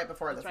that. It's right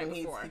before this, That's right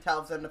when before. he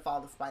tells them to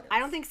follow the spiders. I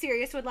don't think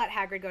Sirius would let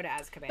Hagrid go to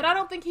Azkaban. But I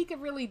don't think he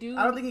could really do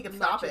I don't think he could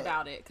much stop it.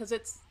 about it because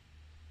it's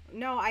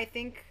No, I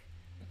think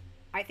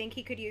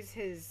he could use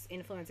his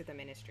influence at the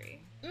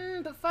Ministry.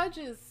 but Fudge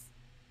is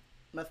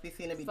Must be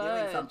seen to be Fudge.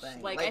 doing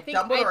something. Like, Like, I think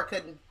Dumbledore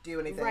couldn't do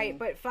anything. Right,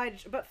 but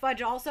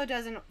Fudge also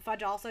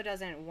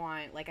doesn't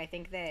want, like, I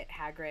think that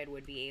Hagrid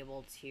would be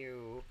able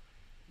to,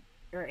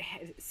 or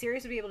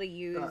Sirius would be able to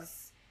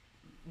use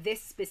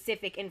this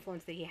specific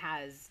influence that he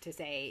has to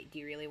say, do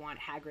you really want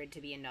Hagrid to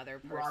be another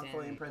person? wrongfully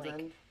Like,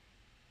 imprisoned.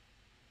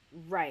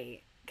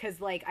 right, because,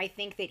 like, I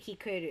think that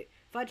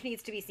Fudge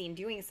needs to be seen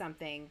doing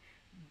something,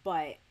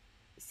 but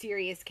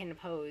Sirius can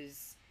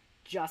pose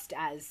just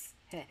as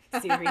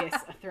serious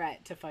a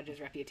threat to Fudge's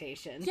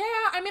reputation. yeah.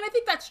 I mean, I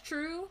think that's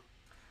true.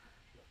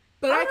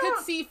 But I I could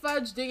don't- see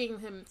Fudge digging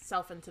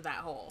himself into that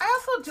hole. I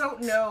also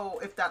don't know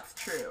if that's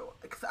true.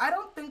 Because I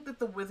don't think that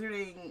the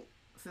Wizarding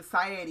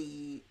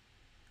Society...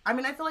 I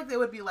mean, I feel like they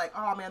would be like,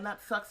 oh man, that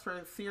sucks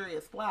for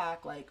Sirius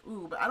Black. Like,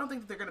 ooh, but I don't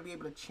think that they're going to be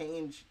able to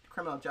change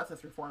criminal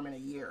justice reform in a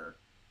year.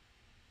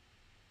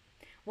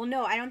 Well,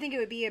 no, I don't think it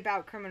would be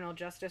about criminal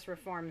justice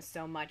reform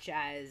so much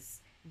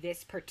as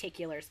this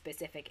particular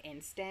specific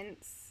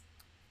instance.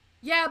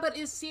 Yeah, but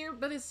is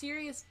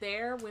Sirius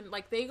there when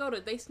like they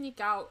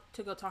sneak out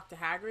to go talk to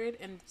Hagrid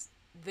and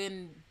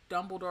then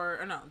Dumbledore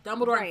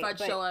Right, and Fudge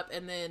but- show up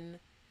and then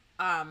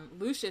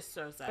Lucius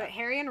shows up. But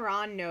Harry and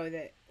Ron know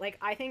that, like,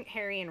 I think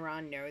Harry and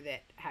Ron know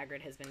that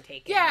Hagrid has been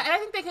taken yeah, and I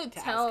think they could to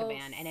tell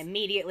Azkaban and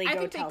immediately I go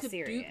think tell they could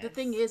Sirius. do. The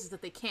thing is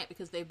that they can't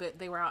because they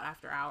were out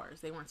after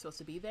hours. They weren't supposed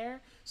to be there,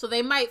 so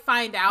they might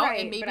find out. Right,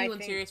 and but maybe I when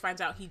think- Sirius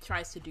finds out, he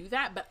tries to do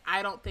that. But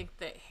I don't think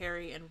that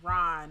Harry and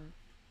Ron,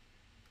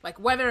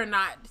 like whether or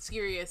not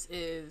Sirius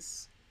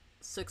is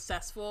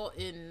successful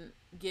in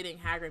getting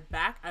Hagrid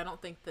back, I don't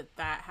think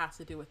that has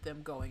to do with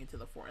them going into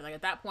the forest. Like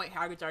at that point,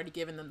 Hagrid's already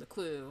given them the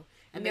clue,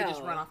 and they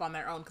just No. run off on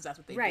their own because that's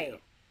what they Right. do.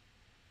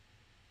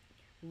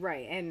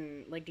 Right,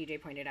 and like DJ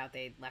pointed out,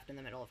 they left in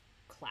the middle of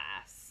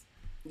class.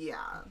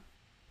 Yeah.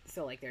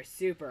 So, like, they're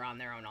super on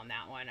their own on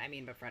that one. I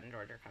mean, but Fred and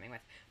George are coming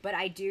with. But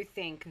I do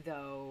think,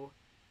 though,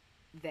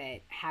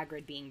 that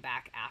Hagrid being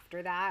back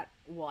after that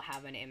will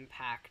have an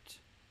impact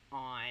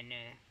on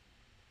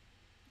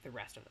the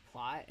rest of the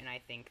plot. And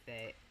I think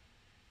that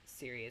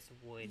Sirius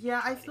would.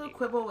 Yeah, try I to still do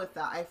quibble with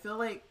that. I feel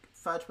like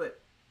Fudge would...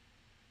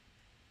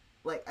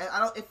 Like, I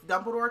don't... If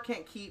Dumbledore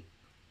can't keep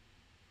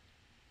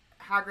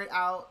Hagrid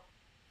out,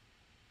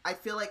 I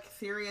feel like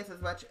Sirius,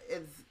 as much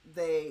as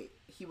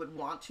he would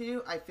want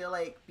to, I feel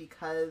like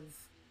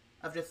because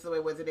of just the way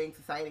Wizarding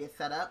Society is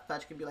set up,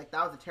 Fudge can be like,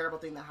 that was a terrible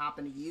thing that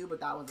happened to you, but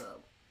that was a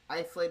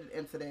isolated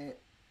incident,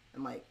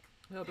 and like,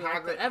 It'll be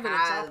like, the evidence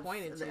all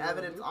pointed to the you.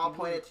 evidence all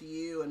pointed to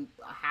you, and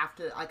I have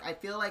to, like, I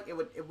feel like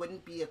it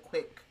wouldn't be a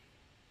quick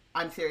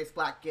I'm Sirius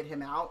Black, get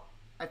him out.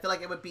 I feel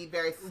like it would be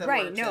very similar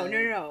Right, to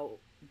no.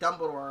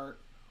 Dumbledore,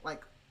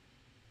 like,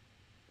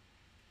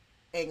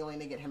 angling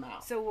to get him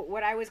out. So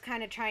what I was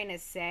kind of trying to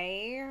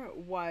say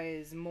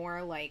was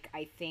more like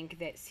I think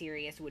that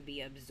Sirius would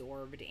be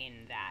absorbed in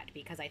that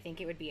because I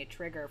think it would be a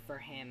trigger for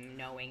him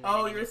knowing that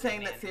Oh, an you're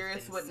saying that Azkaban has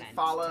Sirius been wouldn't sent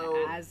follow...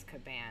 to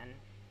Azkaban.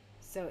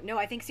 So, no,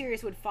 I think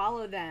Sirius would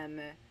follow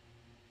them.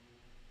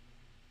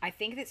 I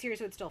think that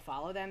Sirius would still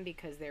follow them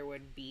because there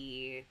would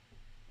be,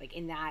 like,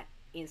 in that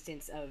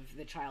instance of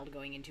the child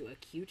going into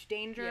acute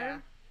danger. Yeah.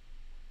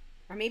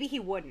 Or maybe he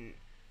wouldn't.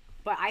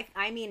 But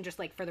I mean just,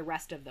 like, for the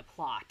rest of the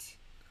plot.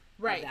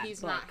 Right, That he's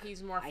book, not.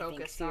 He's more I think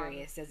focused on.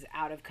 Sirius is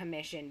out of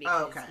commission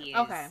because he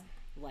is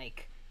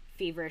like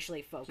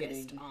feverishly focused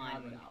Getting on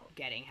Hagrid out.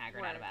 getting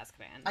Hagrid out of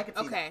Azkaban. I could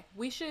see Okay,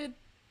 we should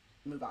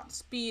that. Move on.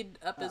 speed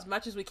up as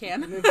much as we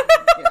can.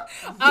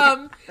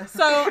 Yeah.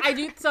 So I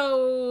do.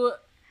 So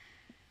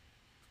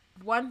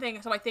one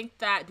thing. So I think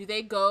that do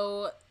they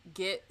go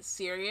get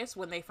Sirius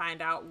when they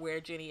find out where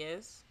Ginny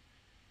is?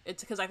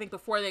 It's because I think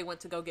before they went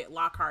to go get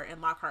Lockhart,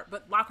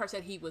 but Lockhart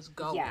said he was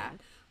going. Yeah.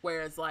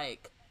 Whereas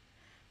like.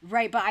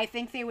 Right, but I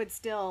think they would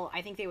still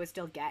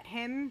get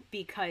him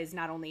because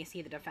not only is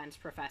he the defense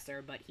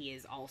professor, but he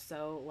is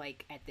also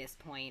like at this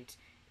point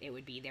it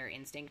would be their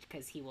instinct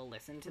because he will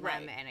listen to them.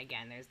 Right. And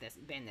again, there's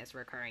been this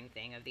recurring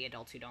thing of the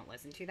adults who don't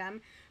listen to them.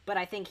 But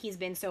I think he's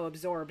been so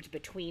absorbed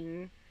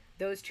between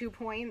those 2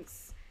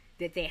 points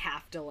that they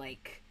have to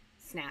like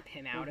snap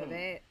him out of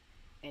it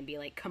and be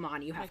like, "Come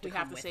on, you have to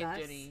come with save us.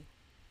 Ginny."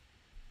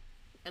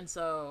 And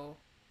so.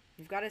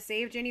 You've got to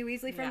save Ginny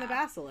Weasley from the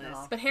Yeah. basilisk."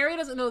 No. But Harry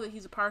doesn't know that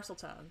he's a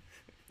Parseltongue.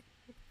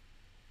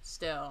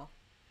 Still.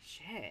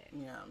 Shit.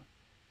 Yeah.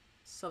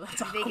 So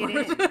that's How do awkward.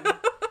 they get in?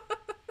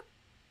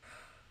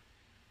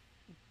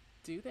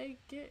 Do they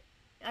get...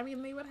 I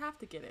mean, they would have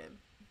to get in.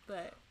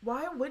 But...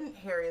 Why wouldn't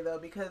Harry, though?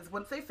 Because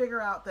once they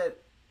figure out that...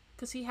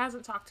 Because he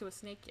hasn't talked to a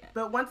snake yet.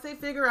 But once they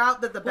figure out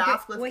that the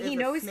basilisk well, is he a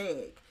knows-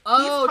 snake,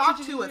 Oh, he's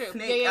talked true. to a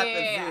snake at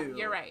the zoo.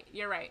 You're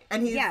right.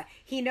 And he's... Yeah,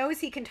 he knows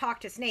he can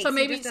talk to snakes. So he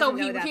maybe, just so doesn't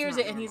he know that's hears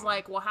not it and he's normal.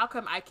 like, well, how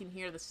come I can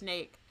hear the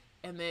snake?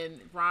 And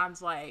then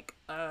Ron's like,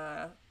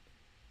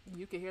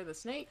 you can hear the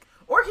snake?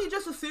 Or he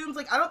just assumes,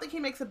 like, I don't think he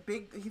makes a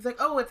big... He's like,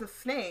 oh, it's a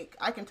snake.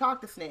 I can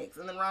talk to snakes.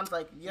 And then Ron's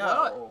like, yo.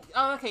 What?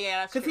 Oh, okay, yeah,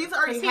 that's true. 'Cause he's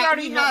already he had-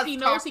 already he knows, has he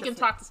knows talked he to can snakes.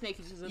 talk to snakes.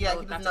 He doesn't Yeah, know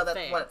he that's doesn't know a that's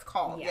thing. what it's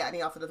called. Yeah. Yeah, and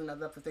he also doesn't know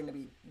that's the thing to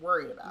be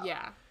worried about.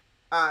 Yeah.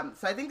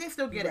 So I think they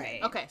still get Right.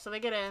 it. Okay, so they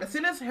get in. As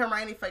soon as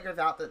Hermione figures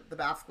out that the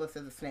basilisk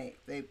is a snake,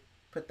 they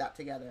put that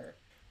together.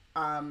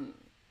 So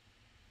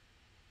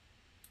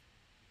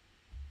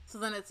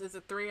then it's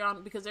a 3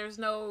 on, because there's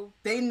no,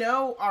 They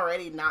know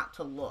already not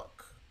to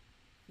look.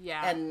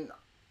 yeah. And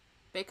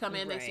They come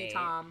in, they see Right.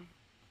 Tom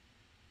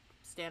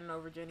standing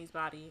over Jenny's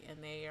body,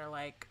 and they are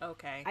like,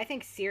 okay. I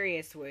think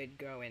Sirius would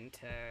go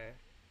into...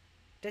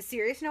 Does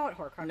Sirius know what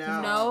Horcrux No.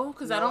 is? No,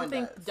 because I no don't one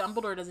think does.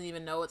 Dumbledore doesn't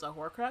even know it's a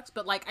Horcrux.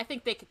 But, like, I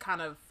think they could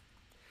kind of...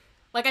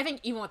 Like, I think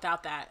even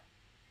without that...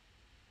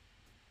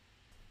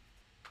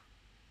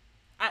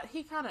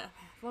 he kind of...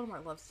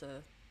 Voldemort loves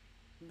to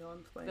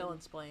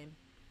villain-splain.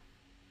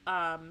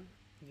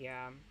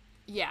 Yeah.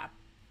 Yeah.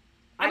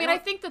 I I mean, I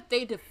don't- think that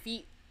they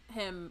defeat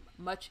him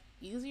much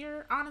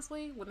easier,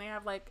 honestly, when they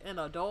have, like, an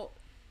adult.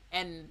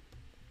 And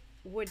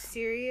Would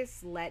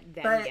Sirius let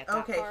them But, get that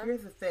okay, far?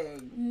 here's the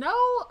thing. no,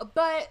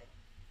 but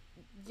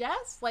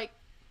yes, like,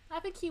 I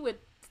think he would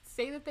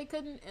say that they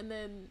couldn't, and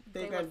then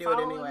They're they gonna would do it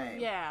follow him. anyway.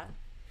 Yeah.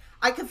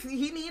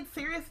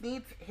 Sirius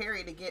needs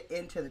Harry to get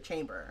into the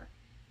chamber.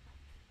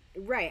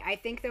 Right. I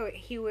think, though,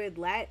 he would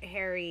let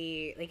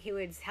Harry... Like, he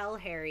would tell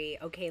Harry,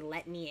 okay,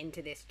 let me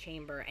into this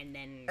chamber, and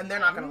then... And they're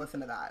not going to listen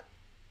to that.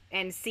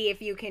 And see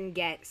if you can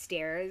get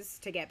stairs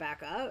to get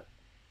back up.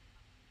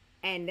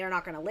 And they're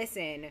not going to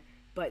listen,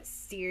 but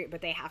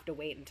they have to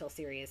wait until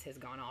Sirius has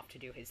gone off to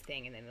do his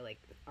thing, and then they,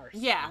 like, are...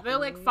 Yeah, they'll,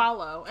 like,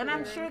 follow. And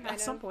I'm Sure, sure kind at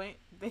some of. point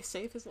they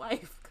save his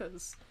life,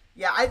 because...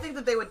 Yeah, I think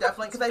that they would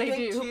definitely... Because I They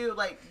think, do. too,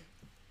 like,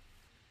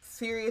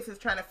 Sirius is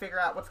trying to figure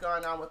out what's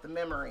going on with the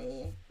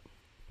memory.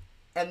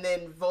 And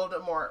then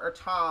Voldemort or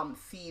Tom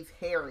sees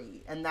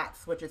Harry, and that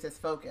switches his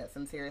focus,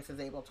 and Sirius is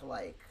able to,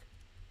 like,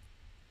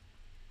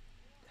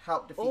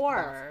 help defeat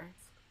the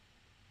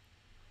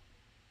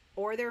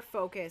Or they're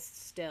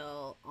focused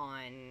still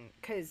on...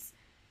 Because,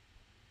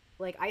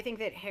 like, I think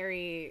that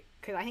Harry...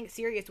 Because I think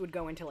Sirius would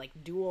go into, like,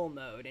 duel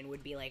mode and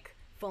would be, like,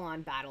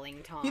 full-on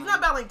battling Tom. He's not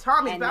battling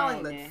Tom, he's And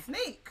battling then- the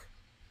snake.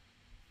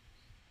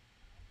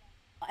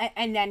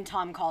 And then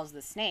Tom calls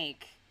the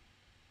snake,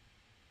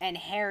 and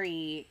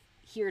Harry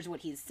hears what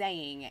he's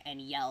saying and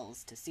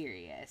yells to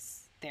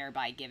Sirius,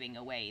 thereby giving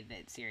away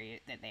that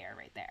they are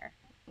right there.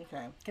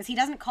 Okay. Because he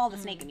doesn't call the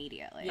snake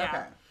immediately. Yeah.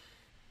 Okay.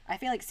 I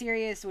feel like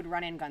Sirius would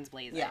run in guns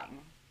blazing. Yeah.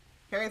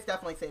 Harry's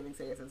definitely saving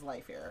Sirius's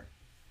life here.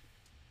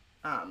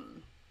 I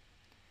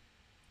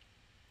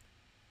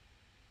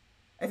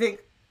think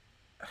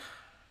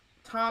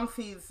Tom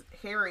sees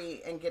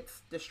Harry and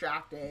gets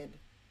distracted.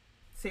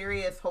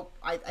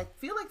 I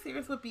feel like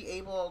Sirius would be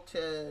able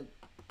to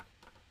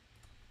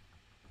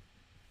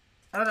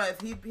I don't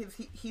know.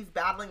 He's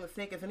battling the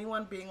snake. Is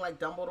anyone being like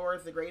Dumbledore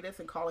is the greatest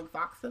and calling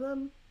Fox to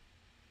them?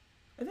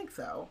 I think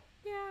so.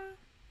 Yeah.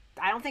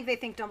 I don't think they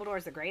think Dumbledore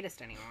is the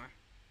greatest anymore.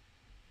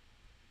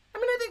 I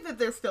mean, I think that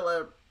there's still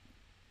a...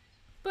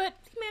 But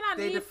he may not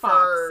They need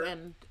defer-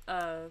 Fox.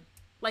 And,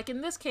 like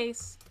in this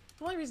case,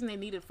 the only reason they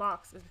needed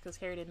Fox is because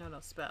Harry didn't know no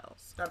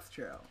spells. That's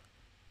true.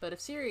 But if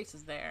Sirius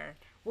is there...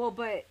 Well,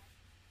 but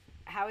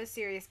how is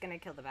Sirius going to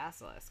kill the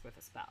basilisk with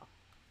a spell?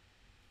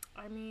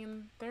 I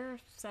mean, they're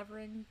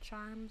severing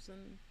charms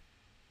and...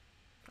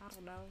 I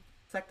don't know.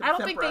 Sectum I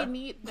don't think Sempra. they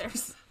need...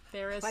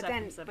 There is But Sectum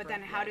then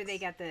Sempra, how do yikes. they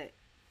get the...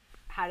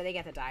 How do they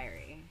get the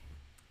diary?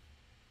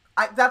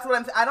 That's what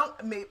I'm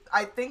saying.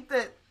 I think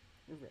that...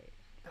 Right.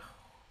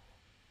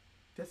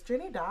 Does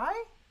Ginny die?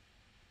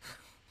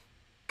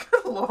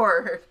 Good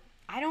lord.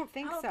 I don't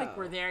think I don't so. think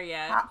we're there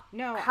yet.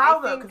 No, How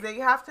I though? think... Because they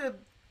have to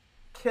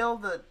kill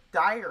the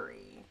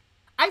diary.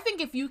 I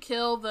think if you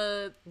kill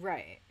the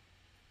Right.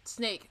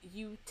 snake,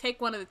 you take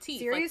one of the teeth.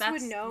 Sirius like,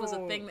 would that was a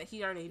know- thing that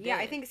he already did. Yeah,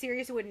 I think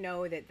Sirius would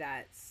know that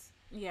that's...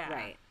 Yeah.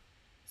 Right.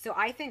 So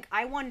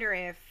I wonder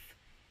if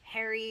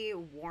Harry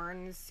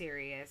warns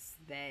Sirius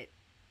that,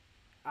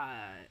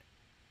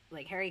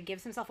 like, Harry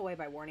gives himself away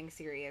by warning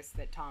Sirius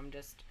that Tom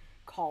just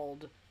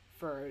called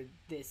for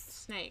this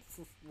Snake.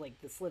 like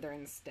the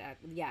Slytherin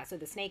yeah, so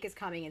the snake is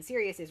coming and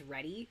Sirius is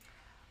ready,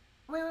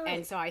 Wait.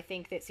 and so I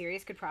think that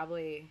Sirius could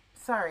probably...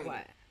 Sorry.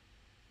 What?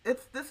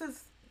 This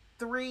is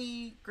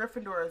 3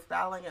 Gryffindors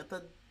battling at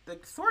the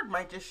sword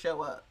might just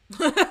show up.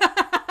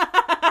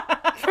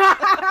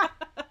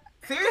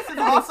 Sirius is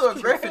also a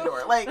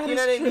Gryffindor. Like, you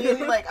know what I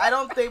mean? Like, I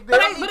don't think.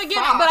 But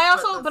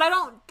I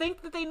don't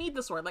think that they need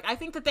the sword. Like, I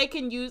think that they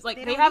can use like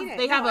They they don't have need it.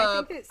 they have No, I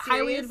a think that highly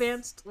Sirius-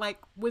 advanced like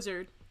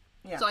wizard.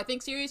 Yeah. So I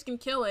think Sirius can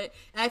kill it,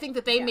 and I think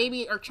that they Yeah.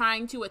 maybe are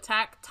trying to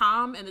attack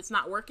Tom and it's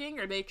not working,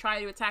 or they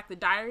try to attack the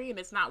diary and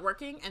it's not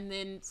working, and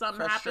then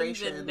something happens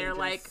Frustration and they're and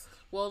like, just-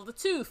 "Well, the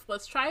tooth.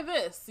 Let's try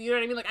this." You know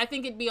what I mean? Like, I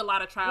think it'd be a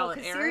lot of trial Well,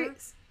 and 'cause error.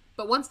 Sirius-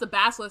 But once the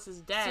basilisk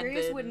is dead,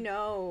 Sirius then... would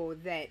know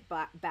that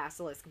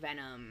basilisk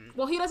venom...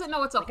 Well, he doesn't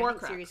know it's a Like, I think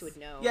Horcrux. Sirius would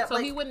know. Yeah. So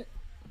Like- he wouldn't.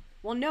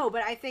 Well, no,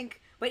 but I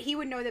think... But he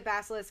would know that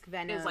basilisk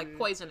venom... Is like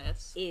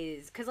poisonous.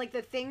 Is because like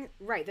the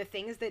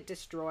things that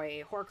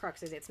destroy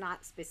Horcruxes, it's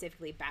not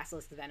specifically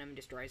basilisk venom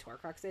destroys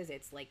Horcruxes,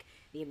 it's like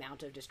the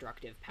amount of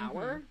destructive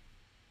power,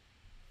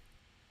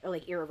 or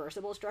like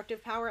irreversible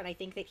destructive power, and I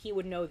think that he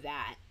would know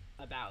that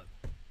about...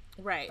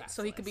 Right.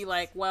 So he could be basilisks.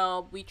 like,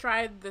 "Well, we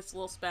tried this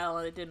little spell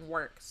and it didn't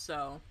work,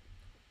 so."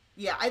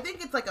 Yeah, I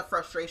think it's like a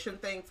frustration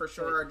thing for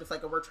sure. Just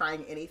like a we're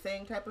trying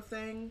anything type of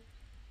thing.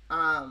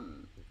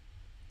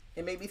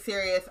 It may be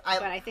serious.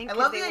 I think I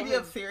love 'cause the they idea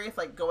would- of Sirius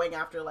like going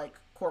after like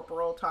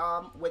Corporal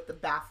Tom with the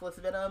basilisk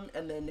venom,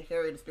 and then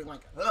Harry just being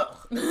like,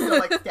 ugh, and still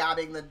like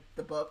stabbing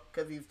the book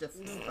because he's just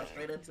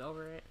frustrated. He's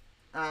over it.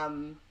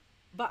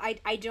 But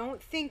I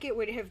don't think it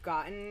would have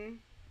gotten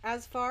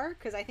as far,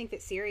 because I think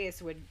that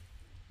Sirius would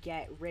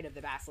get rid of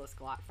the basilisk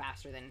a lot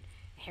faster than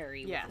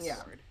Harry Yes. with the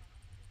Yeah. sword.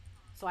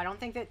 So I don't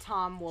think that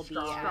Tom will be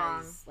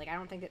Strong. as... Like, I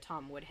don't think that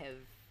Tom would have...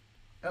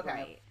 Okay.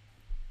 Right.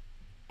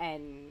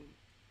 And...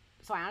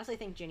 So I honestly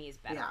think Ginny is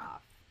better Yeah.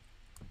 off.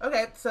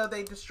 Okay, so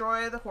they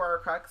destroy the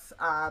Horcrux,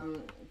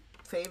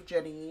 save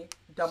Ginny.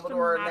 It's just a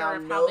Dumbledore now matter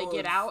of knows how they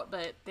get out,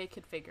 but they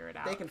could figure it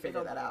out. They can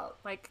figure that out.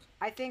 Like,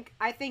 I think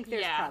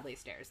there's Yeah. probably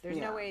stairs. There's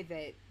Yeah. no way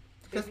that...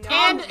 Because there's no-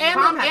 Tom-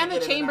 Tom had to and the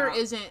get in and chamber out.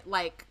 isn't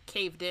like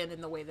caved in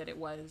the way that it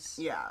was.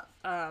 Yeah.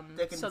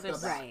 They can So just go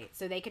there's back. Right.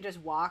 So they could just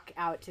walk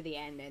out to the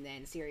end, and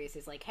then Sirius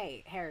is like,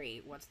 "Hey,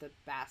 Harry, what's the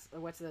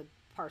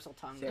parcel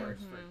tongue word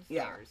Stairs. for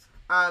Yeah. stairs?"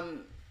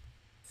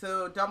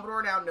 So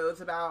Dumbledore now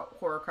knows about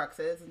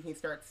Horcruxes, and he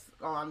starts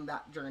on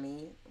that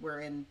journey.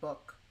 We're in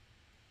book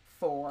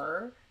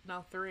 4.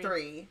 No, 3.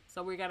 3.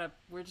 So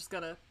we're just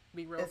gonna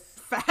be real It's-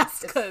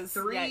 fast Is because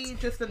 3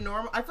 just a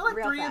normal? I feel like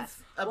Real 3 fast.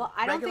 is a Well,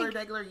 I don't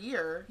regular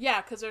year.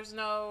 yeah, because there's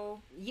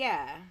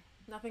Yeah.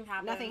 nothing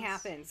happens. Nothing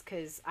happens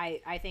because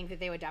I think that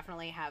they would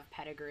definitely have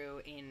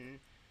Pettigrew in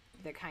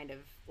the kind of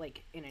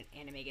like in an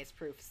animagus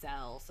proof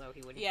cell, so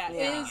he wouldn't. Yeah,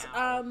 Yeah.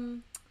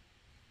 is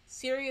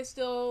Sirius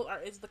still? Or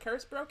is the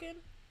curse broken?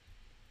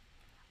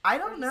 I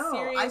don't know.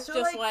 Sirius I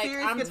feel just like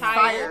Sirius I'm gets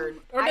tired,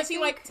 fired. or I does he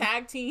like think-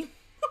 tag team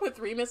with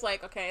Remus?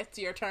 Like, okay, it's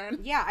your turn.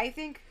 Yeah, I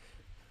think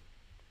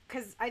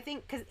because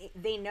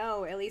they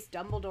know at least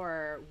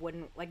Dumbledore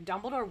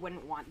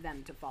wouldn't want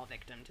them to fall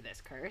victim to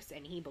this curse,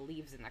 and he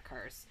believes in the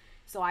curse.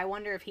 So I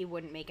wonder if he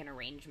wouldn't make an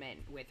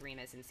arrangement with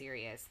Remus and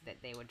Sirius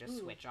that they would just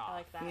switch off I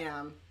like that.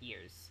 Yeah,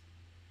 years.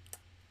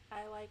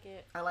 I like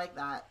it. I like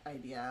that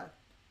idea.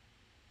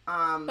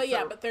 But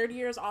yeah, but third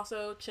year is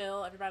also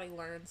chill. Everybody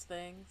learns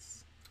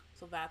things,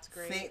 so that's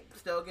great. Snape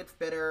still gets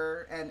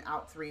bitter and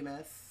outs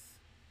Remus.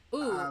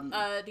 Ooh,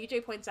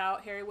 DJ points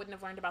out Harry wouldn't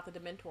have learned about the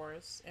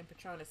Dementors and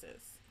Patronuses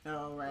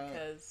Oh right.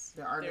 because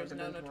There are no there's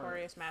no Dementors.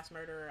 notorious mass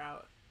murderer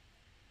out.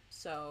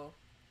 So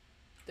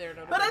there are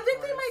no. But I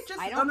think they Dementors. might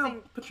just. I Oh don't no,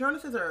 think-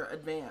 Patronuses are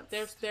advanced.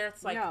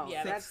 There's like No,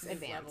 yeah, that's sixth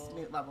advanced.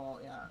 level. Level,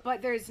 yeah.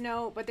 But there's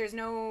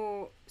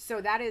no. So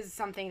that is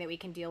something that we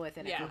can deal with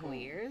in a Yeah. couple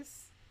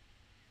years.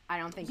 I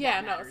don't think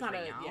Yeah, that no, it's matters not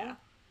right a now. yeah.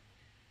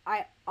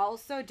 I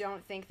also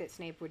don't think that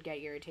Snape would get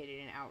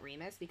irritated and out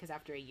Remus because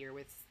after a year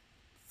with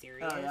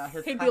Sirius, Oh, yeah,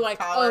 his He'd be like,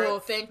 tolerance. "Oh,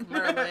 thank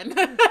Merlin."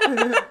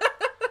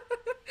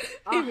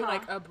 He'd be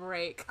like, "A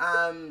break."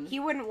 he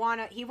wouldn't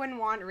want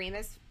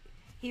Remus.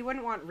 He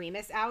wouldn't want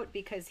Remus out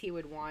because he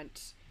would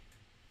want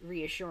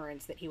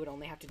reassurance that he would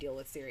only have to deal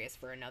with Sirius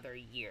for another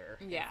year.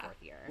 Yeah. In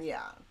 4th year.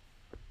 Yeah.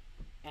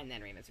 And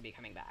then Remus would be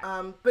coming back.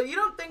 But you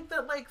don't think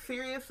that, like,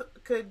 Sirius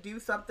could do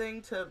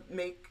something to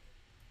make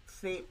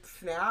Snape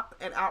snap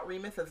and out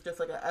Remus as just,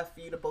 like, a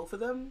FU to both of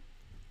them?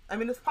 I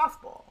mean, it's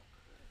possible.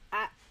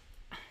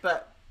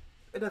 But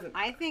it doesn't...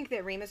 I think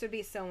that Remus would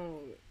be so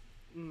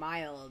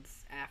mild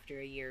after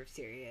a year of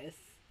Sirius.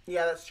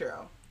 Yeah, that's true.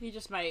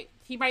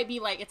 He might be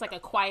like, it's like a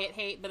quiet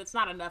hate, but it's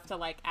not enough to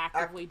like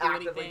actively do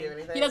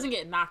anything. He doesn't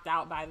get knocked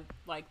out by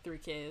like 3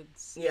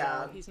 kids.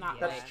 Yeah. He's not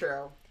That's like,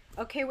 true.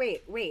 Okay,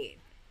 wait.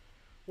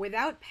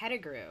 Without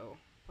Pettigrew,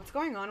 what's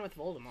going on with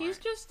Voldemort? he's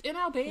just in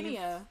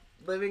Albania.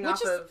 Living Which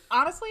off is, of...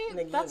 honestly,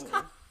 Nagini.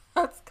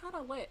 that's kind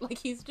of lit. Like,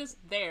 he's just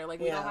there. Like,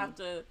 we don't have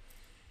to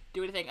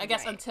do anything. I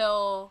guess Right.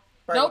 until...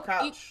 Barty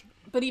Crouch.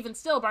 But even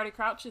still, Barty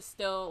Crouch is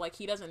still, like,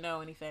 he doesn't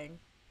know anything.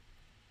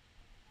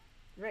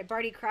 Right,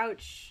 Barty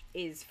Crouch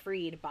is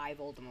freed by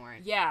Voldemort.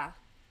 Yeah.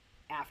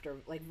 After,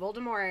 like,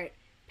 Voldemort...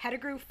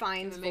 Pettigrew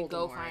finds And then they Voldemort.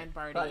 go find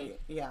Barty.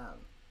 Yeah.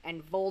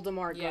 And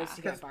Voldemort Yeah. goes to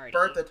Because get Barty.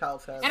 Bertha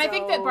tells him. And I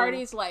think that So-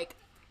 Barty's, like,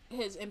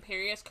 his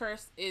Imperious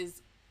Curse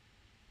is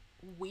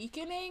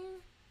weakening.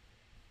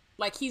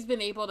 Like, he's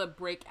been able to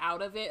break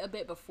out of it a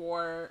bit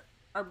before...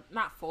 Or,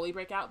 not fully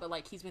break out, but,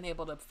 like, he's been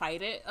able to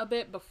fight it a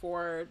bit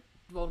before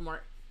Voldemort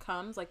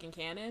comes, like, in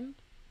canon.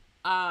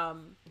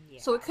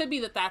 So it could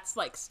be that that's,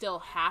 like, still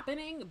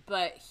happening,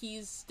 but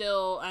he's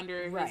still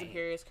under his Right.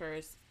 Imperious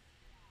Curse.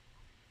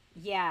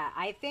 Yeah,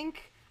 I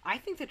think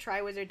the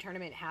Triwizard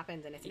Tournament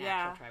happens and it's an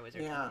Yeah. actual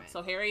Triwizard Yeah. Tournament.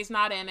 So Harry's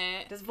not in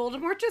it. Does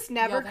Voldemort just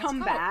never Yo, that's come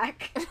kinda-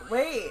 back?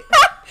 Wait.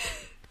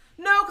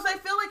 No, because I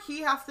feel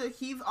like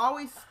he's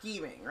always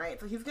scheming, right?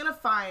 So he's gonna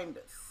find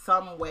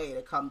some way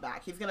to come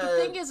back. He's gonna The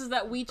thing is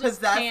that we just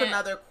possess can't...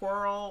 another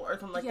quarrel or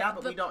something like Yeah, that,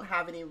 but we don't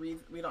have any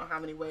reason. We don't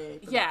have any way.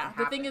 For Yeah, that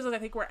to the thing happen. is that I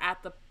think we're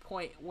at the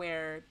point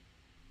where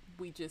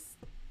we just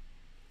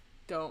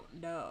don't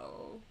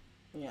know.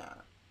 Yeah.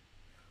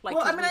 Like,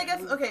 Well, I 'cause mean, I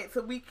guess okay.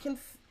 So we can.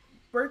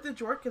 Bertha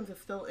Jorkins is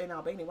still in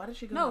Albania. Why did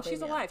she go? No, to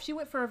she's Albania? alive. She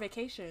went for a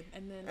vacation,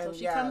 and then so And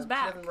she yeah, comes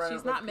back. doesn't run She's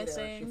over not Peter.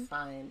 missing. She's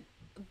fine.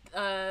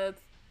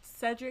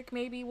 Cedric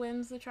maybe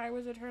wins the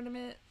Triwizard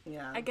Tournament.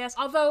 Yeah. I guess.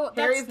 Although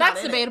Harry's that's not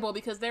in it. debatable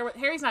because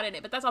Harry's not in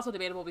it, but that's also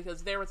debatable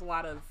because there was a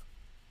lot of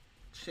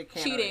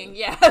Chicanery. cheating.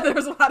 Yeah, there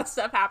was a lot of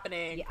stuff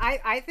happening. Yeah,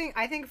 I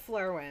think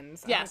Fleur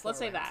wins. I Yes, think let's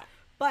Fleur say wins. that.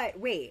 But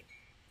wait,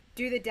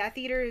 do the Death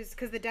Eaters?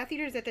 Because the Death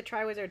Eaters at the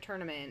Triwizard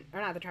Tournament,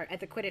 or not at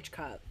the Quidditch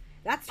Cup,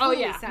 that's Oh,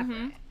 totally yeah,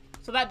 separate.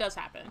 So that does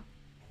happen.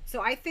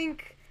 So I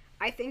think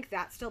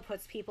that still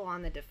puts people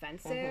on the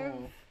defensive.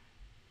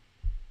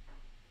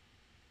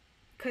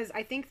 Because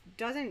I think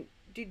does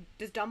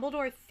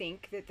Dumbledore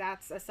think that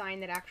that's a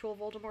sign that actual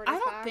Voldemort is I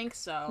don't back? think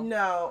so.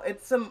 No,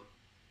 it's some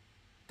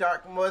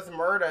was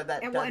murder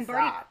that And- does and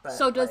Barty- that. But,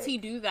 So does like, he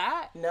do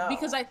that? No.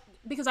 Because I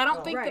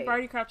don't think that Right.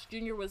 Barty Crouch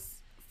Jr.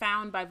 was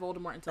found by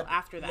Voldemort until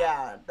after that.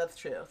 Yeah, that's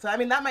true. So I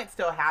mean, that might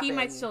still happen. He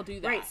might still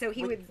do that. Right, so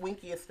he would.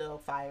 Winky is still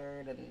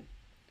fired, and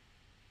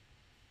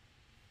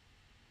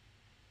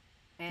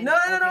And, no.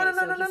 okay,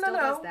 so he still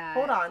does that.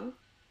 Hold on,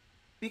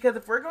 because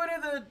if we're going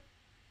to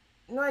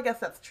no, I guess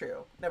that's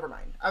true. Never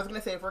mind. I was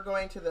gonna say if we're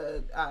going to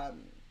the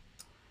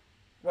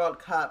World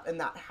Cup and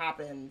that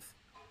happens,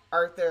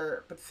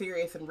 Arthur, but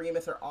Sirius and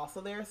Remus are also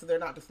there, so they're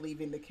not just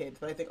leaving the kids.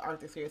 But I think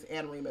Arthur, Sirius,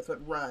 and Remus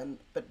would run,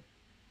 but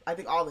I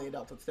think all the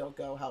adults would still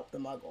go help the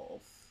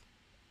Muggles.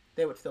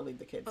 They would still leave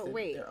the kids But to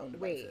wait, their own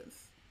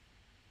devices.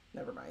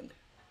 Never mind.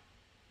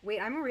 Wait,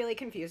 I'm really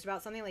confused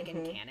about something like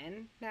Mm-hmm. in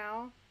canon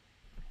now.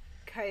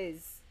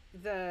 Because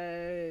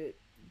the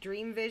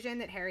dream vision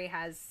that Harry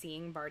has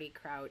seeing Barty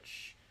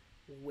Crouch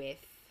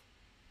with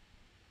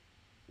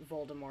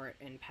Voldemort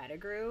and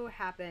Pettigrew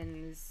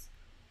happens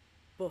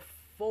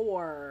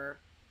before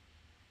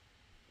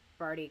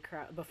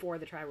before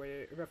the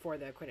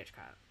Quidditch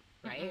Cup,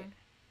 right?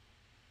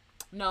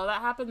 No,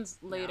 that happens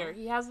later. No?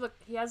 He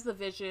has the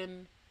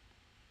vision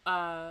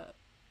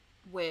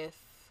with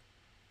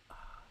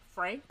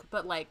Frank,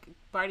 but like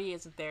Barty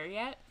isn't there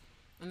yet.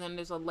 And then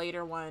there's a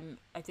later one,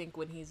 I think,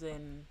 when he's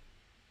in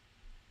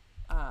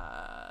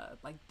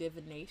like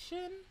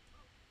divination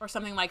or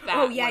something like that.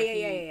 Oh, yeah, where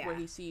yeah. Where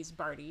he sees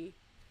Barty.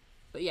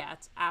 But yeah,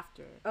 it's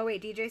after. Oh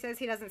wait, DJ says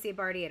he doesn't see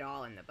Barty at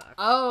all in the book.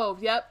 Oh,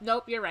 yep,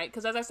 nope, you're right.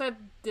 Because as I said,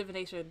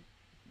 divination,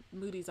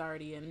 Moody's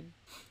already in.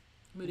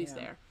 Moody's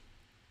there.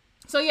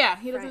 So yeah,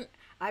 he doesn't.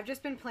 I've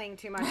just been playing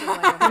too much of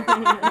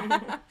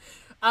like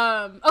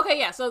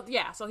Okay, so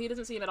he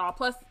doesn't see him at all.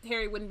 Plus,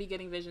 Harry wouldn't be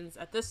getting visions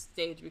at this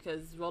stage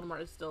because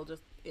Voldemort is still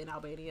just in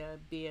Albania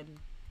being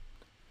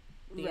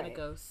a Right.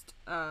 ghost.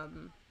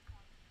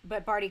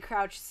 But Barty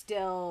Crouch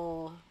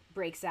still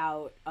breaks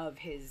out of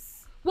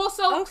his. Well,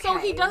 so Okay,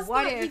 he does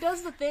what he if-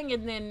 does the thing,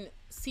 and then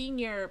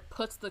Senior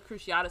puts the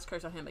Cruciatus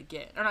curse on him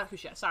again. Or not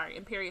Cruciatus, sorry,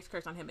 Imperius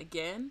curse on him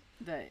again.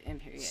 The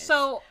Imperius.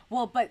 So...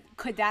 Well, but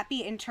could that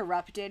be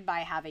interrupted by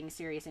having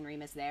Sirius and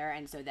Remus there,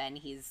 and so then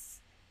he's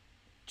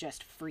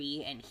just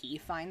free and he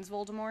finds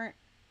Voldemort?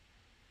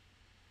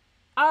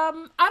 I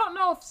don't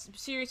know if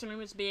Sirius and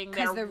Remus being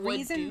there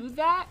would do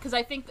that, because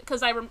I think,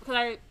 if I'm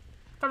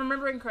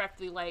remembering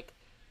correctly, like,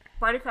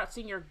 Barty Crouch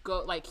Sr.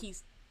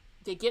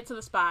 they get to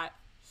the spot,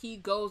 he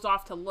goes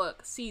off to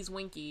look, sees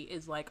Winky,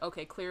 is like,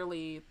 okay,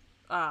 clearly,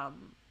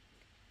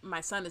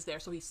 my son is there,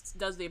 so he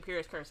does the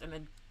Imperius Curse, and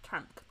then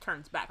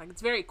turns back. Like,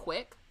 it's very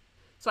quick,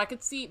 so I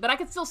could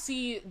still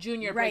see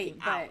Junior breaking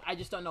out. I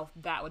just don't know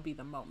if that would be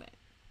the moment.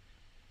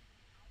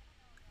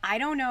 I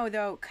don't know,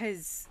 though,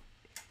 because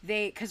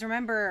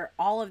remember,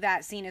 all of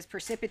that scene is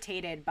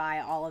precipitated by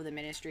all of the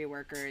Ministry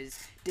workers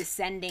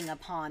descending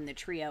upon the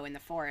trio in the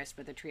forest,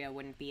 but the trio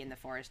wouldn't be in the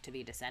forest to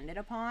be descended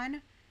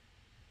upon.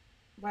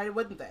 Why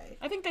wouldn't they?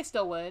 I think they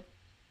still would.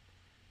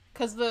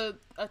 Because the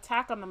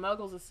attack on the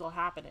Muggles is still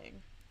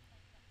happening.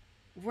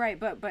 Right,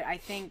 but I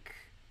think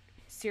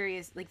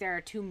Sirius, like, there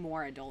are 2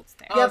 more adults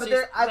there. Yeah,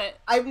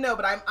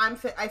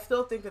 I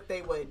still think that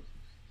they would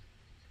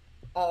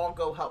all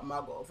go help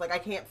Muggles. Like, I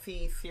can't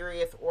see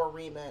Sirius or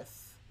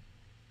Remus.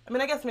 I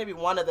mean, I guess maybe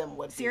one of them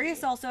would.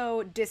 Sirius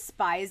also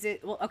despises...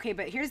 Well, okay,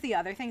 but here's the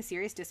other thing.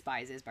 Sirius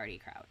despises Barty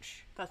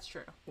Crouch. That's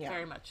true. Yeah.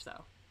 Very much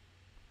so.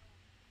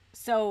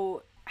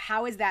 So,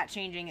 how is that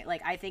changing it?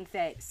 Like, I think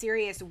that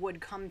Sirius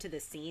would come to the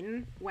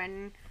scene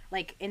when...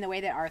 Like, in the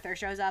way that Arthur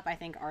shows up, I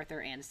think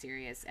Arthur and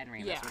Sirius and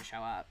Remus would show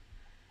up.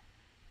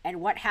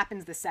 And what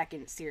happens the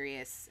second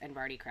Sirius and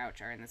Barty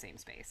Crouch are in the same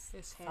space?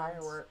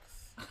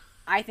 Fireworks.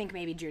 I think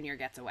maybe Junior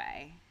gets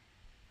away.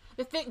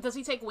 Does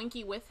he take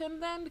Winky with him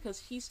then? Because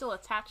he's still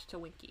attached to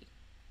Winky.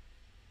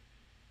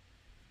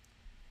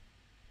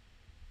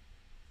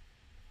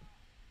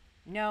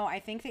 No, I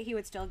think that he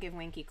would still give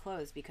Winky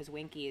clothes because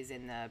Winky is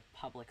in the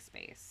public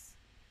space.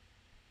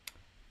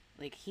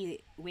 Like,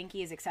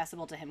 Winky is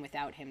accessible to him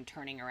without him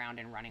turning around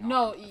and running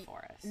off into the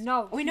forest.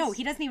 No. Oh, wait, no,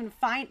 he doesn't even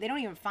find... They don't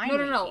even find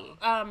Winky.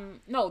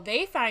 No,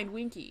 they find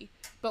Winky.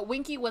 But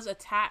Winky was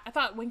attached... I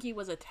thought Winky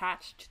was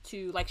attached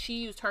to... Like, she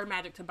used her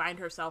magic to bind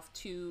herself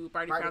to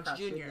Barty Crouch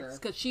Jr.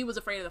 Because she was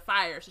afraid of the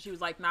fire. So she was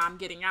like, nah, I'm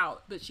getting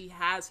out. But she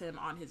has him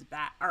on his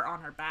back... Or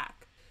on her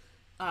back.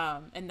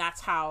 And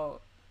that's how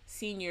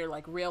Senior,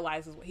 like,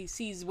 realizes... He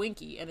sees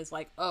Winky and is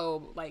like,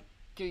 oh, like,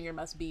 Junior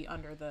must be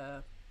under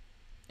the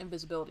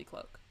invisibility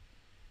cloak.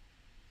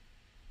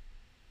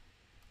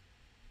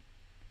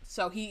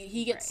 So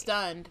he gets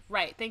stunned.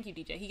 Right. Thank you,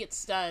 DJ. He gets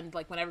stunned,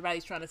 like, when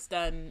everybody's trying to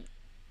stun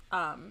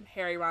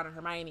Harry, Ron, and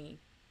Hermione.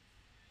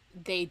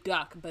 They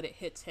duck, but it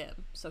hits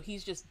him. So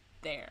he's just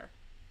there.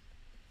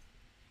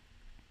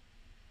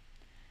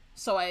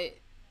 So I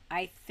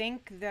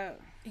think the...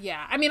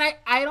 Yeah. I mean,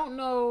 I don't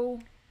know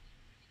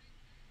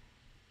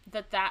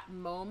that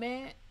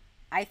moment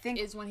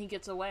is when he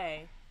gets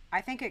away.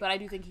 But I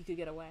do think he could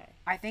get away.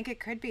 I think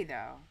it could be,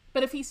 though.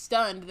 But if he's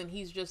stunned, then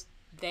he's just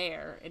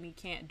there, and he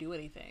can't do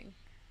anything.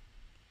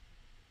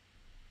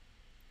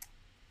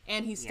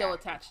 And he's still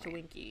attached to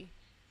Winky.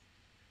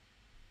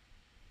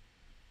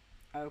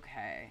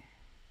 Okay.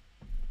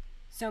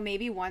 So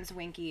maybe once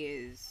Winky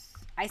is...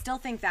 I still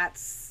think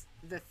that's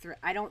the...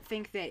 I don't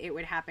think that it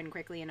would happen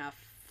quickly enough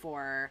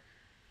for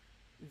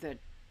the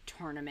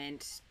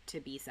tournament to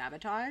be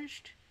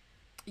sabotaged.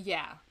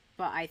 Yeah.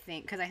 But I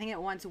think... Because I think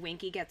that once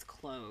Winky gets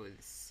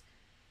clothes,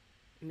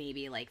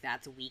 maybe, like,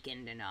 that's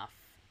weakened enough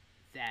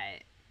that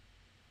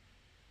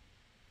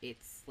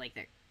it's, like,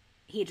 that...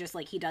 He just,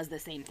 like, he does the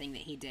same thing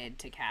that he did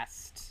to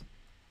cast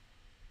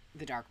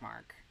the Dark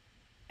Mark,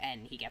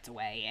 and he gets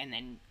away, and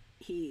then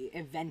he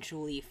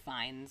eventually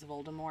finds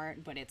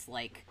Voldemort, but it's,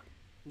 like,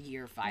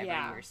 year 5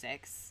 or year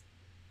 6.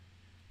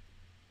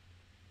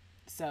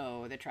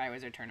 So the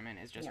Triwizard Tournament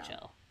is just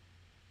chill.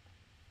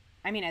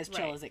 I mean, as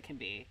chill as it can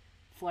be.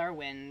 Fleur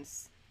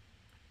wins.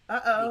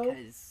 Uh-oh.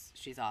 Because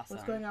she's awesome.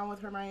 What's going on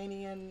with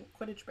Hermione and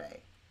Quidditch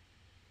Bay?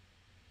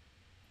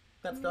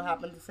 That still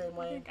happens the same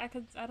way?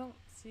 I don't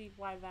see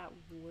why that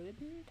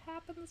wouldn't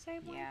happen the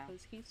same way,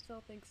 because he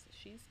still thinks that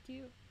she's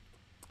cute.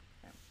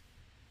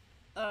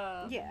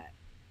 Yeah.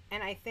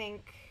 And I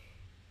think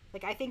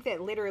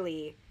that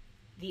literally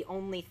the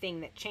only thing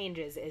that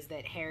changes is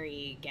that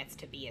Harry gets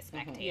to be a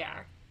spectator. Mm-hmm. Yeah.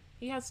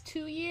 He has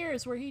 2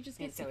 years where he just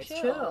gets to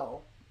chill.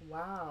 Chill.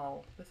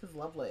 Wow. This is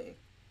lovely.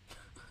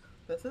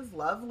 This is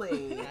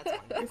lovely.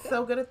 You're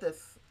so good at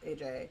this,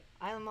 AJ.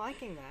 I'm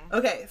liking that.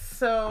 Okay,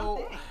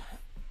 so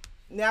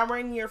now we're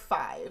in year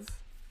 5.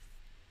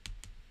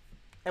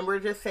 And we're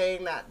just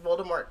saying that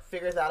Voldemort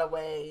figures out a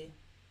way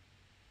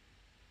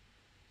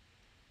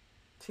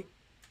to...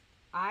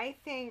 I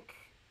think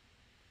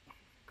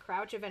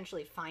Crouch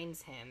eventually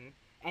finds him,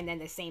 and then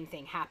the same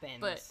thing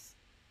happens. But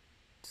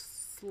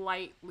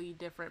slightly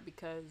different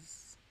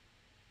because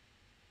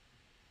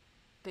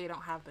they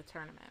don't have the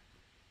tournament.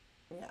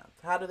 Yeah.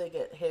 How do they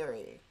get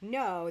Harry?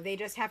 No, they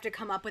just have to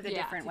come up with a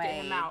different way to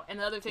get him out. And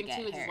the other thing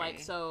too is like,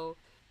 so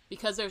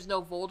because there's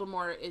no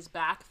Voldemort is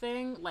back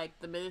thing, like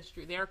the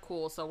Ministry, they're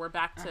cool. So we're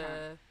back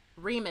to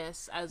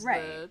Remus as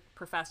Right. the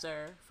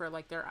professor for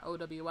like their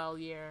OWL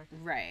year.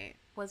 Right.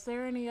 Was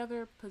there any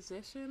other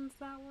positions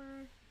that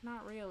were?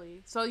 Not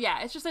really. So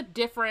yeah, it's just a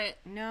different.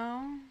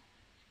 No.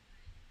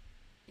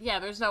 Yeah,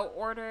 there's no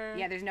order.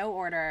 Yeah, there's no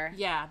order.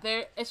 Yeah,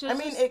 there. It's just. I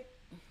mean, it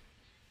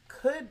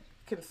could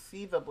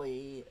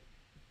conceivably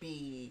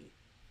be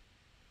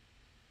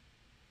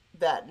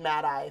that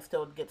Mad Eye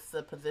still gets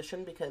the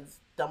position because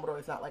Dumbledore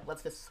is not like,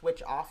 let's just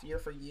switch off year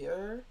for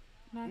year.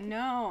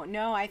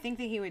 No, I think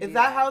that he would Is do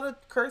that how the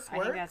curse I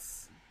works? think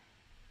that's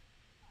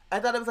I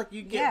thought it was like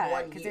you get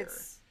one because year.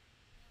 it's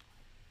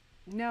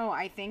no,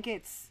 I think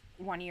it's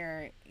 1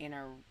 year in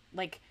a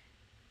like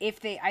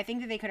if they I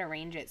think that they could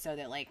arrange it so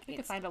that like You could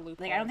it's find a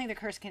loophole. like I don't think the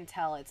curse can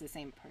tell it's the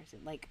same person.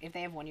 Like if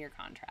they have 1 year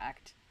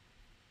contract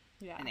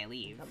Yeah. and they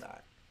leave Come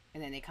back.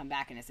 and then they come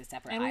back and it's a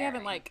separate And we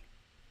haven't hiring. like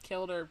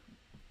killed or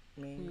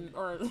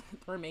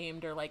or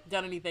maimed or like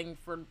done anything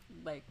for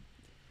like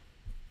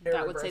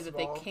that would say that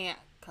they Irreversible. can't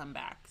come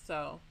back.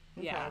 So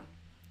yeah. Okay.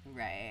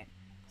 Right.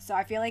 So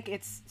I feel like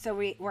it's so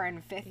we're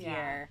in fifth Yeah.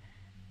 year.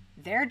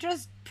 They're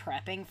just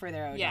prepping for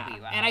their OWLs.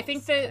 Yeah, and I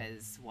think that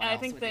 'cause what and I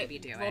else think would they that be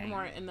doing?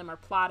 Voldemort and them are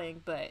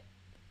plotting, but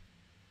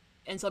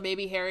and so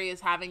maybe Harry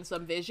is having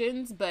some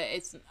visions, but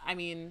it's I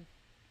mean,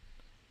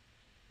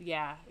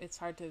 yeah, it's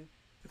hard to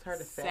It's hard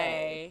to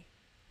say.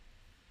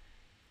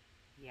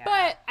 Yeah.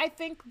 But I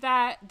think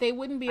that they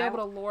wouldn't be I able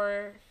to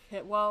lure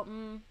him. Well,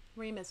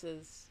 Remus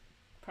is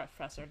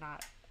professor,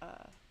 not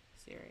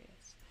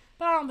Sirius.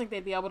 But I don't think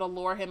they'd be able to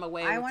lure him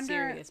away I with wonder-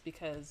 Sirius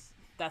because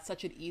that's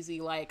such an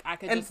easy like I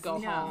could And just go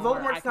no. home.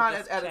 or I Voldemort's could not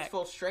just at check. its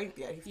full strength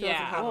yet. He still Yeah.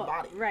 doesn't have Well, a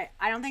body. right.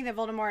 I don't think that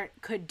Voldemort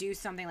could do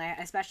something like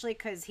that, especially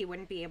because he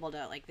wouldn't be able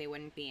to like they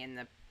wouldn't be in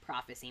the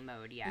prophecy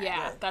mode yet.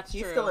 Yeah, that's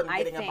He's true. still in I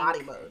getting a think-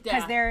 body mode.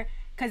 Yeah.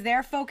 because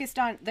they're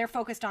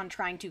focused on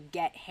trying to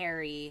get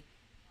Harry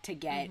to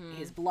get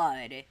his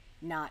blood,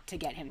 not to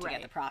get him to get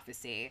Right. the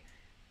prophecy.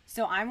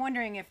 So I'm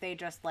wondering if they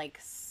just like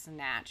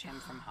snatch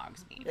him from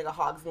Hogsmeade Like a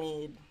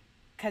Hogsmeade.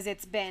 because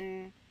it's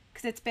been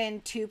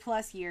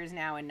 2+ years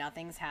now and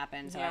nothing's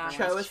happened. So Yeah.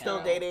 everyone's Cho is still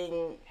chill.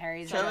 dating.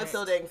 Harry's Cho just- is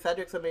still dating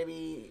Cedric, so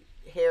maybe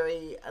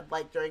Harry,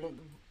 like during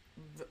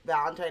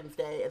Valentine's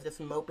Day, is just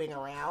moping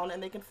around,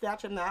 and they can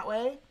snatch him that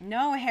way.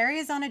 No, Harry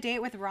is on a date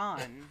with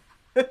Ron.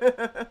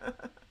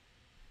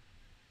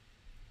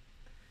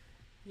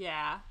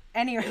 Yeah,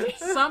 Anyway,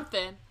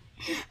 something.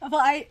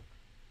 well,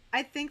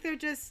 I think they're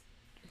just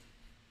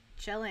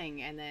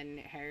chilling, and then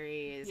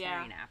Harry is Yeah.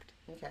 Harry napped.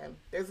 Okay,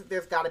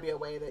 there's got to be a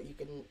way that you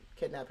can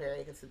kidnap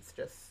Harry because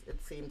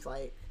it seems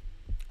like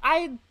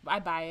I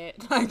buy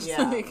it. I just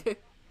Yeah. think-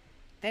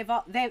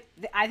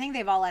 I think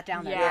they've all let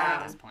down their guard Yeah.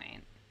 at this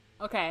point.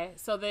 Okay,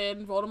 so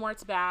then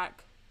Voldemort's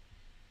back.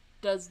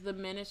 Does the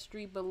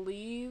Ministry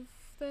believe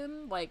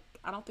them? Like,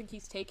 I don't think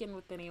he's taken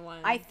with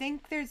anyone. I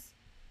think there's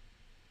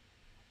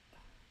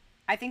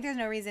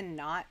no reason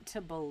not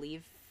to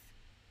believe.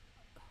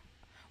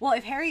 Well,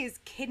 if Harry is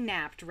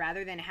kidnapped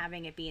rather than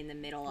having it be in the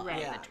middle Right.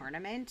 of Yeah. the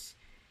tournament,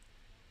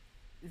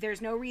 there's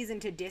no reason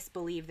to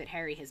disbelieve that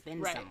Harry has been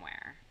Right.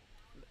 somewhere.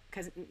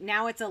 Because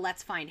now it's a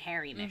let's find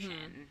Harry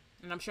mission.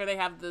 and I'm sure they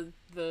have the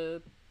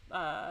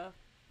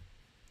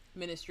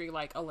Ministry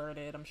like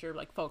alerted. I'm sure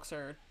like folks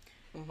are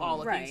all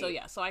looking. Right. So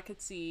yeah, so I could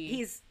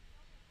see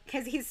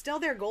Because he's still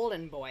their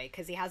golden boy,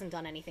 because he hasn't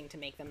done anything to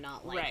make them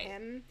not like Right.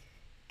 him,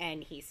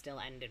 and he still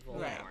ended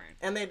Voldemort. Right.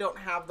 and they don't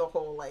have the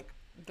whole like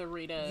the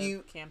Rita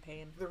You-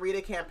 campaign. the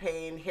Rita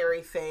campaign,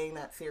 Harry saying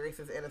that Sirius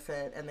is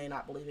innocent and they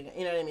not believing it.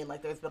 You know what I mean?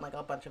 Like there's been like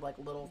a bunch of like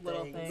little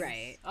things.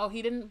 Right. Oh,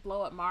 he didn't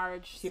blow up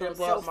Marge. He didn't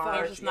blow up Marge,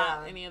 There's just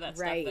not yeah. any of that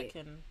Right. stuff that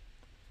can.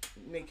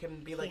 Make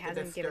him be He like the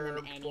hasn't given them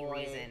disturbed any boy.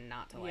 reason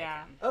not to like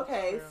Yeah. him.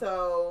 Okay, True.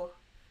 so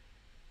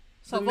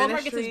So The Voldemort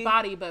gets Ministry- his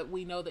body, but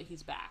we know that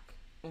he's back.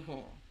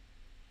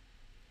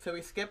 so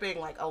we're skipping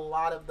like a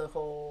lot of the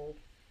whole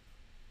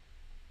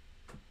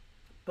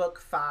book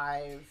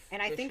 5.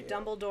 And I think issue.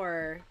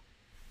 Dumbledore.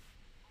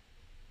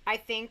 I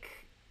think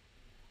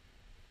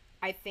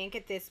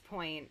at this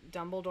point,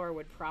 Dumbledore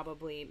would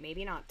probably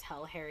maybe not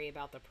tell Harry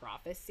about the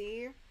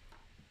prophecy,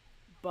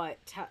 but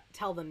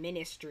tell the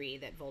Ministry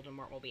that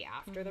Voldemort will be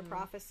after the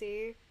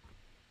prophecy,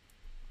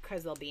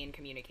 because they'll be in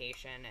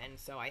communication. And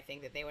so I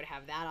think that they would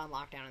have that on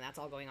lockdown, and that's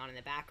all going on in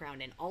the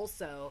background. And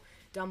also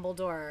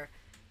Dumbledore,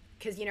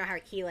 because you know how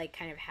he like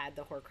kind of had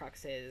the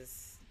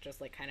Horcruxes just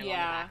like kind of on the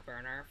Yeah. back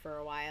burner for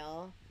a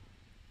while.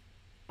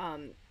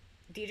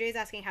 DJ's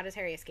asking, how does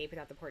Harry escape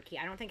without the port key?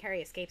 I don't think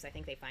Harry escapes. I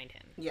think they find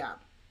him. Yeah.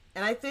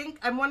 And I think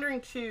I'm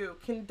wondering too,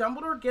 can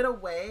Dumbledore get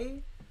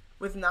away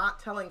with not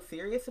telling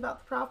Sirius about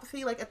the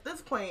prophecy? Like at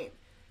this point,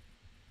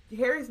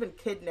 Harry's been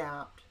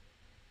kidnapped.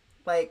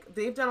 Like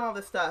they've done all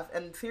this stuff,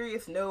 and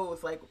Sirius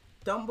knows like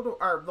Dumbledore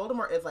or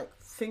Voldemort is like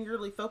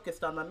singularly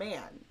focused on my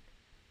man.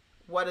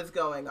 What is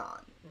going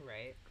on?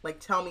 Right. Like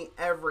tell me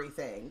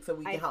everything so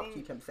we can I help think-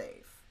 keep him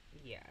safe.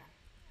 Yeah.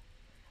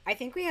 I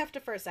think we have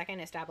to, for a second,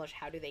 establish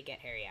how do they get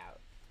Harry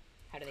out?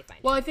 How do they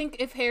find Well, him? I think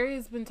if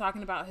Harry's been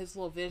talking about his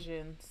little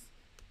visions,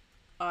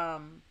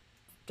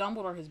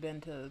 Dumbledore has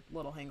been to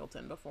Little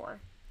Hangleton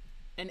before,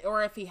 and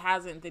or if he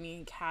hasn't, then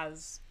he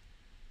has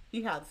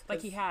He has.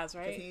 Like, he has,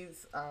 right? Because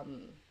he's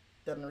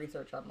done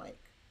research on, like,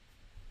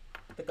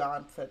 the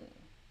Gaunts and...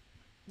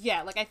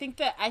 Yeah, like, I think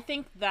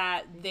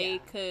that they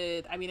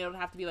could, I mean, it would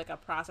have to be, like, a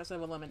process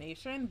of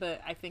elimination,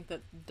 but I think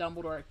that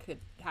Dumbledore could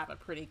have a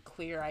pretty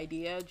clear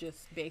idea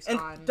just based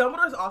on...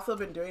 Dumbledore's also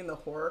been doing the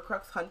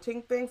Horcrux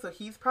hunting thing, so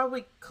he's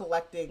probably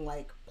collecting,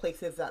 like,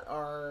 places that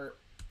are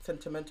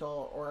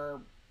sentimental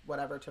or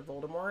whatever to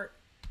Voldemort.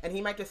 And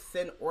he might just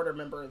send order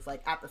members,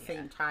 like, at the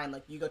same time,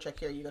 like, you go check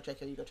here, you go check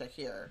here, you go check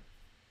here.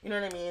 You know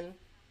what I mean?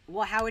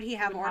 Well, how would he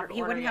have order?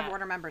 He wouldn't have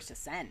order members to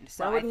send.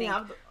 So I think...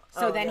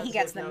 So then he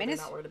gets the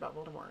ministry. Not worried about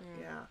Voldemort.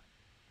 Yeah.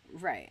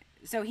 Right.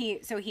 So he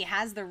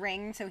has the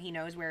ring, so he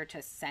knows where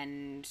to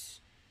send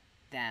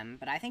them.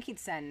 But I think he'd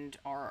send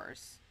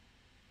Aurors.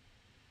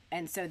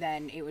 And so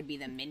then it would be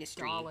the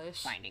ministry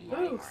finding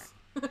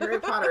Voldemort. Harry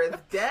Potter is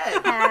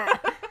dead.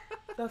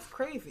 That's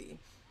crazy.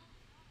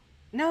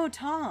 No,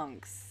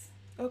 Tonks.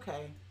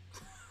 Okay.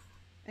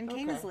 And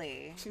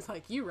Kingsley. She's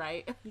like, you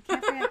right. You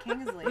can't forget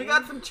Kingsley. We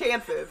got some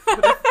chances.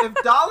 But if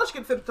Dawlish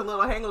gets sent to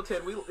Little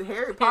Hangleton,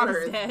 Harry Potter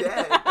is dead.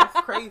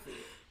 That's crazy.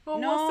 Well,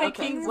 No, we'll say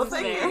okay. Kingsley. We'll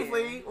say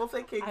Kingsley. We'll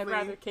say Kingsley. I'd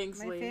rather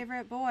Kingsley. My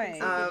favorite boy. Kingsley's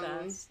the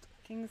best.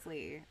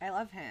 Kingsley. I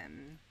love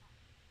him.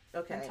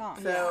 Okay. And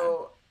Tonks.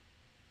 So,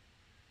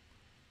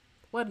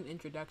 What an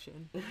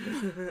introduction.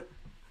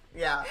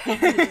 yeah.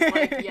 Just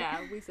like,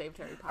 yeah, we saved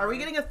Harry Potter. Are we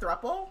getting a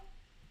throuple?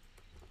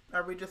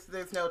 Are we just,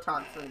 there's no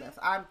Tonks through this?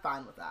 I'm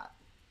fine with that.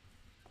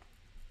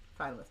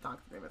 Fine with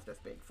Tonks and Remus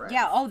just being friends.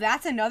 Yeah, oh,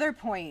 that's another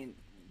point.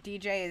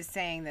 DJ is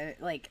saying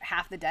that, like,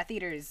 half the Death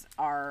Eaters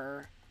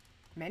are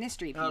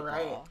ministry people. Oh,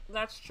 right.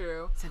 That's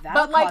true. So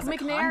that'll but like cause a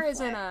McNair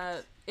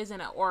conflict.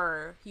 isn't an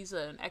Auror. He's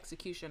an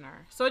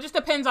executioner. So it just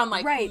depends on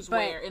like Right, who's but-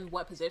 where in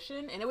what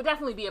position, and it would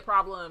definitely be a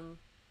problem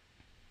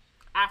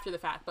after the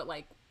fact. But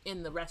like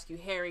in the rescue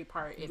Harry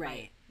part, it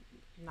Right.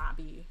 might not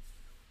be.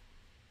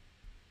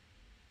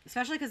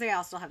 Especially because they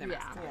all still have their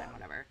masks on Yeah. and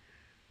whatever.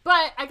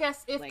 But I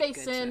guess if Like, they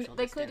good send, social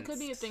they could be a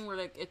distance. thing where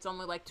like it's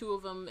only like two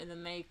of them, and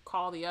then they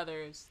call the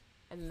others,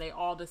 and they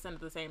all descend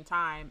at the same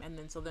time, and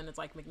then so then it's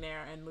like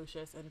McNair and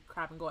Lucius and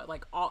Crabbe and Goyle,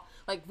 like all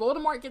like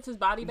Voldemort gets his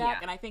body back,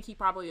 Yeah. and I think he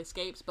probably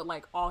escapes, but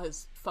like all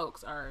his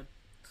folks are,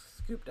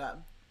 Scooped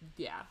up.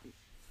 yeah,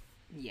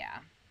 Yeah.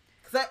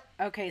 'Cause that,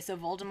 Okay, so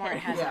Voldemort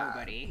has Yeah.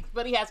 nobody.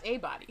 but he has a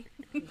body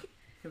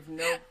there's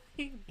no,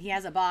 He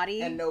has a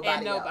body. and nobody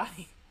and else.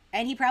 nobody.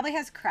 And he probably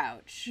has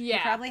Crouch. He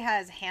Yeah. probably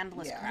has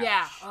Handless Yeah. Crouch.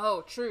 Yeah.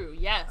 Oh, true.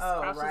 Yes.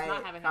 Oh, Crouch right. does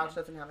not have a Crouch hand.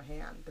 doesn't have a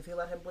hand. Does he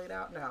let him bleed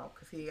out? No,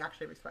 because he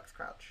actually respects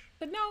Crouch.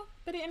 But no.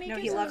 But in any No,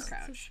 case, he loves it's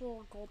Crouch. this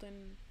little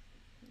golden.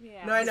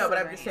 Yeah. No, I know, but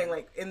I'm Silver just saying,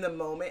 like, in the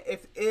moment,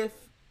 if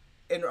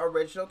in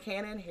original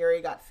canon,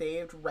 Harry got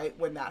saved right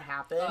when that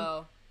happened,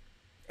 Oh.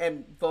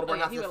 and Voldemort Oh,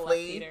 yeah, has he to would've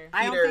flee, left Peter.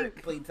 I don't Peter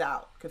think- bleeds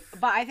out. Cause,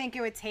 But I think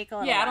it would take a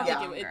little Yeah, I don't while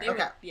think it would. longer. It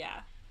would Okay.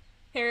 yeah.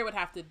 Harry would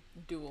have to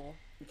duel.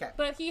 okay.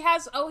 But he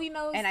has. Oh, he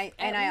knows. And I-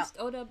 and at I- least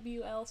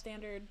OWL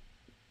standard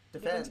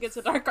Defense. gets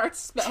a dark arts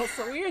spell,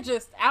 so we are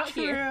just out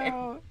here.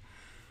 True.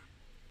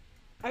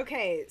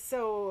 Okay,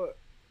 so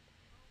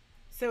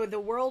the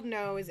world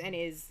knows and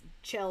is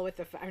chill with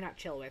or not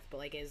chill with, but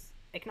like is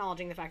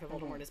acknowledging the fact that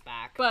Voldemort is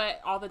back. But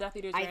all the Death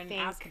Eaters are I in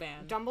think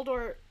Azkaban.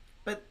 Dumbledore,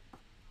 But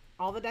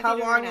all the Death How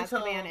Eaters are long in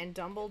until Azkaban, and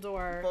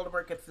Dumbledore.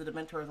 Voldemort gets the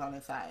Dementors on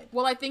his side.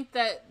 Well, I think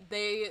that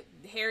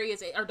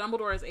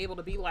Dumbledore is able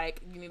to be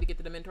like, you need to get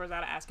the Dementors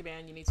out of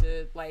Azkaban. You need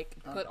to like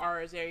put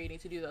Aurors there. You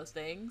need to do those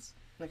things.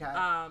 Okay.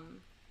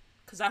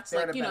 Because that's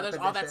They're in like a there's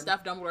better all that position.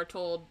 stuff Dumbledore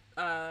told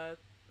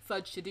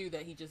Fudge to do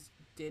that he just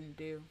didn't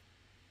do.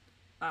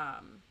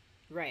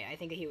 Right, I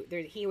think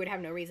that he would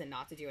have no reason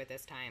not to do it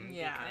this time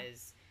Yeah.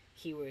 because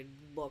he would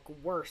look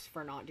worse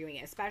for not doing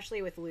it,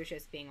 especially with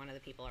Lucius being one of the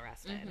people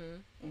arrested.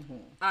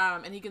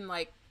 And he can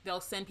like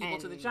they'll send people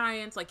to the And-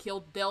 Giants. Like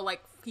he'll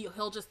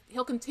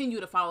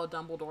continue to follow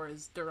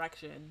Dumbledore's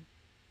direction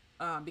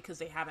because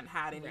they haven't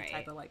had any Right.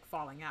 type of like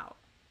falling out.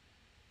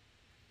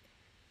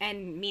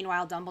 And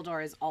meanwhile,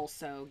 Dumbledore is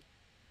also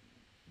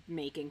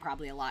making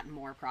probably a lot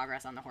more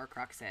progress on the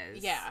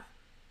Horcruxes. Yeah.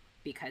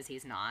 Because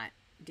he's not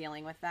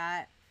dealing with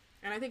that.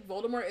 And I think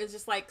Voldemort is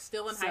just like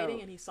still in So-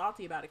 hiding, and he's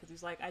salty about it because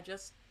he's like, I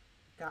just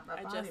Got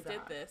my body did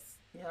back. this,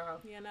 Yeah.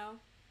 you know.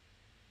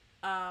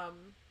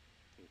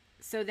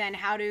 So then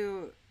how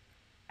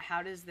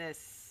does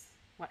this,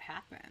 what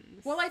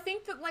happens? Well, I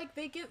think that like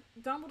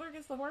Dumbledore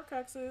gets the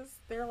Horcruxes.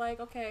 They're like,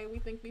 okay, we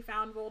think we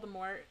found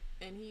Voldemort,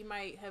 and he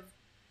might have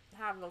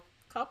a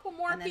couple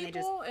more And then they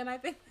people, and I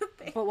think that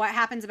they. But what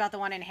happens about the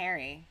one in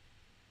Harry?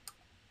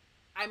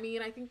 I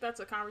mean, I think that's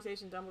a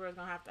conversation Dumbledore's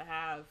gonna have to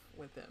have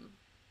with him.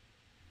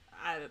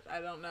 I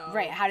don't know.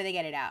 Right, how do they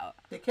get it out?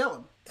 They kill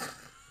him.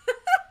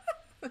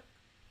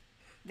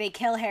 They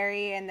kill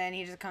Harry and then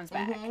he just comes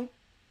back. Mhm.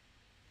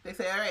 They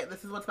say, all right,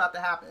 this is what's about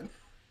to happen.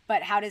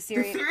 But how does Does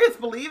Sirius Sirius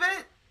believe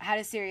it? how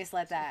does Sirius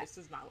let that? This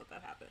does not let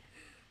that happen.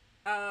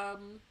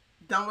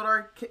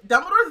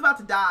 Dumbledore's about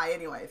to die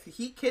anyway, so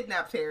he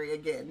kidnaps Harry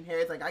again.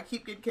 Harry's like, I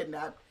keep getting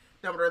kidnapped.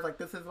 Dumbledore's like,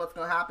 this is what's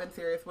going to happen.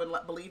 Sirius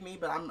wouldn't believe me,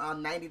 but I'm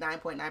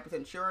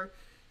 99.9% sure.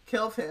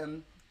 Kills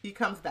him. He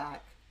comes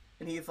back,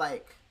 and he's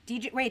like,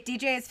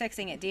 DJ is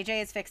fixing it.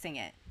 DJ is fixing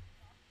it.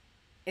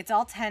 It's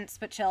all tense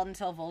but chilled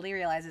until Voldy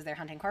realizes they're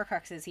hunting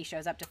Horcruxes. He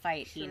shows up to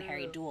fight. He and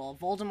Harry duel.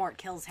 Voldemort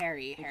kills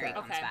Harry. Harry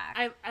comes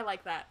back. I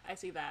like that. I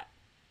see that.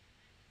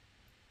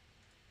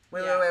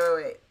 Wait.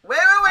 Where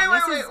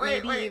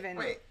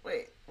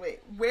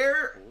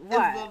is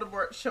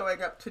Voldemort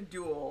showing up to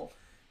duel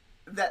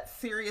that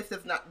Sirius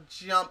does not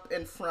jump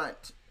in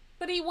front?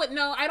 But he would.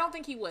 No, I don't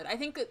think he would. I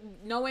think that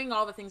knowing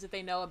all the things that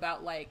they know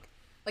about, like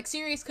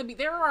Sirius could be.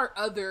 There are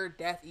other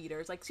Death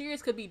Eaters. Like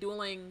Sirius could be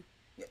dueling.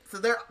 Yeah, so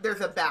there's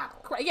a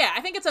battle. Yeah,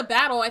 I think it's a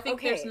battle. I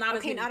think there's not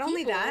as many not people.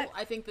 Only that.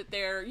 I think that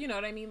they're, you know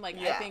what I mean? Like,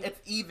 yeah, I think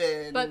it's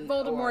even. But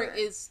Voldemort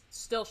is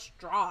still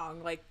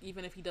strong, like,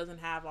 even if he doesn't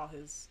have all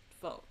his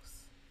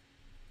folks.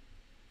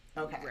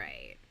 Okay.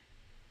 Right.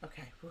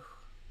 Okay.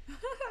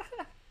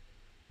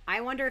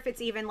 I wonder if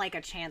it's even like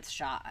a chance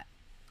shot.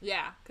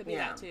 Yeah, could be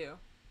that too.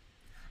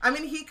 I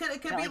mean, it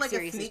could be like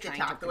a sneak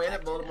attack. The way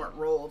that Voldemort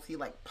rolls, he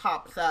like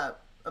pops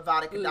up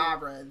Avada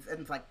Kedavras and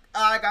it's like,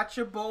 oh, I got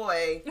your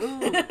boy.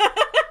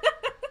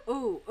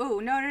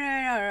 Ooh,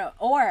 no.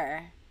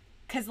 Or,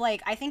 because,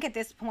 like, I think at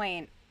this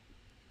point,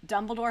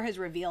 Dumbledore has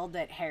revealed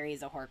that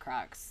Harry's a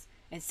Horcrux,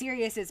 and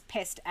Sirius is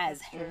pissed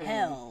as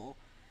hell.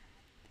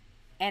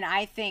 And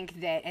I think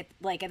that, at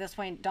this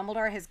point,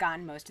 Dumbledore has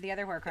gotten most of the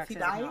other Horcruxes, if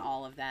not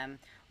all of them.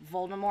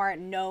 Voldemort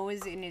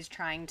knows and is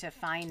trying to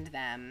find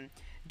them.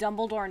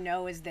 Dumbledore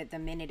knows that the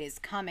minute is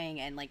coming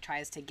and, like,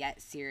 tries to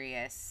get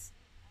Sirius.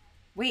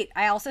 Wait,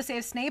 I also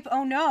saved Snape?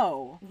 Oh,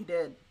 no. You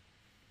did.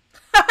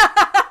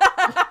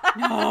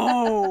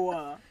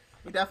 No.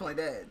 You definitely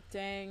did.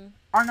 Dang.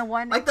 On the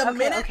one... Like, the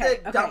minute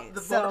that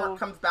the Voldemort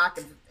comes back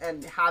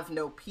and has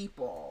no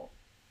people,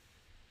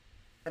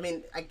 I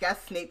mean, I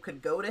guess Snape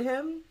could go to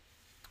him.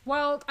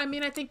 Well, I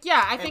mean, I think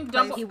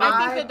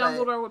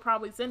Dumbledore would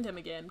probably send him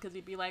again, because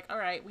he'd be like, all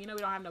right, we know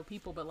we don't have no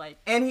people, but, like...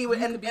 And he would,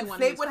 and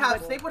Snape would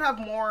have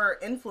more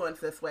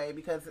influence this way,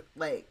 because,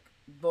 like,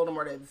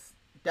 Voldemort is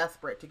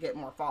desperate to get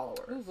more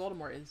followers. Ooh,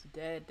 Voldemort is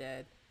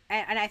dead.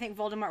 And I think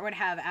Voldemort would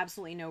have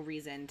absolutely no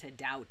reason to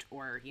doubt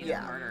or,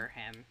 murder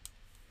him.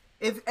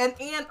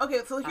 Okay,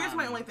 so here's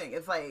my only thing.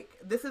 It's like,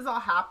 this is all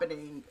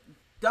happening.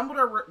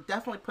 Dumbledore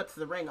definitely puts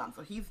the ring on,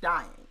 so he's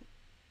dying.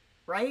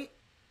 Right?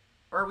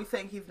 Or are we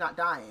saying he's not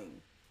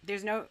dying?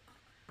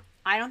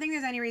 I don't think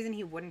there's any reason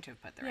he wouldn't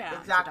have put the ring on.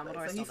 Exactly.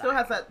 So he still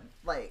has that,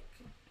 like...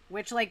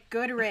 Which, like,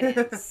 good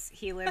riddance.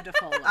 He lived a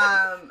full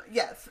life.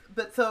 Yes,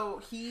 but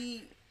so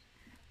he...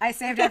 I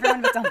saved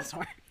everyone but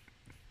Dumbledore.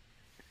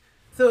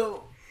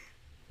 So...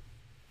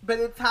 But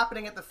it's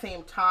happening at the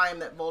same time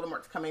that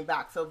Voldemort's coming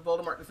back, so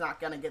Voldemort is not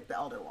going to get the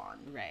Elder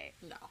Wand. Right.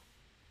 No.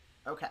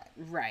 Okay.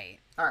 Right.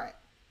 All right.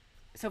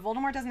 So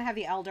Voldemort doesn't have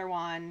the Elder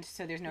Wand,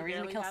 so there's no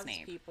reason to kill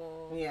Snape.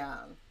 People. Yeah.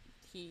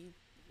 He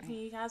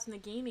has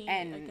Nagini,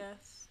 and... I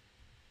guess.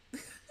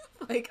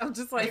 Like, I'm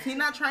just like... Is he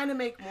not trying to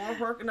make more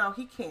work? No,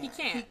 he can't. He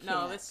can't.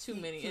 No, it's too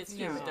many. He's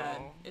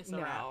done. It's a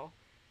wrap.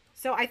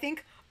 So I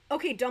think...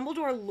 Okay,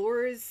 Dumbledore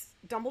lures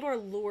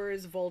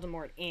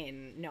Voldemort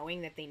in,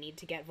 knowing that they need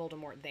to get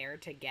Voldemort there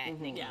to get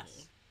Nagini.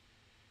 Yes.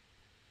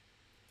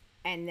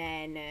 And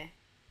then...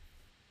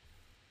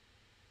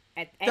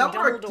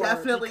 Dumbledore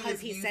definitely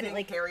is using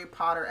Harry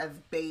Potter as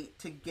bait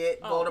to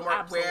get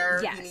Voldemort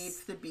where he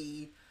needs to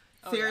be.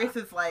 Sirius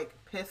is, like,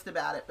 pissed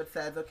about it, but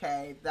says,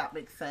 okay, that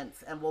makes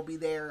sense, and we'll be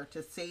there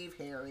to save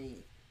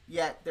Harry.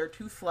 Yet, they're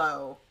too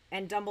slow.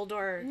 And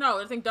Dumbledore...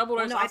 No, I think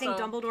Dumbledore I think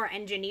Dumbledore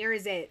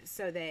engineers it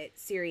so that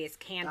Sirius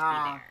can't be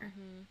there.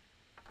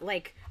 Mm-hmm.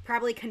 Like,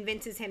 probably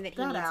convinces him that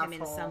he needs him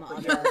in some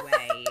other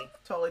way.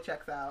 Totally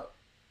checks out.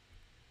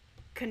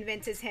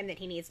 Convinces him that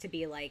he needs to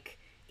be, like,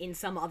 in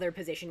some other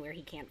position where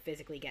he can't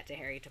physically get to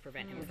Harry to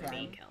prevent him from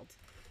being killed.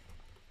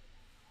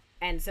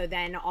 And so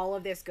then all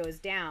of this goes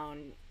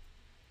down,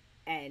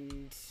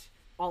 and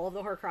all of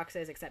the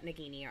Horcruxes except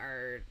Nagini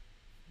are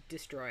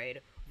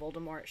destroyed.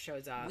 Voldemort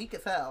shows up. Weak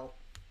as hell.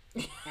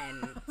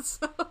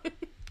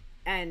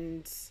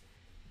 And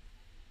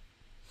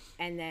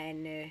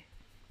then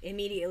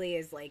immediately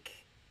is, like,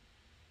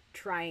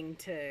 trying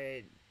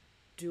to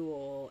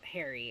duel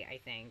Harry, I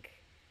think.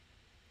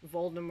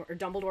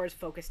 Dumbledore is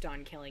focused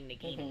on killing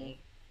Nagini.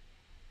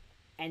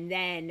 And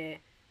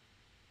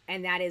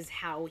that is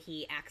how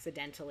he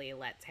accidentally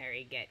lets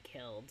Harry get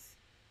killed,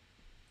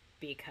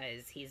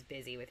 because he's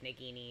busy with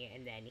Nagini,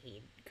 and then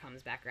he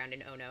comes back around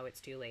and, oh no, it's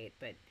too late,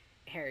 but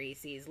Harry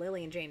sees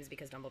Lily and James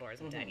because Dumbledore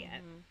isn't dead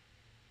yet.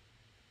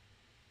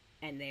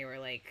 And they were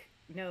like,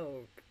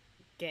 no,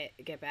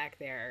 get back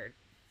there,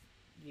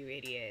 you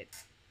idiot.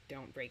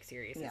 Don't break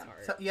Sirius's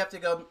heart. So you have to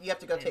go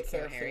take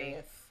care of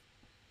Sirius.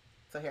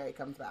 So Harry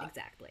comes back.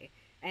 Exactly.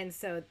 And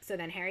so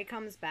then Harry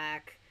comes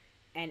back,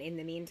 and in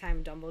the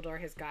meantime, Dumbledore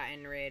has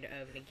gotten rid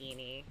of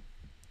Nagini.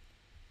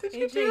 Did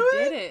you do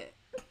it? Did it.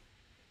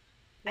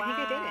 Wow. I think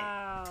I did it.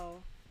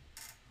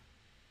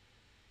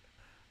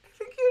 I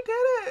think you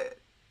did it.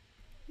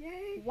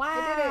 Yay.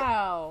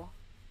 Wow.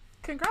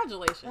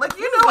 Congratulations. Like,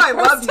 you know I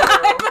love you.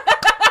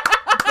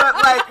 But,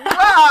 like,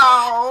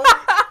 wow.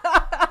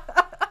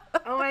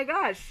 Oh my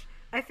gosh.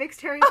 I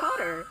fixed Harry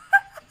Potter.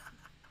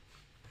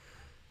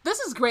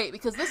 great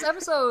because this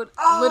episode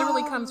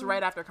literally comes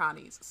right after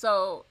Connie's.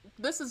 So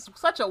this is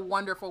such a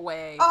wonderful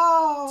way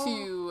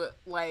to,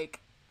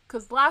 like,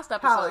 because last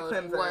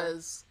episode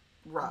was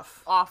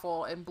rough,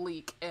 awful, and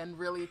bleak, and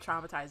really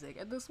traumatizing,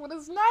 and this one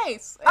is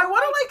nice. I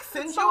want to, like,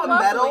 send you a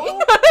lovely.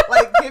 medal,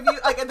 like, give you,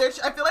 like, and I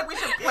feel like we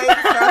should play the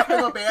Star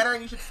Spangled Banner,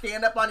 and you should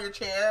stand up on your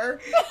chair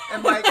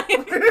and, like,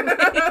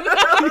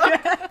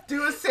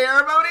 do a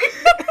ceremony.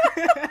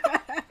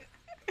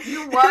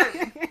 You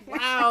won.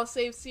 Wow,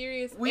 save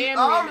Sirius. We and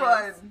all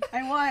Remus. won.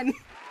 I won.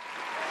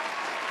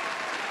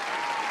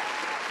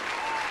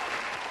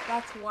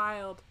 That's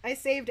wild. I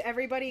saved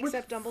everybody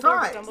except Dumbledore,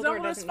 fine. but Dumbledore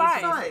Dumbledore's doesn't fine.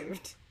 need to be Fine.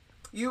 saved.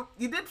 You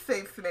did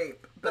save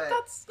Snape, but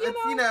that's, it's,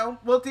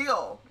 we'll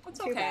deal. It's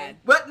Too okay. bad.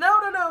 But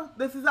no.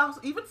 This is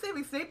also, even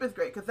saving Snape is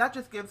great because that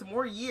just gives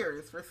more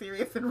years for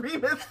Sirius and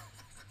Remus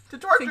to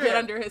torture To get him.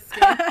 under his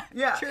skin.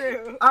 Yeah.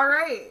 True. All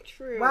right.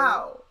 True.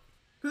 Wow.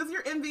 Who's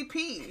your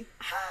MVP?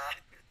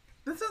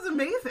 This is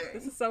amazing.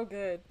 This is so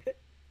good.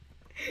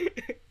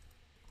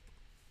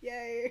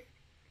 Yay.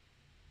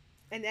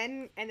 And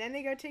then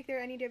they go take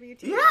their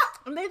NEWT. Yeah.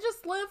 And they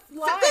just live They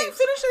lives. finish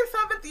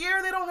their 7th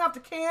year. They don't have to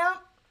camp.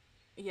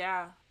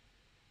 Yeah.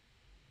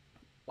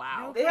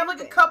 Wow. No. They have like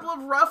a couple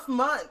of rough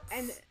months.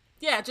 And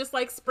Yeah, just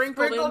like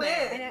sprinkled in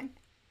there. in. and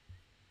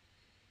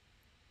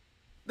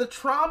The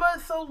trauma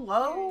is so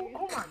low.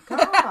 Oh my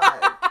god.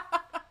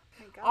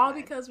 my God. All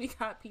because we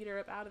got Peter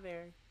up out of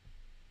there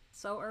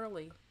so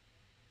early.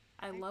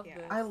 I love yeah.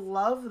 this. I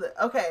love this.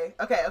 Okay.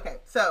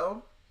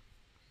 So,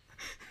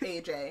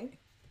 AJ,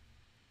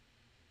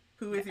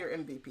 who is your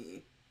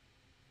MVP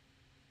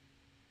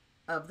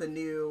of the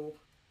new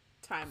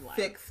Timeline.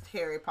 fixed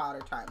Harry Potter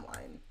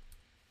timeline?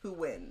 Who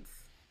wins?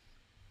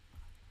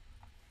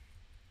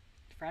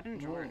 Fred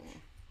and George.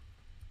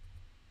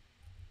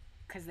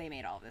 Because they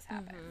made all this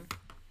happen.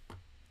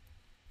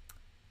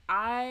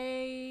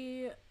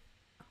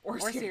 Or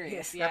Sirius.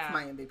 Sirius. Yeah. That's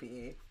my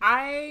MVP.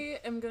 I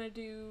am gonna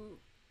do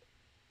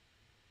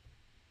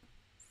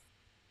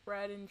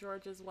Fred and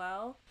George as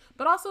well,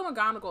 but also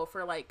McGonagall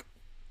for, like,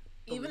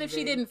 even if she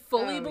Believing. didn't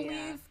fully Oh,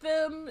 believe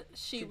them,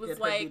 she She was did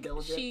her like,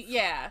 due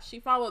diligence. she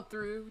followed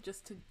through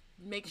just to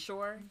make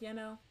sure,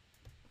 Yeah,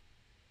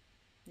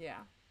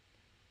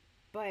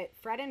 But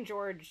Fred and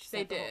George they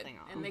set the whole did, thing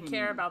off. and they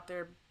care about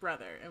their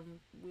brother, and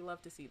we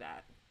love to see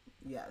that.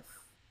 Yes.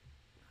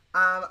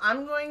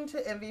 I'm going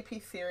to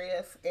MVP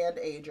Sirius and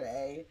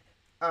AJ.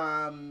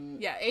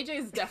 Yeah,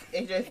 AJ's AJ's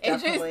AJ's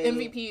definitely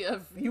MVP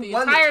of You the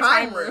won entire the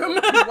time room.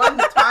 You won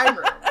the time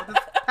room. We'll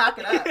just pack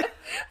it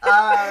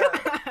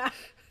up.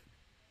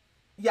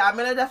 Yeah, I'm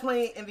gonna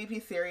definitely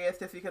MVP Sirius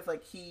just because,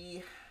 like,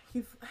 he's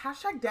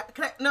hashtag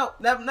dad. No.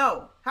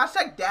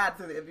 Hashtag dads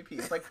are the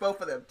MVPs. Like, both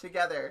of them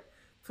together,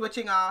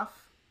 switching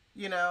off.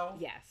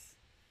 Yes.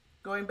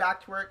 Going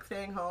back to work,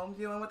 staying home,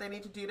 doing what they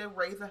need to do to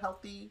raise a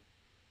healthy,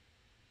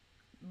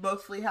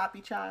 mostly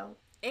happy child.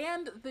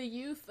 And the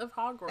youth of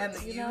Hogwarts, And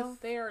the you know,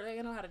 youth.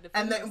 they know how to defend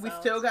And then we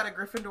themselves. still got a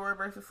Gryffindor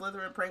versus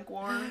Slytherin prank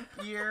war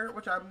year,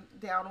 which I'm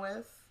down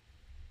with.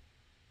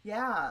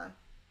 Yeah,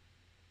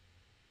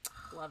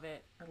 love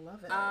it. I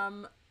love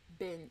it.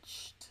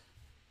 Benched.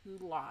 Who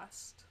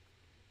lost?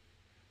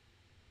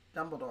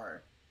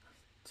 Dumbledore.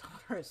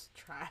 Dumbledore is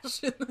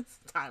trash in this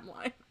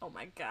timeline. Oh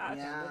my god.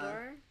 Yeah.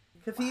 Dumbledore.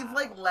 Because he's,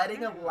 like,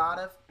 letting a lot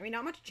of... I mean,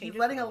 not much changes. He's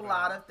letting a for Dumbledore.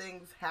 lot of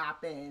things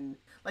happen.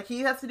 Like,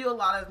 he has to do a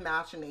lot of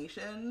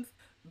machinations,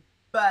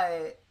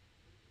 but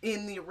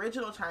in the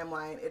original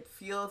timeline, it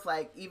feels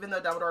like even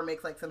though Dumbledore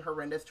makes, like, some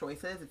horrendous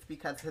choices, it's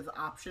because his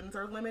options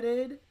are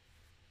limited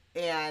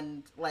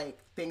and, like,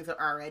 things are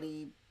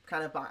already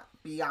kind of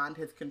beyond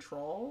his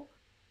control.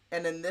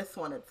 And in this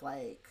one, it's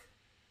like...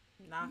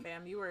 Nah,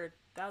 fam, you're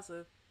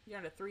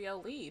in a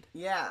 3-0 lead.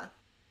 Yeah.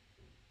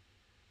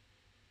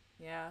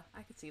 Yeah,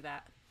 I could see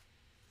that.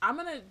 I'm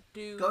gonna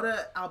do... Go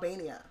to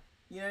Albania.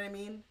 You know what I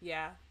mean?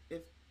 Yeah.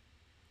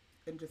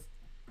 And just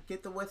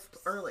get the wisp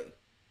early.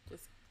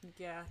 Just,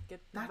 yeah,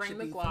 That bring should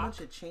the be... Someone Glock.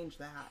 should change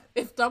that.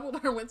 If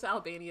Dumbledore went to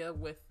Albania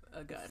with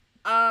a gun.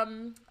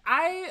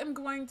 I am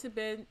going to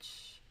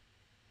bench...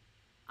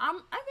 I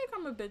think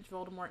I'm gonna bench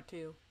Voldemort,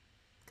 too.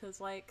 Because,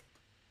 like,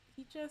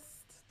 he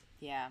just...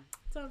 Yeah.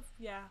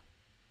 Yeah.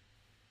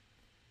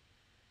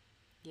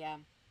 Yeah.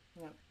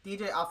 Yeah.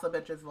 DJ also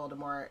benches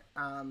Voldemort.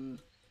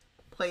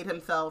 Played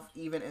himself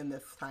even in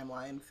this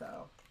timeline,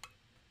 so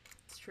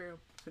It's true.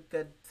 it's a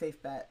good,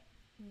 safe bet.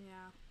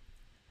 Yeah.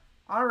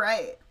 All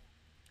right.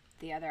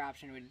 The other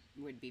option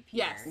would be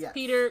Peter. Yes, Yes.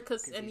 Peter,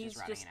 'cause and he's he's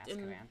rotting just in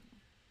in Azkaban.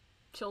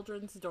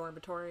 children's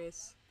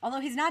dormitories. Although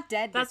he's not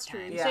dead That's this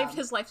true. time. He Yeah. saved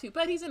his life too,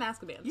 but he's in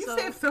Azkaban. You so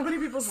saved so many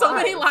people's so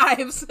lives. many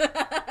lives.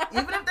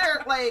 Even if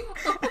they're, like,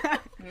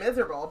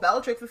 miserable.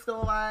 Bellatrix is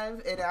still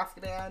alive in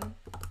Azkaban.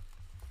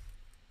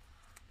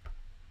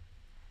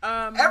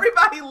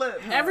 Everybody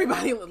lives.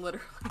 Everybody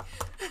literally.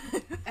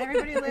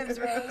 Everybody lives,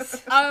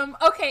 Rose.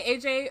 Okay,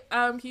 AJ.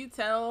 Can you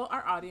tell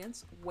our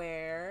audience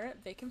where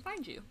they can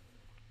find you?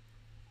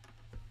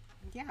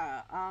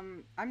 Yeah,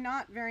 I'm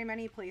not very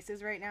many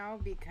places right now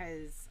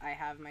because I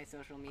have my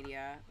social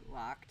media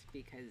locked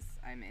because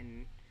I'm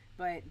in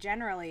but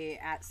generally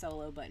at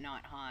Solo, but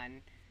not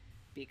Han,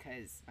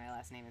 because my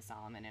last name is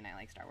Solomon and I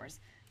like Star Wars.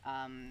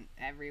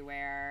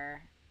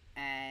 Everywhere,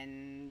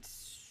 and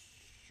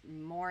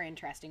more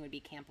interesting would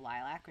be Camp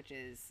Lilac, which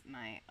is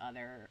my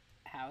other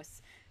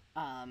house,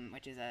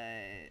 which is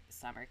a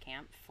summer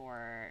camp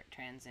for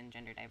trans and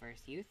gender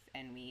diverse youth,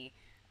 and we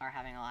are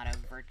having a lot of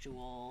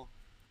virtual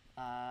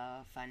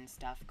fun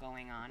stuff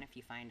going on. If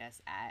you find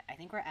us I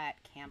think we're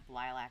at Camp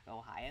Lilac,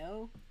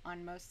 Ohio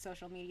on most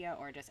social media,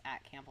 or just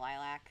at Camp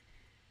Lilac,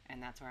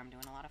 and that's where I'm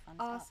doing a lot of fun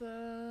stuff.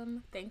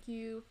 Awesome. Thank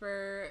you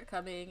for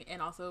coming,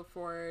 and also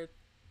for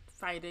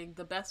finding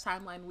the best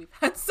timeline we've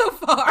had so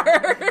far.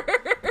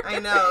 I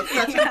know,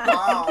 such a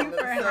balm. Thank you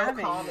for It was so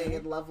having calming me.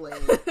 and lovely.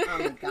 Oh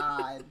my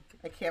god.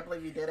 I can't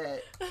believe you did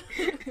it.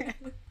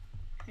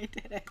 I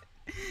did it.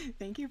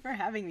 Thank you for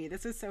having me.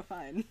 This was so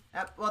fun.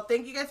 Well,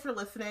 thank you guys for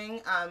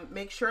listening.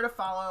 Make sure to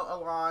follow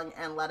along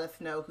and let us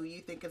know who you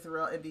think is the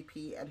real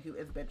MVP and who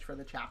is bitch for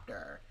the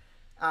chapter.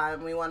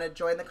 We want to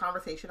join the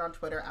conversation on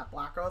Twitter at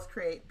Black Girls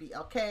Create,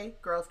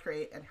 BLK Girls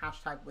Create, and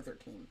hashtag Wizard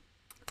Team.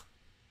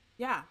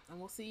 Yeah, and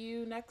we'll see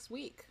you next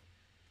week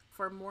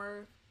for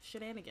more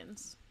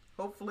shenanigans.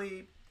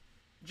 Hopefully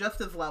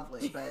just as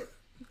lovely, but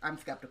I'm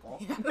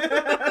skeptical. All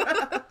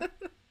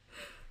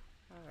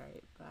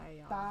right, bye,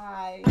 y'all.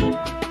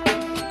 Bye.